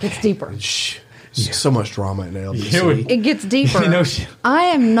 It gets deeper. Shh. So much drama in LBC. Here we- It gets deeper. No shit. I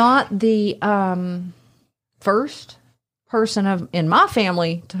am not the first person in my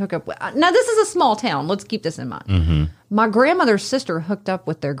family to hook up with. Now, this is a small town. Let's keep this in mind. Mm-hmm. My grandmother's sister hooked up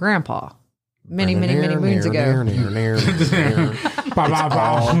with their grandpa many moons ago. In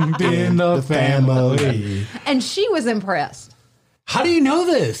the family. And she was impressed How do you know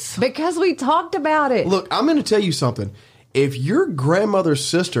this? because we talked about it. Look, I'm going to tell you something. If your grandmother's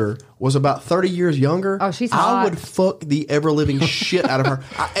sister was about 30 years younger, Oh, she's I hot. would fuck the ever living shit out of her.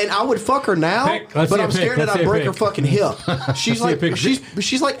 And I would fuck her now, Pick. Let's but see a I'm pic. scared that Let's see I'd a break her pic. fucking hip. She's see a like pic.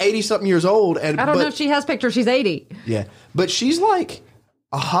 she's like 80 something years old, and I don't know if she has pictures. She's 80. yeah, but she's like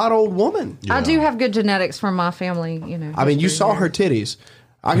a hot old woman. I do have good genetics from my family, I mean, you history saw here. her titties.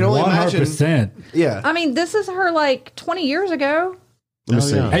 I can only imagine. 100%. Yeah, I mean, this is her like 20 years ago. let me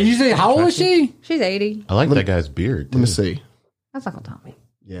see. yeah. And you say, how old is she? She's 80. I like that guy's beard. Let me too. see. That's Uncle Tommy.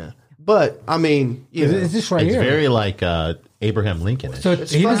 Yeah, but I mean, you know, Is this right It's here? very like Abraham Lincoln. So he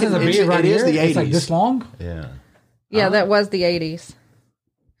just has a fucking- beard it's- right it is here. the It's like 80s. this long. yeah. Yeah, that was the 80s.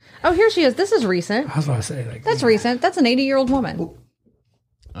 Oh, here she is. This is recent. That's what I say. Like, That's recent. That's an 80-year-old woman.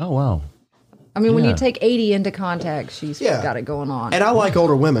 Oh wow. I mean, when Yeah. you take 80 into context, she's Yeah. got it going on. and I like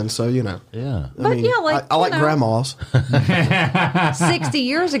older women, so you know. Yeah. But yeah, like, I like you know. grandmas. 60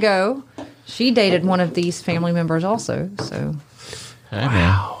 years ago, she dated one of these family members also. So Hey,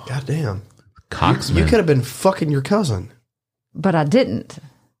 man. God damn. Coxman. You could have been fucking your cousin. but I didn't.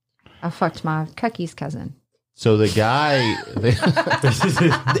 I fucked my Cuckie's cousin. So the guy.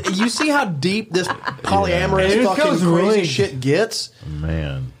 You see how deep this polyamorous It fucking goes crazy really- shit gets?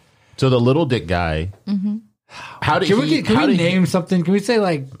 Man. So the little dick guy. How did can he? we, can how we did he- name something? Can we say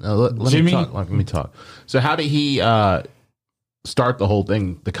like let me Jimmy? talk. Let me talk. So how did he start the whole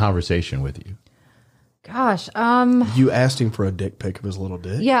thing, the conversation with you? Gosh, You asked him for a dick pic of his little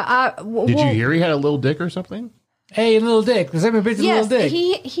dick. yeah. Did you hear he had a little dick or something? Hey, little dick. Send me a picture Yes, of little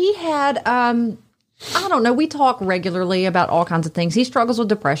dick. he had I don't know. We talk regularly about all kinds of things. He struggles with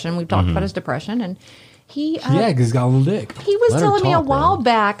depression. We've talked about his depression, and he yeah, because he's got a little dick. he was Let her telling me a talk, while bro.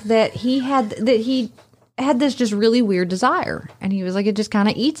 back that he had this just really weird desire, and he was like, it just kind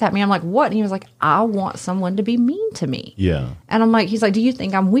of eats at me. I'm like, what? And he was like, I want someone to be mean to me. Yeah. And I'm like, he's like, do you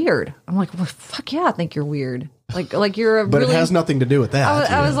think I'm weird? I'm like, well, fuck yeah, I think you're weird. Like you're a But really. it has nothing to do with that.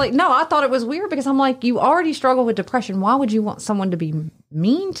 I was like, no, I thought it was weird because I'm like, you already struggle with depression. Why would you want someone to be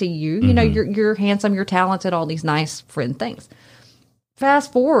mean to you? You know, you're handsome, you're talented, all these nice friend things.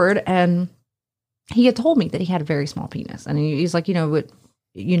 Fast forward, and he had told me that he had a very small penis, and he's like,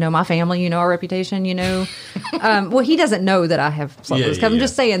 my family, our reputation, well, he doesn't know that I have slept with. I'm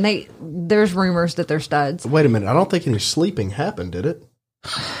just saying there's rumors that they're studs. Wait a minute. I don't think any sleeping happened, did it?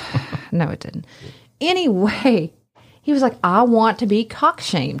 No, it didn't. Anyway, he was like, I want to be cock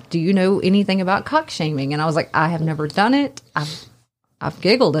shamed. Do you know anything about cock shaming? And I was like, I have never done it. I've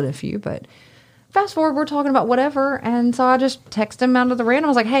giggled at a few, but fast forward, we're talking about whatever. And so I just texted him out of the random.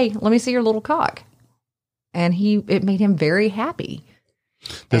 I was like, hey, let me see your little cock. And it made him very happy.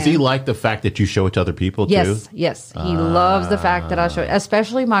 Does he like the fact that you show it to other people too? Yes. He loves the fact that I show it,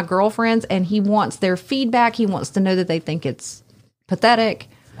 especially my girlfriends, and he wants their feedback. He wants to know that they think it's pathetic.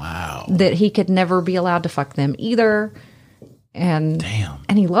 Wow. That he could never be allowed to fuck them either. And Damn.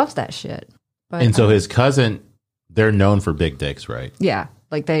 And he loves that shit. But And so his cousin, they're known for big dicks, right? yeah,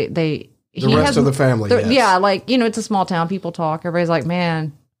 like the rest of the family, yes. Yeah, like, it's a small town, people talk, everybody's like,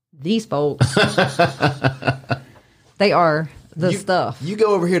 man, these folks they are the stuff. You go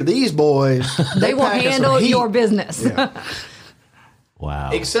over here to these boys. They will pack us some handle heat. your business.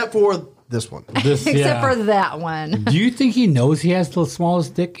 Wow. Except for this one. Except for that one. Do you think he knows he has the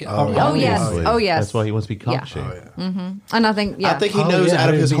smallest dick? Oh yes. Oh yes. That's why he wants to be cock Yeah. shamed. And I think I think he Oh, knows yeah, I out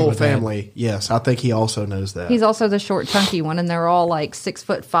of didn't his think whole about that. family. Yes, I think he also knows that. he's also the short chunky one, and they're all like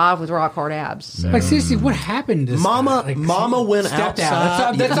 6'5" with rock hard abs. So. Like, seriously, what happened to this Mama, guy? Like, Mama went stepped outside.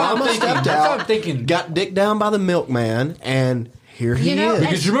 out. That's what I'm Mama thinking. stepped That's what out. I'm thinking. Got dicked down by the milkman, and here he You know, is.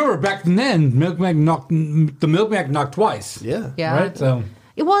 Because you remember back then, the milkman knocked twice. Yeah. Yeah. Right? So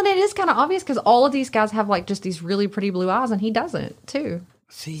Well, and it is kind of obvious because all of these guys have like just these really pretty blue eyes, and he doesn't too.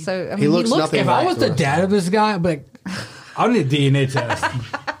 see, So I mean, He looks nothing if like I was the dad of this guy, I'd be like, I need a DNA test.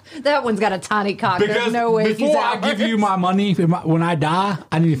 that one's got a tiny cock. Because There's no way he's before I ours. give you my money, when I die,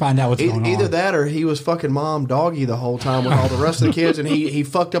 I need to find out what's going on. Either that or he was fucking mom doggy the whole time with all the rest of the kids, and he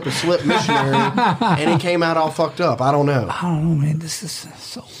fucked up a slip missionary, and he came out all fucked up. I don't know. I don't know, man. This is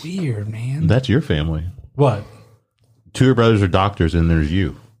so weird, man. That's your family. What? Two of your brothers are doctors, and there's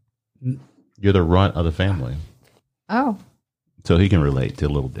you. You're the runt of the family. Oh, So he can relate to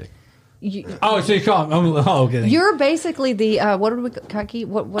Little Dick. Oh, so you call him? Oh, okay. you're basically the what did we Kaki?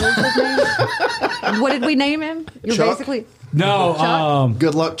 What is his name? What did we name him? You're Chuck? basically No,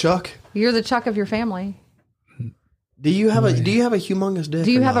 Good luck, Chuck. you're the Chuck of your family. Do you have a humongous dick?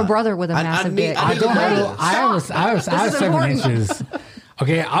 Do you or have a not? brother with a massive dick? I don't Wait, know. I have This is 7 important. inches.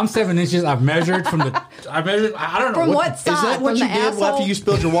 Okay, I'm 7 inches. I've measured from the. I measured. I don't know From what Is side? that what From you the did asshole? after you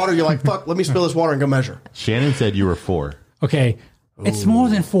spilled your water? You're like, fuck, let me spill this water and go measure. Shannon said you were 4. Okay, it's more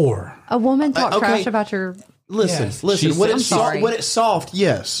than 4. A woman talk okay. trash about your. Listen, Yes. listen. She When said- it's I'm sorry. when it's soft,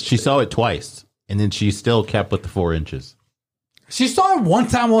 yes. She saw it twice, and then she still kept with the 4 inches. She saw it one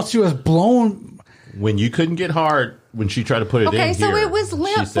time while she was blown. When you couldn't get hard, when she tried to put it in Okay, so here, it was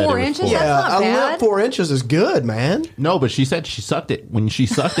limp she said 4 it was inches? 4. That's Yeah, not a bad. limp 4 inches is good, man. No, but she said she sucked it. When she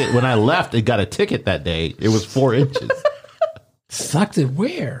sucked it, when I left, it got a ticket that day. It was 4 inches. Sucked it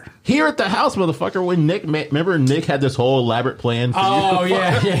where? Here at the house, motherfucker, when Nick, remember Nick had this whole elaborate plan for you? Oh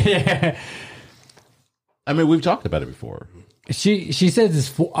yeah. I mean, we've talked about it before. She says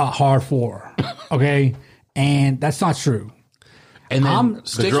it's a hard 4. Okay, and that's not true. And then the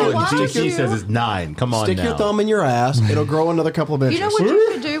stick girl your- in Why would DC you- says it's 9. Come on Stick now. your thumb in your ass. It'll grow another couple of inches. You know what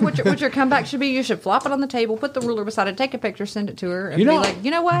you should do? What your comeback should be? You should flop it on the table, put the ruler beside it, take a picture, send it to her, and You know- be like, you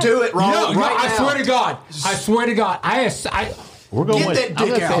know what? Do it, Ron. No, right I now. swear to God. I swear to God. I We're going Get with, that I'm dick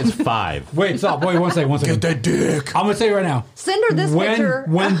going to say out. it's 5. wait. Stop. Wait. 1 second. 1 second. Get that dick. I'm gonna tell you right now. Send her this picture.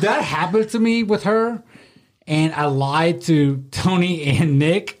 When that happened to me with her, and I lied to Tony and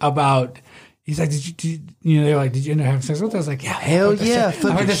Nick about. He's like, they're like, did you end up having sex with her? I was like, yeah, Hell yeah, I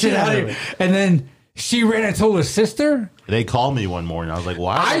fuck heard the that shit shit out out of of you. And then she ran and told her sister. They called me one morning. I was like,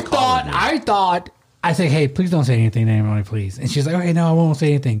 why are they calling me? I said, hey, please don't say anything to anybody, please. And she's like, okay, no, I won't say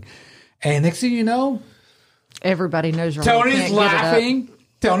anything. And next thing you know, Everybody knows your Tony's laughing.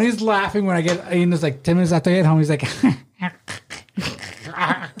 Tony's laughing when I get, and it's like 10 minutes after I get home, he's like,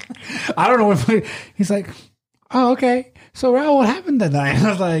 I don't know what, he's like, oh, okay. So, Raul, what happened that night? I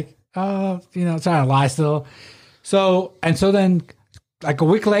was like, trying to lie still. So then, like a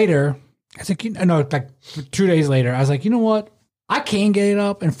week later, I was like, no, like 2 days later, I was like, you know what? I can get it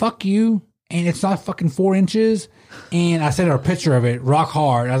up and fuck you. And it's not fucking 4 inches. And I sent her a picture of it, rock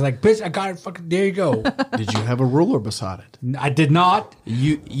hard. I was like, bitch, I got it. Fucking, there you go. Did you have a ruler beside it? I did not.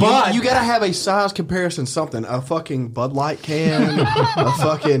 You But- got to have a size comparison, something. A fucking Bud Light can, a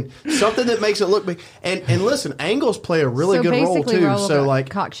fucking, something that makes it look big. And listen, angles play a really so good role basically, too. Raul So got like,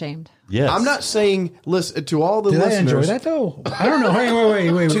 cock shamed. Yes. I'm not saying, listen, to all the Did I listeners. enjoy that though? I don't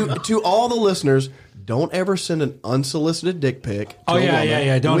know. Wait. To all the listeners, don't ever send an unsolicited dick pic. Oh, to a yeah, woman.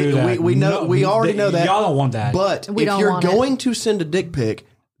 yeah. Don't do that. We know. No, we already know that. Y'all don't want that. But We if don't you're want it. going to send a dick pic,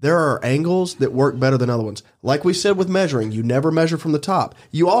 there are angles that work better than other ones. Like we said with measuring, you never measure from the top.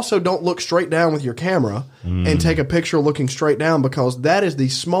 You also don't look straight down with your camera and take a picture looking straight down, because that is the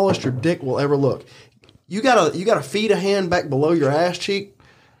smallest your dick will ever look. You gotta feed a hand back below your ass cheek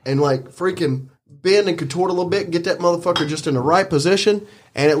and like freaking bend and contort a little bit and get that motherfucker just in the right position,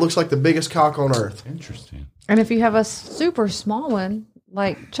 and it looks like the biggest cock on earth. Interesting. And if you have a super small one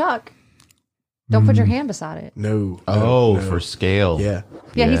like Chuck, don't put your hand beside it. No. Oh, no. for scale. Yeah.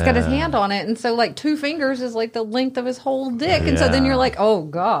 Yeah, he's got his hand on it, and so like 2 fingers is like the length of his whole dick, and so then you're like, oh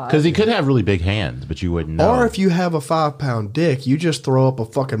god. Because he could have really big hands, but you wouldn't know. Or if you have a 5-pound dick, you just throw up a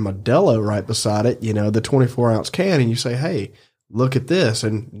fucking Modelo right beside it, you know, the 24-ounce can, and you say, hey, look at this.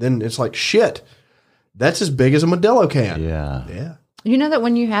 And then it's like, shit, that's as big as a Modelo can. Yeah. Yeah. You know that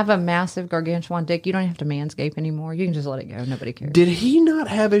when you have a massive gargantuan dick, you don't have to manscape anymore. You can just let it go. Nobody cares. Did he not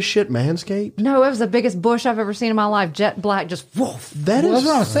have his shit manscaped? No, it was the biggest bush I've ever seen in my life. Jet black, just woof. That Well, is that's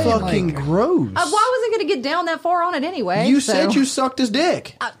what I'm saying, fucking like- gross. Why was it going to get down that far on it anyway? You So- said you sucked his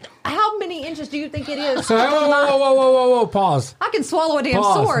dick. How many inches do you think it is? So, whoa, pause. I can swallow a damn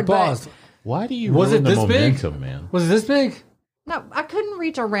Pause. sword, Pause. Why do you Was ruin it the this big? momentum, man? Was it this big? but no, I couldn't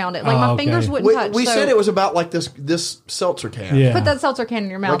reach around it. Like Oh, my okay. fingers wouldn't touch. We so said it was about like this seltzer can. Yeah. Put that seltzer can in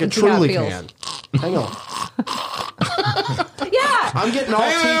your mouth Like a and see how it Truly feels. can. Hang on. Yeah. I'm getting all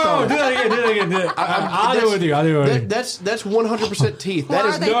teeth on do it. that again. I'll do it with you. I'll do it with you. That's 100% teeth. Why That are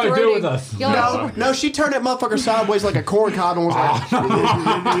is they no, do it threading- with us. Y'all- no. She turned that motherfucker sideways like a corn cob and was like,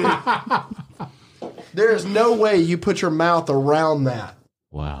 there is no way you put your mouth around that.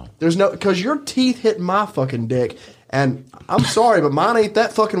 Wow. There's no, because your teeth hit my fucking dick, and I'm sorry, but mine ain't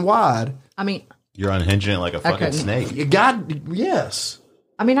that fucking wide. I mean, You're unhinging it like a fucking couldn't. snake. You got, yes.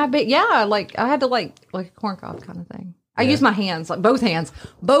 I bet, yeah, like I had to like a corn cob kind of thing. I used my hands, like both hands,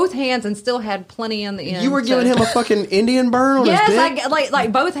 and still had plenty in the end. You were giving him a fucking Indian burn on yes, his dick?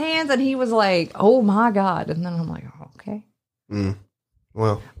 like both hands, and he was like, "Oh my god!" And then I'm like, oh, "Okay."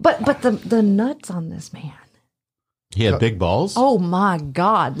 Well, But the nuts on this man. He had big balls? Oh my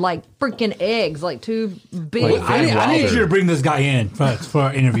god! Like freaking eggs, like two big. Like, I need Wilder. you to bring this guy in for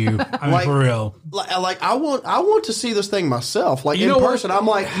an interview. I mean, Like- for real. like I want to see this thing myself. Like You in know what? person, I'm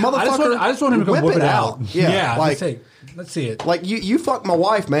like, motherfucker, I just want him to come whip whip it out. Yeah, like let's see it. like you fucked my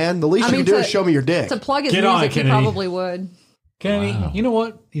wife, man. The least I you mean, can do to- is show me your dick. to plug his Get on music, it, he Kennedy. probably would. Kennedy, you know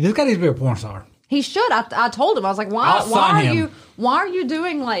what? This guy needs to be a porn star. He should. I told him. I was like, I'll sign him. why are you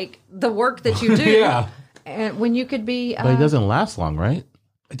doing like the work that you do? Yeah. And when you could be. But he doesn't last long, right?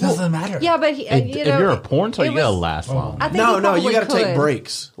 It doesn't matter. Yeah, but he, If you know, you're a porn star, it you gotta was- last long. I think No, he no, you probably got to take could.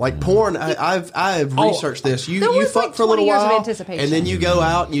 breaks. Like porn, I've researched this. There You was fuck like for a little 20 years of while, anticipation. and then you go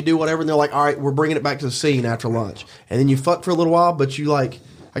out and you do whatever, and they're like, all right, we're bringing it back to the scene after lunch, and then you fuck for a little while, but you like,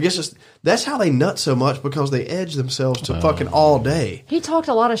 I guess that's how they nut so much, because they edge themselves to fucking all day. He talked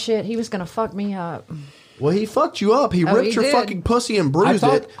a lot of shit. He was going to fuck me up. Well, he fucked you up. He ripped he your did. fucking pussy and bruised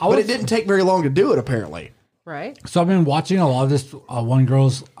I it, thought- I but was- it didn't take very long to do it, apparently. Right? So I've been watching a lot of this one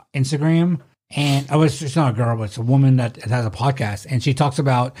girl's Instagram, and it's not a girl, but it's a woman that has a podcast, and she talks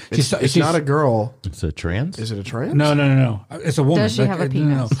about. It's not a girl. It's a trans? Is it a trans? No. It's a woman. Does she have a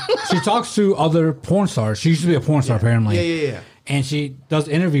penis? She talks to other porn stars. She used to be a porn star, apparently. Yeah. And she does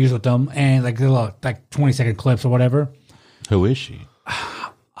interviews with them, and like little 20-second clips or whatever. Who is she?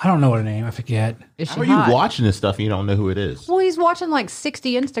 I don't know her name. I forget. Is she How are you hot? watching this stuff and you don't know who it is? Well, he's watching like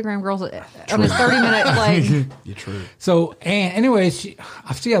 60 Instagram girls on his 30-minute like. You're true. So, and anyways,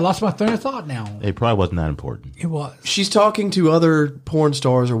 I lost my train of thought now. It probably wasn't that important. It was. She's talking to other porn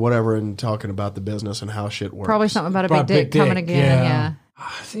stars or whatever and talking about the business and how shit works. Probably something about a About big dick coming again. Yeah.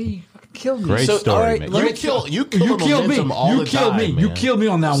 See, you fucking killed me. Great So, story, all right, man. let You me- kill You the killed me. momentum all You the killed time, me. man. You killed me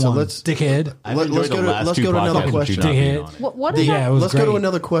on that So one, let's- dickhead. I've Let's enjoyed go the to- last let's two go to another podcasts with you question. not being Dickhead. on it. What is Yeah, that? it was Let's go to great.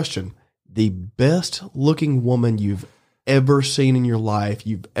 another question. The best looking woman you've ever seen in your life,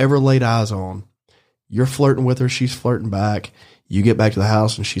 you've ever laid eyes on. You're flirting with her, she's flirting back. You get back to the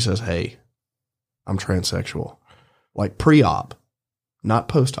house and she says, "Hey, I'm transsexual." Like pre-op, not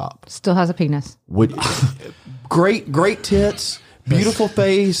post-op. Still has a penis. great tits, beautiful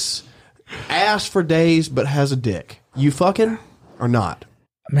face, ass for days, but has a dick. You fucking or not?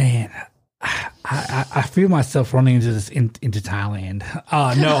 Man, I feel myself running into this into Thailand.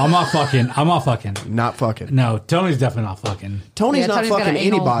 No, I'm not fucking. Not fucking. No, Tony's definitely not fucking. Tony's not Tony's got fucking an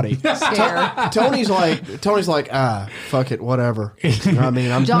anal anybody. scare. Tony's like, fuck it, whatever. You know what I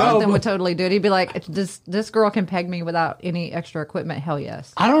mean, I'm Jonathan would totally do it. He'd be like, this girl can peg me without any extra equipment. Hell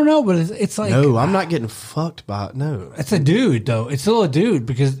yes. I don't know, but it's like no, I'm not getting fucked by it. No, it's a dude though. It's still a dude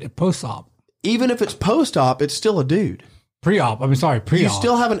because post-op, even if it's post-op, it's still a dude. pre-op. I mean, sorry, pre-op. You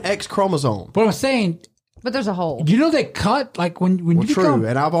still have an X chromosome. But I'm saying, But there's a hole. you know, they cut like when you True, become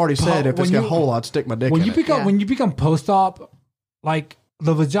and I've already said if when it's got a you- hole, I'd stick my dick when in you it. become Yeah. when you become post-op, like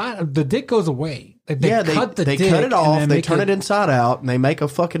the dick goes away. Like, they cut the they dick cut it and off, then they make turn it inside out, and they make a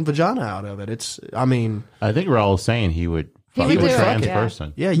fucking vagina out of it. I mean, I think Raul's saying he would fuck would a do it, trans yeah.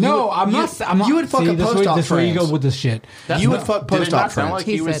 person. yeah. You No, would, I'm not. I'm not. You would fuck see, a this way- post-op This way you trans. go with this shit. You would fuck Did it post-op not sound trans. like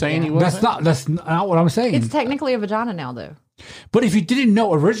He he was said, saying yeah. he was? That's not what I'm saying. It's technically a vagina now, though. But if you didn't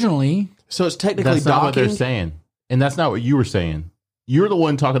know originally, So it's technically That's not what they're docking. saying. And that's not what you were saying. You're the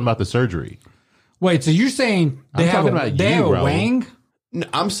one talking about the surgery. wait. So you're saying they I'm have talking a, about they you, have a Raul. wang? No,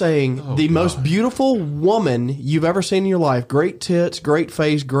 I'm saying the most beautiful woman you've ever seen in your life. Great tits, great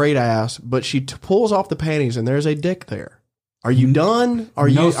face, great ass, but she pulls off the panties and there's a dick there. Are you done? Are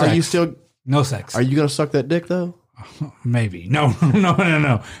No you are you sex. still No sex. are you going to suck that dick though? Maybe. No.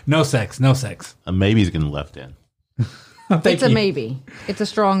 No sex. No sex. Maybe he's getting left in. Thank It's a you. maybe. It's a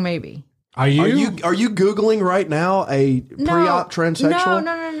strong maybe. Are you? Are you googling right now a pre-op transsexual?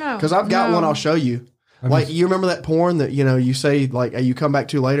 No. Because I've got No. one I'll show you. Like, you remember that porn that, you say, like, you come back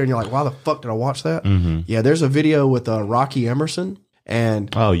to later and you're like, why the fuck did I watch that? Mm-hmm. Yeah, there's a video with Rocky Emerson. And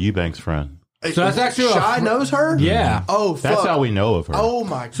Oh, Eubank's friend. So that's actually a Shy knows her? Yeah. Oh, fuck. That's how we know of her. Oh,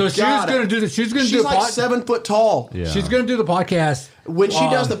 my So God. she was going to do the. She's going to do She's the like pod, 7 foot tall. Yeah. She's going to do the podcast. When she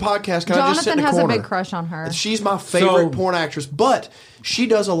does the podcast, can I just sit Jonathan in the has corner? a big crush on her. She's my favorite So- porn actress, but she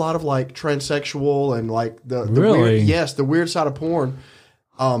does a lot of like transsexual and like the Really? weird, the weird side of porn.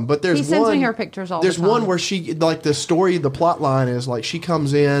 But there's He sends one, me her pictures all There's the time. one where she like the story, the plot line is like she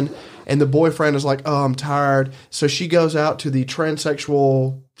comes in and the boyfriend is like, "Oh, I'm tired," so she goes out to the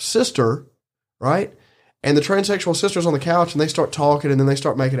transsexual sister, right? And the transsexual sister's on the couch and they start talking and then they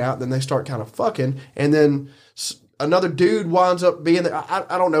start making out and then they start kind of fucking and then another dude winds up being there.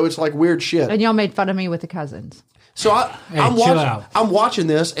 I don't know. It's like weird shit. And y'all made fun of me with the cousins. So I'm chill out. watching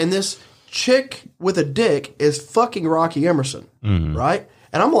this, and this chick with a dick is fucking Rocky Emerson, right?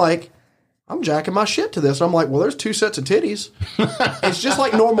 And I'm like, I'm jacking my shit to this. And I'm like, well, there's 2 sets of titties. It's just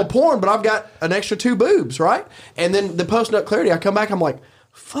like normal porn, but I've got an extra 2 boobs, right? And then the post-nut clarity, I come back, I'm like,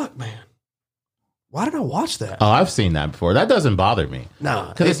 fuck, man. Why did I watch that? Oh, I've seen that before. That doesn't bother me. No.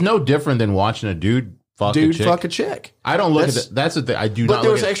 Because it's no different than watching a dude fuck a Dude, chick. fuck a chick. I don't look That's- at that's the thing. I do But not there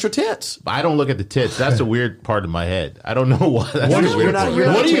look was at extra tits. I don't look at the tits. That's a weird part of my head. I don't know why. That's What a is- weird you're not- part. you're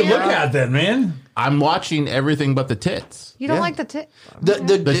not- What do you Yeah. look at then, man? I'm watching everything but the tits. You don't Yeah. like the tit?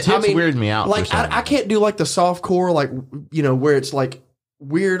 The tits weird me out for Like some I reason. can't do like the soft core, like where it's like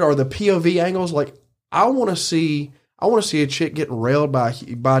weird or the POV angles. Like I want to see a chick getting railed by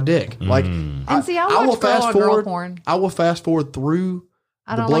a dick. Like And see, I watch girl on girl porn. I will fast forward through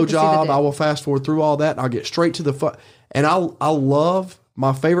I the don't like to see the blowjob. dick. I will fast forward through all that. And I'll get straight to the and I love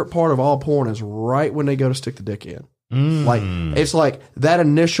my favorite part of all porn is right when they go to stick the dick in. Like it's like that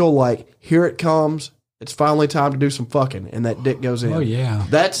initial like here it comes. It's finally time to do some fucking, and that dick goes in. Oh, yeah.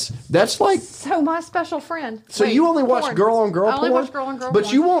 That's like. So my special friend. So Wait, you only watch porn. girl on girl I porn? only watch girl on girl But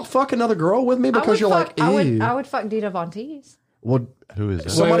porn. you won't fuck another girl with me I because would you're fuck, like, ew. I would fuck Dita Von Teese. Well, Who is that?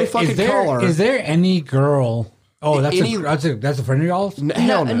 Somebody fucking call her. Is there any girl? Oh, that's Any- that's a friend of y'all's.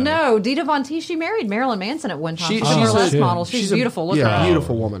 hell no. No, Dita Von Teese, she married Marilyn Manson at one time. She's a she's burlesque a- model. She's a- beautiful. Look yeah, her up.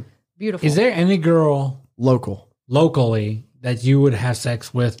 beautiful woman. Beautiful. Is there any girl Local. locally that you would have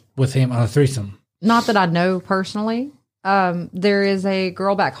sex with him on a threesome? Not that I know personally. There is a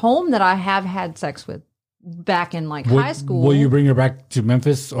girl back home that I have had sex with back in like high school. Will you bring her back to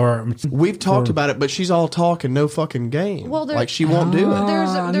Memphis or? We've talked about it, but she's all talk and no fucking game. Well, there- like she won't do it.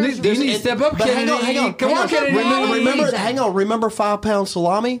 There's You need to step up, But hang on, Kennedy. hang on. Come hang on, Kennedy. Remember, hang on. Remember 5 pound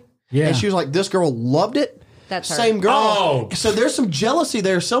salami? Yeah. And she was like, this girl loved it. That's her. Same girl. Oh. So there's some jealousy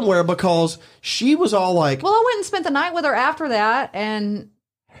there somewhere because she was all like, Well, I went and spent the night with her after that, and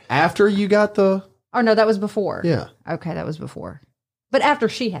after you got the, oh no, that was before. yeah. Okay, that was before. But after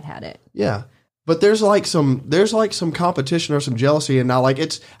she had it. Yeah. But there's like some competition or some jealousy, and now like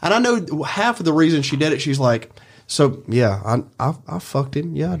it's, and I know half of the reason she did it. She's like, so yeah, I fucked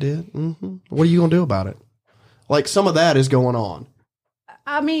him. Yeah, I did. What are you gonna do about it? Like some of that is going on.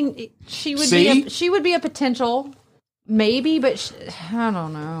 I mean, she would See? she would be a potential, maybe, but I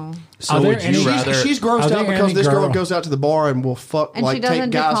don't know. So Are there would any- you rather? She's Are grossed there out because any this girl girl- goes out to the bar and will fuck And like she doesn't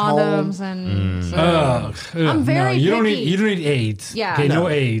take do guys condoms, home. and so, I'm very You don't picky. need. You don't need AIDS. Yeah. Okay. No, No,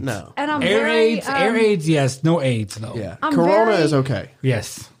 AIDS. no. and I'm Air very AIDS. Air AIDS. Yes. No AIDS though. Yeah, I'm Corona very- is okay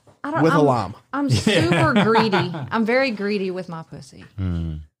Yes. I don't, with a I'm, lime. I'm super greedy. I'm very greedy with my pussy.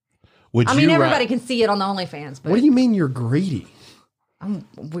 Would I mean, you everybody can see it on the OnlyFans, but What do you mean you're greedy? I'm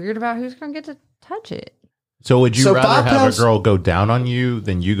weird about who's going to get to touch it. So would you So rather 5 have pounds- a girl go down on you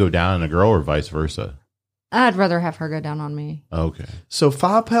than you go down on a girl, or vice versa? I'd rather have her go down on me. Okay. So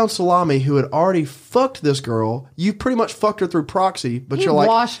 5 pound salami who had already fucked this girl, you pretty much fucked her through proxy, but He you're like,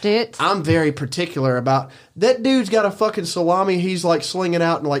 washed it. I'm very particular about that dude's got a fucking salami he's like slinging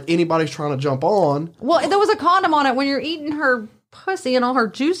out and like anybody's trying to jump on. Well, there was a condom on it. When you're eating her pussy and all her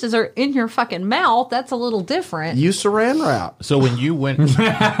juices are in your fucking mouth, that's a little different. Use saran wrap. So when you went,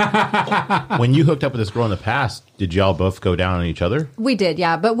 when you hooked up with this girl in the past, did y'all both go down on each other? We did,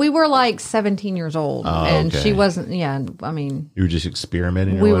 yeah. But we were like 17 years old. And okay. she wasn't, yeah. I mean, You were just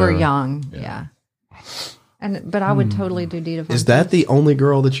experimenting. Or we were whatever? young, yeah. But I would totally do Dita Von Is that Teese. the only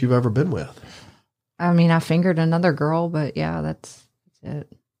girl that you've ever been with? I mean, I fingered another girl, but yeah, that's it.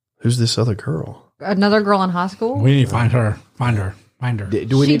 Who's this other girl? Another girl in high school. We need to find her. Find her. Find her.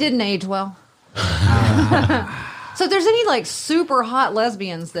 Do we She need? didn't age well. So if there's any like super hot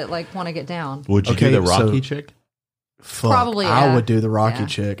lesbians that like want to get down, Would you Okay, do the Rocky so- chick? Fuck, Probably, I yeah. would do the Rocky Yeah.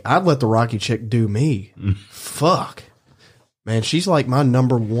 chick. I'd let the Rocky chick do me. Fuck, man, she's like my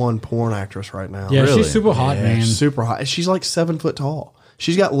 #1 porn actress right now. Yeah, Really? she's super hot, Yeah, man. she's super hot. She's like 7 foot tall.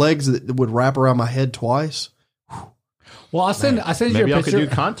 She's got legs that would wrap around my head twice. Well, I send you Maybe a I could picture. do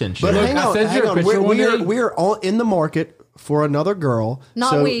content But shit. Look, hang I on, sent you hang a on. picture one day. We're all in the market for another girl. Not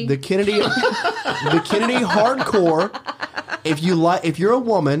so we. the Kennedy, the Kennedy hardcore. If you're a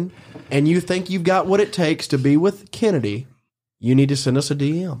woman and you think you've got what it takes to be with Kennedy, you need to send us a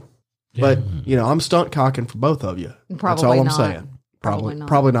DM. But I'm stunt cocking for both of you. That's Probably all I'm not. saying. Probably not.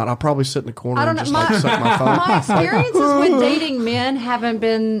 Probably not. I'll probably sit in the corner I don't and know. just like suck my thumb. My experiences with dating men haven't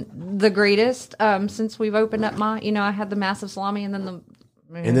been the greatest since we've opened up my. I had the massive salami and then the.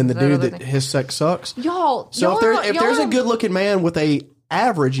 And then the dude other that thing. his sex sucks. Y'all. So y'all if there's a are good looking man with a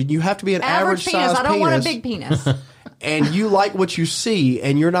average, and you have to be an average penis, size I don't want a big penis. and you like what you see,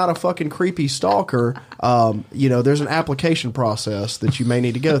 and you're not a fucking creepy stalker, there's an application process that you may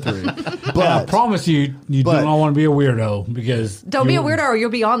need to go through. I But promise you do but- not want to be a weirdo because Don't be a weirdo, or you'll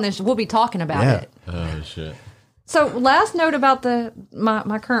be on this. We'll be talking about Yeah. it. Oh shit. So, last note about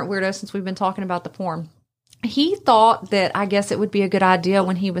my current weirdo, since we've been talking about the porn. He thought that I guess it would be a good idea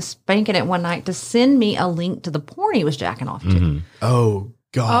when he was spanking it one night to send me a link to the porn he was jacking off to. oh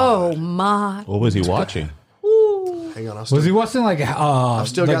god, Oh my! What was he watching? hang on, was he watching like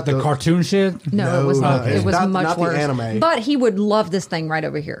still like got the the- cartoon shit? No, it was not. okay. It was Not- much not the worse. anime. But he would love this thing right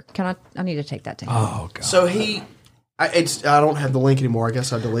over here. I need to take that to him. Oh god. So I don't have the link anymore. I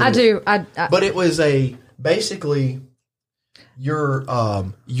guess I deleted. I it. do. But it was basically your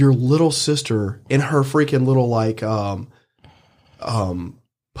little sister in her freaking little like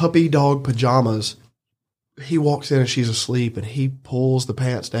puppy dog pajamas. He walks in and she's asleep, and he pulls the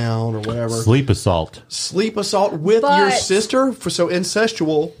pants down or whatever. Sleep assault. Sleep assault with But- your sister, so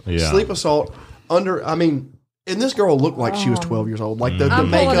incestual. Yeah. Sleep assault under. I mean, and this girl looked like she was 12 years old. Like the I'm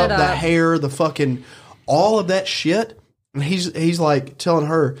pulling makeup, it the up. hair, the fucking all of that shit. And he's like telling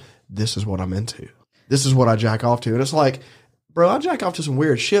her, "This is what I'm into. This is what I jack off to." And it's like, bro, I jack off to some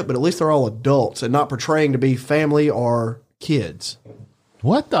weird shit, but at least they're all adults and not portraying to be family or kids,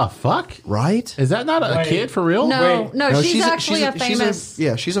 What the fuck? right? Is that not a Wait. kid for real? no, wait. no, she's actually a famous.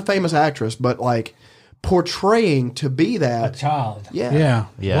 she's a famous actress, but like portraying to be a that. child. Yeah. Yeah.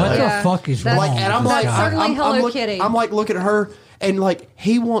 Yeah. What Yeah. the fuck is That's- wrong? Like, and I'm with like, this That's guy? certainly Hello look- Kitty. I'm like looking at her, and like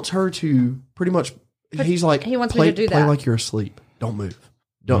he wants her to pretty much. He's like, he wants me play, to do play that. like you're asleep. Don't move.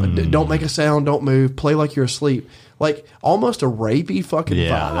 Don't make a sound. Don't move. Play like you're asleep. Like almost a rapey fucking Yeah,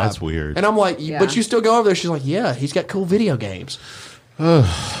 vibe. that's weird. And I'm like, Yeah. but you still go over there. She's like, yeah, he's got cool video games.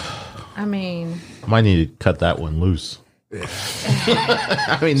 I mean, I might need to cut that one loose.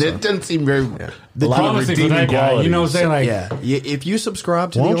 I mean, it doesn't seem very. A lot of Promising for redeeming that guy. You know what I'm qualities. saying? Like, Yeah, if you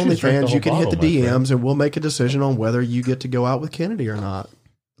subscribe to Why the don't you drink the OnlyFans, whole you can hit the bottle, my friend? DMs, and we'll make a decision on whether you get to go out with Kennedy or not.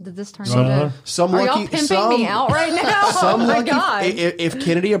 did this turn into? Some Are lucky, y'all pimping some, me out right now? Some Oh my lucky, god! If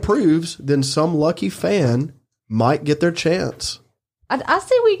Kennedy approves, then some lucky fan might get their chance. I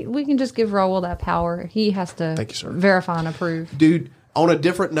say we can just give Raoul that power. He has to Thank you, sir. verify and approve. Dude, on a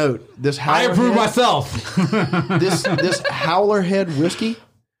different note, this I Howler approve Head, myself. this Howler Head whiskey,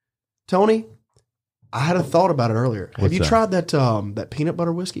 Tony, I had a thought about it earlier. Have you that? tried that peanut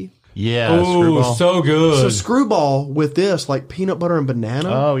butter whiskey? Yeah, Ooh, Screwball. so good. So Screwball with this, like peanut butter and banana.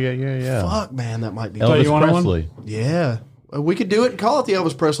 Oh yeah. Fuck, man, that might be. Elvis you want one? Presley. Yeah. We could do it and call it the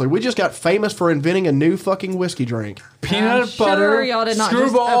Elvis Presley. We just got famous for inventing a new fucking whiskey drink. Peanut sure butter, y'all did not just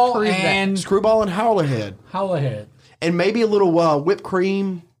Screwball, approve that. and Screwball and Howlerhead. Howlerhead. And maybe a little whipped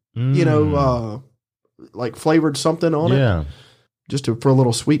cream, you know, like flavored something on it. Yeah, Just for a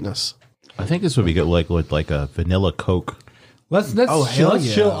little sweetness. I think this would be good, like with like a vanilla Coke. Let's Oh, chill. hell Let's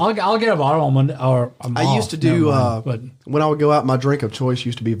yeah. chill. I'll get a bottle on Monday. Or I used to do, but when I would go out, my drink of choice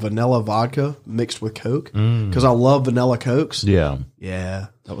used to be vanilla vodka mixed with Coke because I love vanilla Cokes. Yeah, Yeah,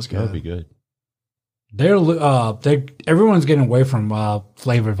 that was that would be good. good. they everyone's getting away from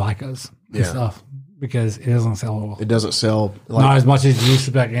flavored vodkas and Yeah. stuff because it doesn't sell well. It doesn't sell like Not as much as it used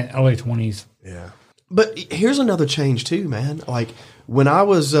to back in early 20s. yeah. But here's another change too, man. Like when I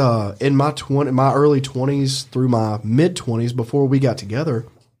was in my early 20s through my mid 20s before we got together,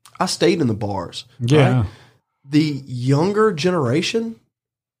 I stayed in the bars. Yeah. right? The younger generation,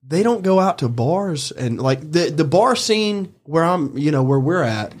 they don't go out to bars, and like the bar scene where where we're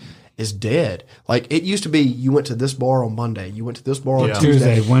at is dead. Like it used to be, you went to this bar on Monday, you went to this bar on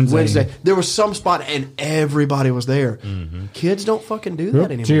Tuesday, Tuesday, Wednesday. There was some spot and everybody was there. Kids don't fucking do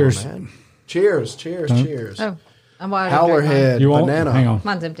that anymore, Cheers. man. Cheers, cheers. Oh, I'm wide. Howlerhead, You won't? banana. Hang on.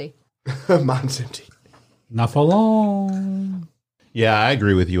 Mine's empty. Mine's empty. Not for long. Yeah, I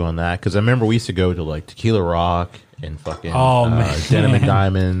agree with you on that because I remember we used to go to like Tequila Rock and fucking Oh, man. Denim and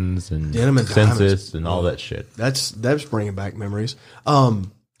Diamonds and Denim and Census Diamonds. and all that shit. That's bringing back memories.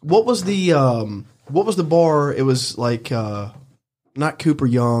 What was the bar? It was like not Cooper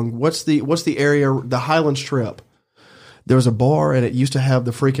Young. What's the area? The Highland Strip. There was a bar and it used to have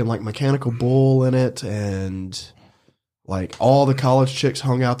the freaking like Mechanical Bull in it, and like all the college chicks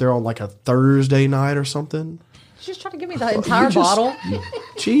hung out there on like a Thursday night or something. You just trying to give me the entire bottle.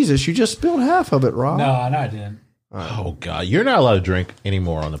 Jesus, you just spilled half of it, Rob. No, I didn't. Oh God, you're not allowed to drink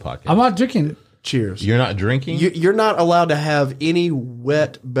anymore on the podcast. I'm not drinking. Cheers. You're not drinking. You're not allowed to have any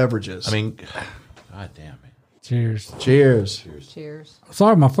wet beverages. I mean, God damn it. Cheers. cheers. Cheers.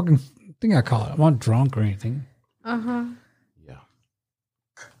 Sorry, my fucking thing I caught. I'm not drunk or anything. Yeah.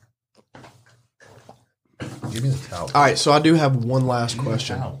 Give me the towel. All right, so I do have one last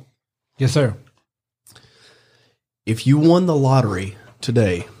question. Yes, sir. If you won the lottery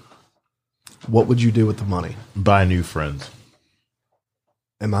today, what would you do with the money? Buy new friends.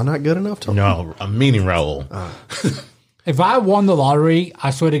 Am I not good enough to? No, I'm meaning Raul. If I won the lottery,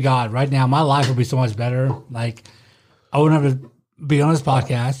 I swear to God, right now my life would be so much better. Like I wouldn't have to be on this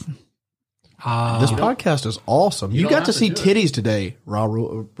podcast. This podcast is awesome. You don't got have to to see do it. titties today, Raul.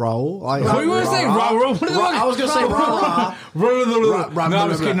 What do you want to say? I was going to say Ra. No, I'm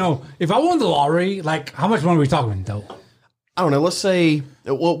just kidding. No, if I won the lottery, like how much money are we talking though? I don't know. Let's say,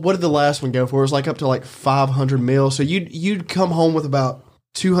 what did the last one go for? It was like up to like 500 mil. So you'd come home with about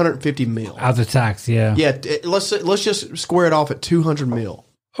 250 mil. After tax, yeah. Yeah, let's just square it off at 200 mil.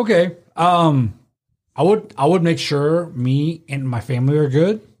 Okay. I would make sure me and my family are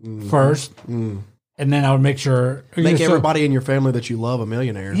good first, and then I would make sure Make so- everybody in your family that you love a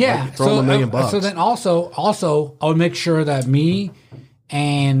millionaire. Yeah, Like, throw them $1 million. So then also I would make sure that me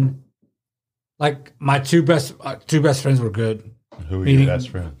and like my two best friends were good. Who are Meaning- your best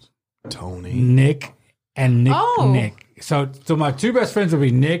friends? Tony. Nick and Nick. Oh. Nick. So my two best friends would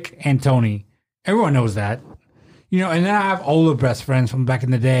be Nick and Tony. Everyone knows that. You know, and then I have older best friends from back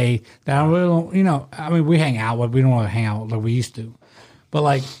in the day that I really don't, you know, I mean, we hang out, but we don't want to hang out like we used to. But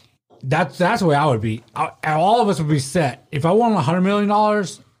like, that's the way I would be. All of us would be set. If I won $100 million,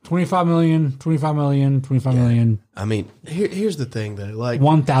 25 million, 25 million, 25 million, I mean, here's the thing though. Like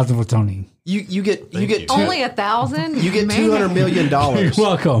 1,000 for Tony. you get Only 1,000. you get $200 million. You're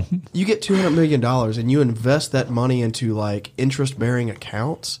welcome. You get $200 million and you invest that money into like interest bearing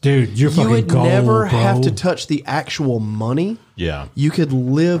accounts. Dude, you're fucking You would gold, never bro. have to touch the actual money. Yeah. You could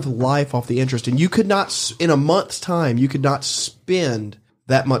live life off the interest, and you could not, in a month's time, you could not spend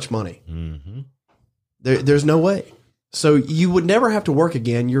that much money. Mm-hmm. There's no way. So you would never have to work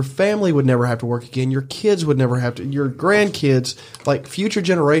again. Your family would never have to work again. Your kids would never have to. Your grandkids, like future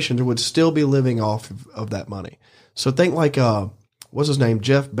generations, would still be living off of that money. So think like, what's his name,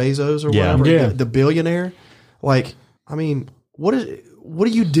 Jeff Bezos or Yeah. whatever, Yeah. the billionaire. Like, I mean, what do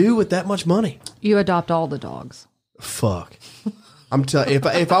you do with that much money? You adopt all the dogs. Fuck. I'm telling.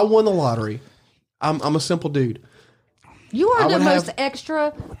 If I won the lottery, I'm a simple dude. You are the would most have-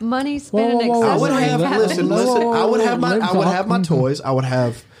 extra money spending Whoa, whoa, whoa. I would accessory. have listen. I would have my Let him toys. I would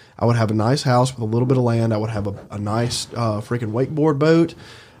have a nice house with a little bit of land. I would have a nice freaking wakeboard boat.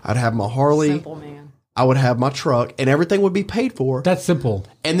 I'd have my Harley. Simple man. I would have my truck, and everything would be paid for. That's simple.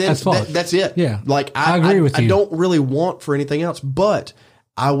 And then that's fun. that's it. Yeah. Like I agree with you. I don't really want for anything else, but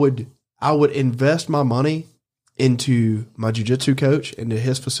I would invest my money into my jiu-jitsu coach, into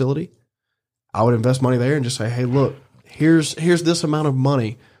his facility. I would invest money there and just say, hey, look, here's this amount of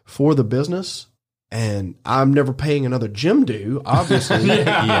money for the business. And I'm never paying another gym due, obviously.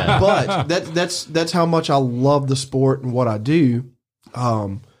 Yeah. But that's how much I love the sport and what I do.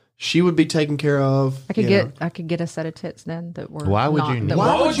 She would be taken care of. I could get a set of tits then that were. Why would not, you need- that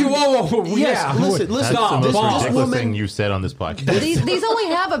Why were- would you? Whoa. Yes, Yeah. listen. That's Stop. the most Bob. ridiculous woman- thing you said on this podcast. These only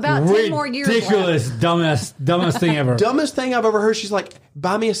have about 10 more years left. Ridiculous, dumbest thing ever. Dumbest thing I've ever heard. She's like,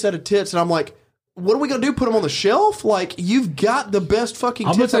 buy me a set of tits. And I'm like, what are we going to do? Put them on the shelf? Like, you've got the best fucking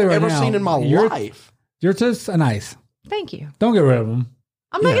I'm gonna tits tell I've you right ever now, seen in my your- life. Your tits are nice. Thank you. Don't get rid of them.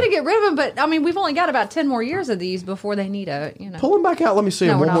 I'm not going to get rid of them, but I mean, we've only got about 10 more years of these before they need a, Pull them back out. Let me see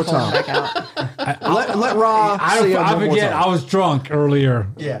No, them we're one more not pulling time. back out. Let Ra see them I one more forget. time. I was drunk earlier.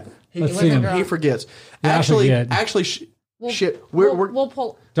 Yeah. Let's see him. He forgets. Yeah, I forget. Actually, shit. We're We'll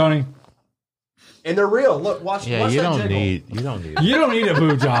pull. Tony, and they're real. Look, watch. Yeah, watch you that don't jiggle. need. You don't need. you don't need a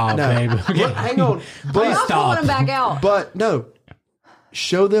boob job, No. babe. Look, hang on. I'm But not pulling them back out. but no,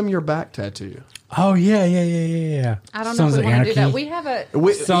 show them your back tattoo. Oh yeah. I don't know Sons if we of want to do that. Anarchy. We have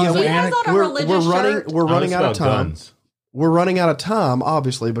a. Sons of He has on a we're religious running. shirt. We're running How out of do you spell time. guns? We're running out of time,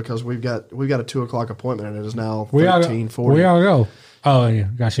 obviously, because we've got a 2:00 appointment, and it is now We all 13:40. we all go. Oh yeah,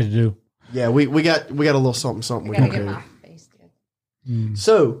 got shit to do. Yeah, we got a little something we Gotta can get do. my face good.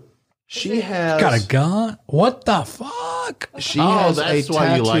 So she has Got a gun? What the fuck? She Oh, has that's a why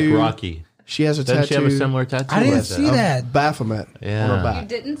tattoo. you like Rocky. She has a Doesn't she tattoo. have a similar tattoo? I didn't like see of that. Baphomet on Yeah. her You back.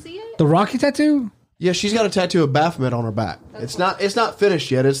 didn't see it? The Rocky tattoo? Yeah, she's got a tattoo of Baphomet on her back. It's not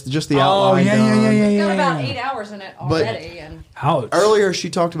finished yet. It's just the Oh outline. yeah. It's got about 8 hours in it already. And Ouch. Earlier, she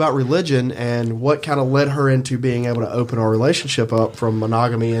talked about religion and what kind of led her into being able to open our relationship up from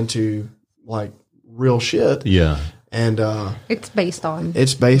monogamy into like real shit. Yeah. And it's based on.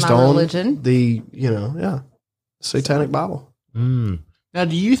 it's based my on religion. the Satanic Bible. Now,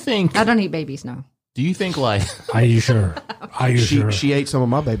 do you think? I don't eat babies, no. Do you think like? Are you sure? Are you She sure? she ate some of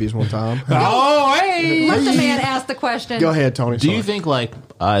my babies one time. Oh hey. Let the man ask the question. Go ahead, Tony. Do you sorry. think like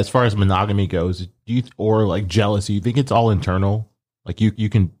as far as monogamy goes, do you or like jealousy? You think it's all internal? Like you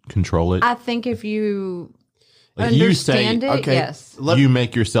can control it. I think if you Like you say, understand it, okay, yes. you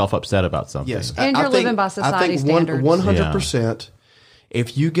make yourself upset about something. Yes, And you're living by society standards. 100%.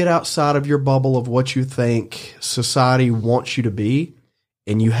 If you get outside of your bubble of what you think society wants you to be,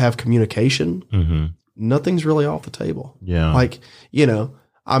 and you have communication, Mm-hmm. nothing's really off the table. Yeah. Like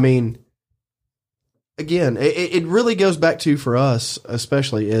I mean, again, it really goes back to for us,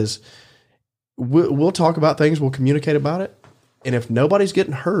 especially is we'll talk about things, we'll communicate about it, and if nobody's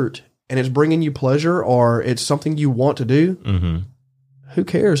getting hurt and it's bringing you pleasure or it's something you want to do, Mm-hmm. who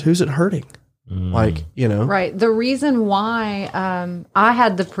cares? Who's it hurting? Like, Right. The reason why I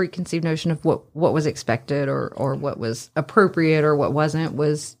had the preconceived notion of what was expected or what was appropriate or what wasn't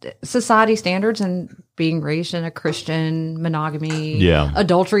was society standards and being raised in a Christian monogamy. Yeah.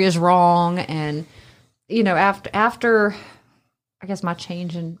 Adultery is wrong. And, after I guess my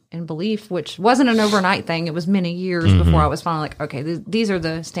change in belief, which wasn't an overnight thing, it was many years before I was finally like, okay, these are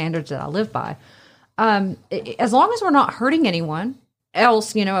the standards that I live by. As long as we're not hurting anyone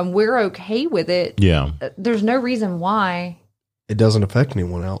else, and we're okay with it. Yeah. There's no reason why. it doesn't affect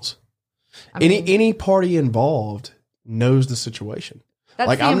anyone else. I mean, Any party involved knows the situation. that's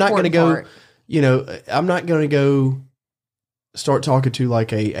Like the I'm not going to important go, part. I'm not going to go start talking to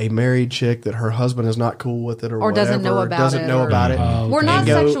like a married chick that her husband is not cool with it or whatever, doesn't know about doesn't it know or- about it. We're not And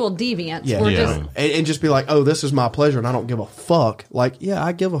go- sexual deviants. Yeah. We're Yeah. just And just be like, oh, this is my pleasure and I don't give a fuck. Like, yeah,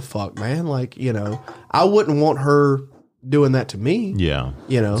 I give a fuck, man. Like, I wouldn't want her doing that to me. Yeah.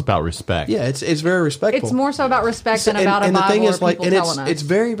 It's about respect. Yeah, it's very respectful. it's more so about respect than And- about a and the Bible thing or is, like, people and telling us. it's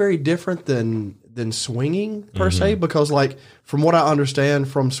very, very different than swinging per Mm-hmm. se, because like from what I understand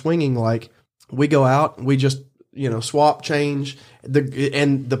from swinging, like we go out, we just swap, change,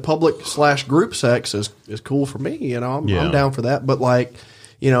 the public / group sex is cool for me. I'm down for that, but like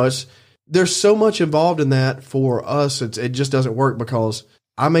it's there's so much involved in that for us. It just doesn't work because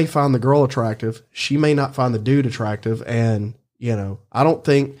I may find the girl attractive, she may not find the dude attractive, and I don't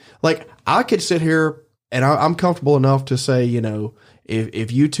think like I could sit here and I'm comfortable enough to say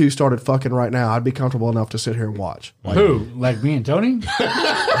if you two started fucking right now, I'd be comfortable enough to sit here and watch. Like, Who? Like me and Tony?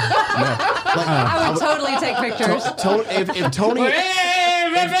 I would totally take pictures. if Tony.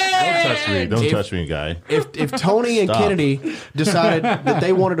 Don't touch me, guy. If Tony and Stop. Kennedy decided that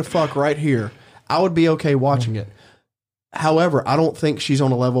they wanted to fuck right here, I would be okay watching it. However, I don't think she's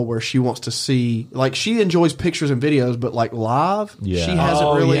on a level where she wants to see, like, she enjoys pictures and videos, but like live, Yeah. she hasn't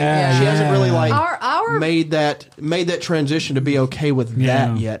Oh, really, yeah, she hasn't really like Our made that transition to be okay with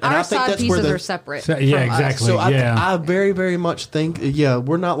that yet. And our I think side that's where pieces the are separate. So- yeah, from us. exactly. so Yeah. I very, very much think,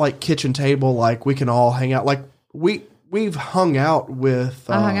 we're not like kitchen table, like we can all hang out. Like we've hung out with.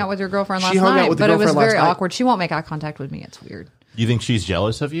 I hung out with your girlfriend last she hung out night, with the but it was girlfriend last very night. awkward. She won't make eye contact with me. It's weird. You think she's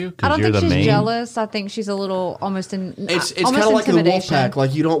jealous of you I because don't you're think the she's main? jealous. I think she's a little almost in. It's almost kind of like the wolf intimidation. pack.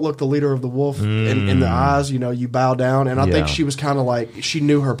 Like you don't look the leader of the wolf in the eyes. You know, you bow down. And I think Yeah. she was kind of like she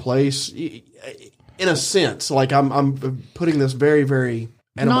knew her place in a sense. Like I'm putting this very, very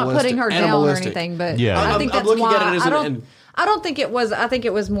Not animalistic. putting her down or animalistic. anything, but Yeah. I I'm- think I'm that's looking why at it as I don't think it was. I think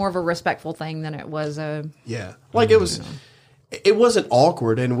it was more of a respectful thing than it was a. Yeah, like it was. It wasn't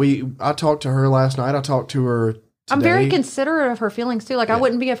awkward, and I talked to her last night. I talked to her. I'm very today. considerate of her feelings too. Like I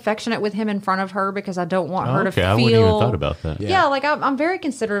wouldn't be affectionate with him in front of her because I don't want her to Okay, feel. I wouldn't even thought about that. Yeah, like I'm very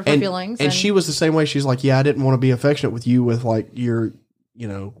considerate of her and, feelings. And she was the same way. She's like, yeah, I didn't want to be affectionate with you with like your,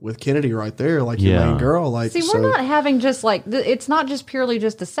 with Kennedy right there, like your Yeah. main girl. Like, See, so, we're not having just like it's not just purely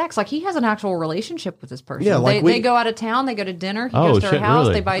just the sex. Like he has an actual relationship with this person. Yeah, like they go out of town, they go to dinner. He Oh, goes to her shit, house.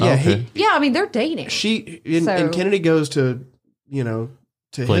 really? They buy. Yeah, Okay. Yeah, I mean they're dating. and So- Kennedy goes to,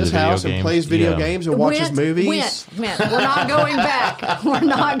 to Plays his video house and games. plays video Yeah. games and watches movies. Went. We're not going back. We're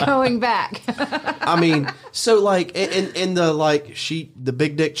not going back. I mean, so like in the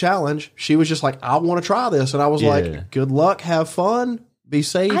big dick challenge, she was just like, I want to try this, and I was Yeah. like, good luck, have fun, be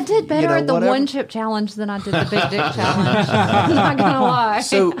safe. I did better at the whatever. one chip challenge than I did the big dick challenge. I'm not gonna lie.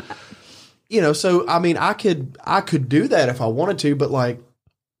 So, so I mean, I could do that if I wanted to, but like,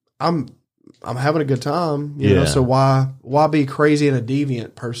 I'm having a good time, you know. Yeah. So why be crazy and a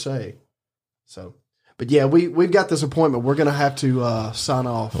deviant per se? So, but yeah, we've got this appointment. We're gonna have to sign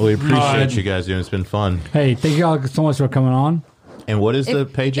off. Well, we appreciate Alright. you guys doing. It's been fun. Hey, thank you all so much for coming on. And what is the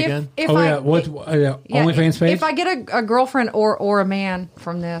page again? If Oh I, yeah, what OnlyFans page? If I get a girlfriend or a man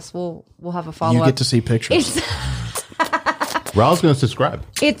from this, we'll have a follow You up. get to see pictures. Raul's going to subscribe.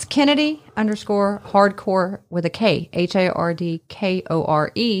 It's Kennedy_hardcore with a K,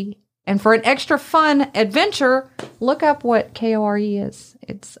 HARDKORE. And for an extra fun adventure, look up what KORE is.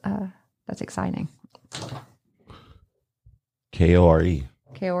 It's that's exciting. KORE.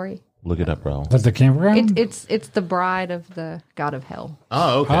 KORE. Look it up, Raul. That's the campground. It's the bride of the god of hell.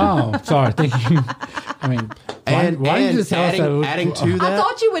 Oh, okay. Oh, sorry. Thank you. I mean, why and did you just tell us that? adding to I that,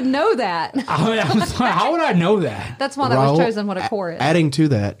 thought you would know that. I'm sorry. How would I know that? That's why that was Raul, chosen what a core is. adding to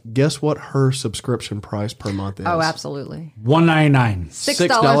that, guess what her subscription price per month is? Oh, absolutely. $1.99.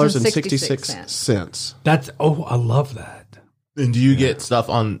 $6.66. That's I love that. And do you get stuff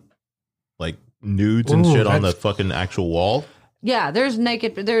on, like, nudes and Ooh, shit on the that's- fucking actual wall? Yeah, there's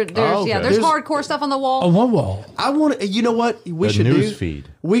naked. There's Oh, okay. there's There's- hardcore stuff on the wall. Oh, one wall. I want to. You know what we The should news do? feed.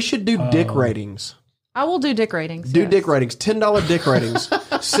 We should do dick ratings. I will do dick ratings. Do yes. dick ratings. $10 dick ratings.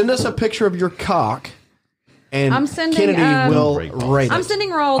 Send us a picture of your cock, and I'm sending, Kennedy will Break balls. rate it. I'm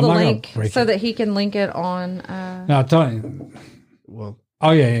sending Raul I'm the not gonna link break so it. that he can link it on. No, tell you. Well, Oh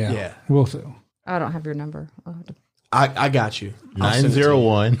yeah. Yeah. We'll see. I don't have your number. I'll have to- I got you. I'll send it to you.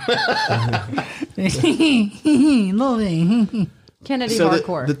 901. Kennedy So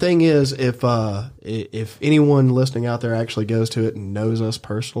hardcore. the thing is, if anyone listening out there actually goes to it and knows us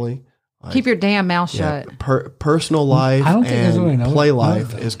personally, Keep your damn mouth shut. personal life I don't think there's really and no- play no-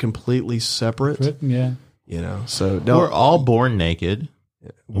 life is completely separate. Yeah. You know, so don't. We're all born naked.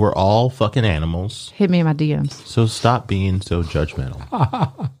 We're all fucking animals. Hit me in my DMs. So stop being so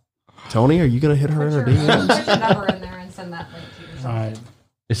judgmental. Tony, are you going to hit her in her DMs? Put your number in there and send that link to yourself. All right.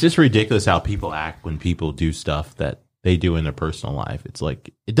 It's just ridiculous how people act when people do stuff that they do in their personal life. It's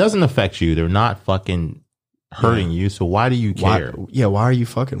like, it doesn't affect you. They're not fucking hurting you. So why do you care? Why are you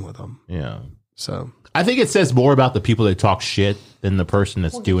fucking with them? Yeah. So I think it says more about the people that talk shit than the person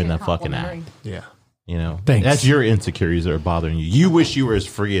that's doing the fucking act. yeah. You know, Thanks. that's your insecurities that are bothering you. You wish you were as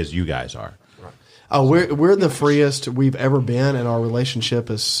free as you guys are. Oh, we're the freest we've ever been, and our relationship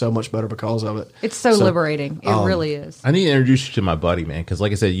is so much better because of it. It's so liberating. It really is. I need to introduce you to my buddy, man, because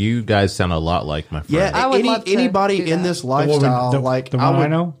like I said, you guys sound a lot like my friend. Yeah, I would love to anybody do in that. this lifestyle, like the one I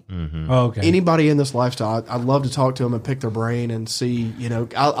know. Mm-hmm. Oh, okay. anybody in this lifestyle, I'd love to talk to them and pick their brain and see. You know,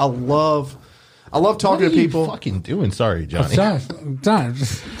 I love What talking are to you people. fucking doing? Sorry, Johnny. Done.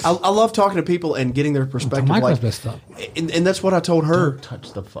 I love talking to people and getting their perspective. Mike was Like, messed up. and that's what I told her. Don't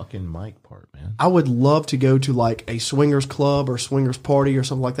touch the fucking mic part, man. I would love to go to like a swingers club or swingers party or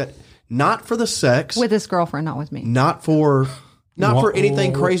something like that. Not for the sex, With his girlfriend, not with me. not for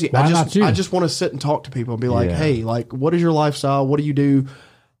anything crazy. Why not you? I just want to sit and talk to people and be like, Yeah. hey, like, what is your lifestyle? What do you do?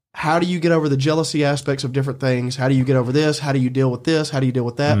 how do you get over the jealousy aspects of different things? How do you get over this? How do you deal with this? How do you deal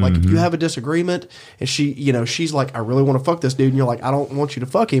with that? Like if you have a disagreement and she's like, I really want to fuck this dude. And you're like, I don't want you to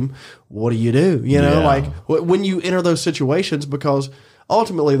fuck him. What do? You know, Yeah. like when you enter those situations, because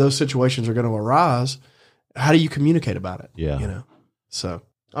ultimately those situations are going to arise. How do you communicate about it? Yeah. You know? So,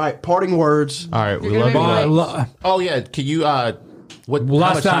 all right. Parting words. All right, we You're love you. gonna be guys. Oh yeah, can you? What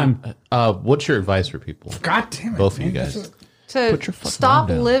Last how much time? What's your advice for people? God damn it. Both of you man. guys. To Put your fucking stop arm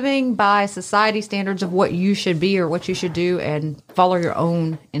down. living by society standards of what you should be or what you should do and follow your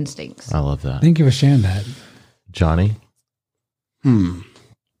own instincts. I love that, Thank you for sharing that. Johnny.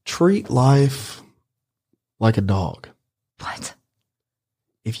 Treat life like a dog. What?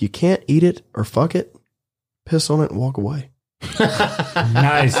 If you can't eat it or fuck it, piss on it and walk away.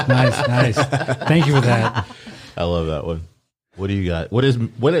 Nice. Thank you for that. I love that one. What do you got? What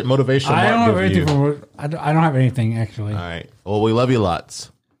motivational? I don't Mark have give anything you? I don't have anything actually. All right. Well, we love you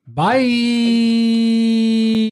lots. Bye.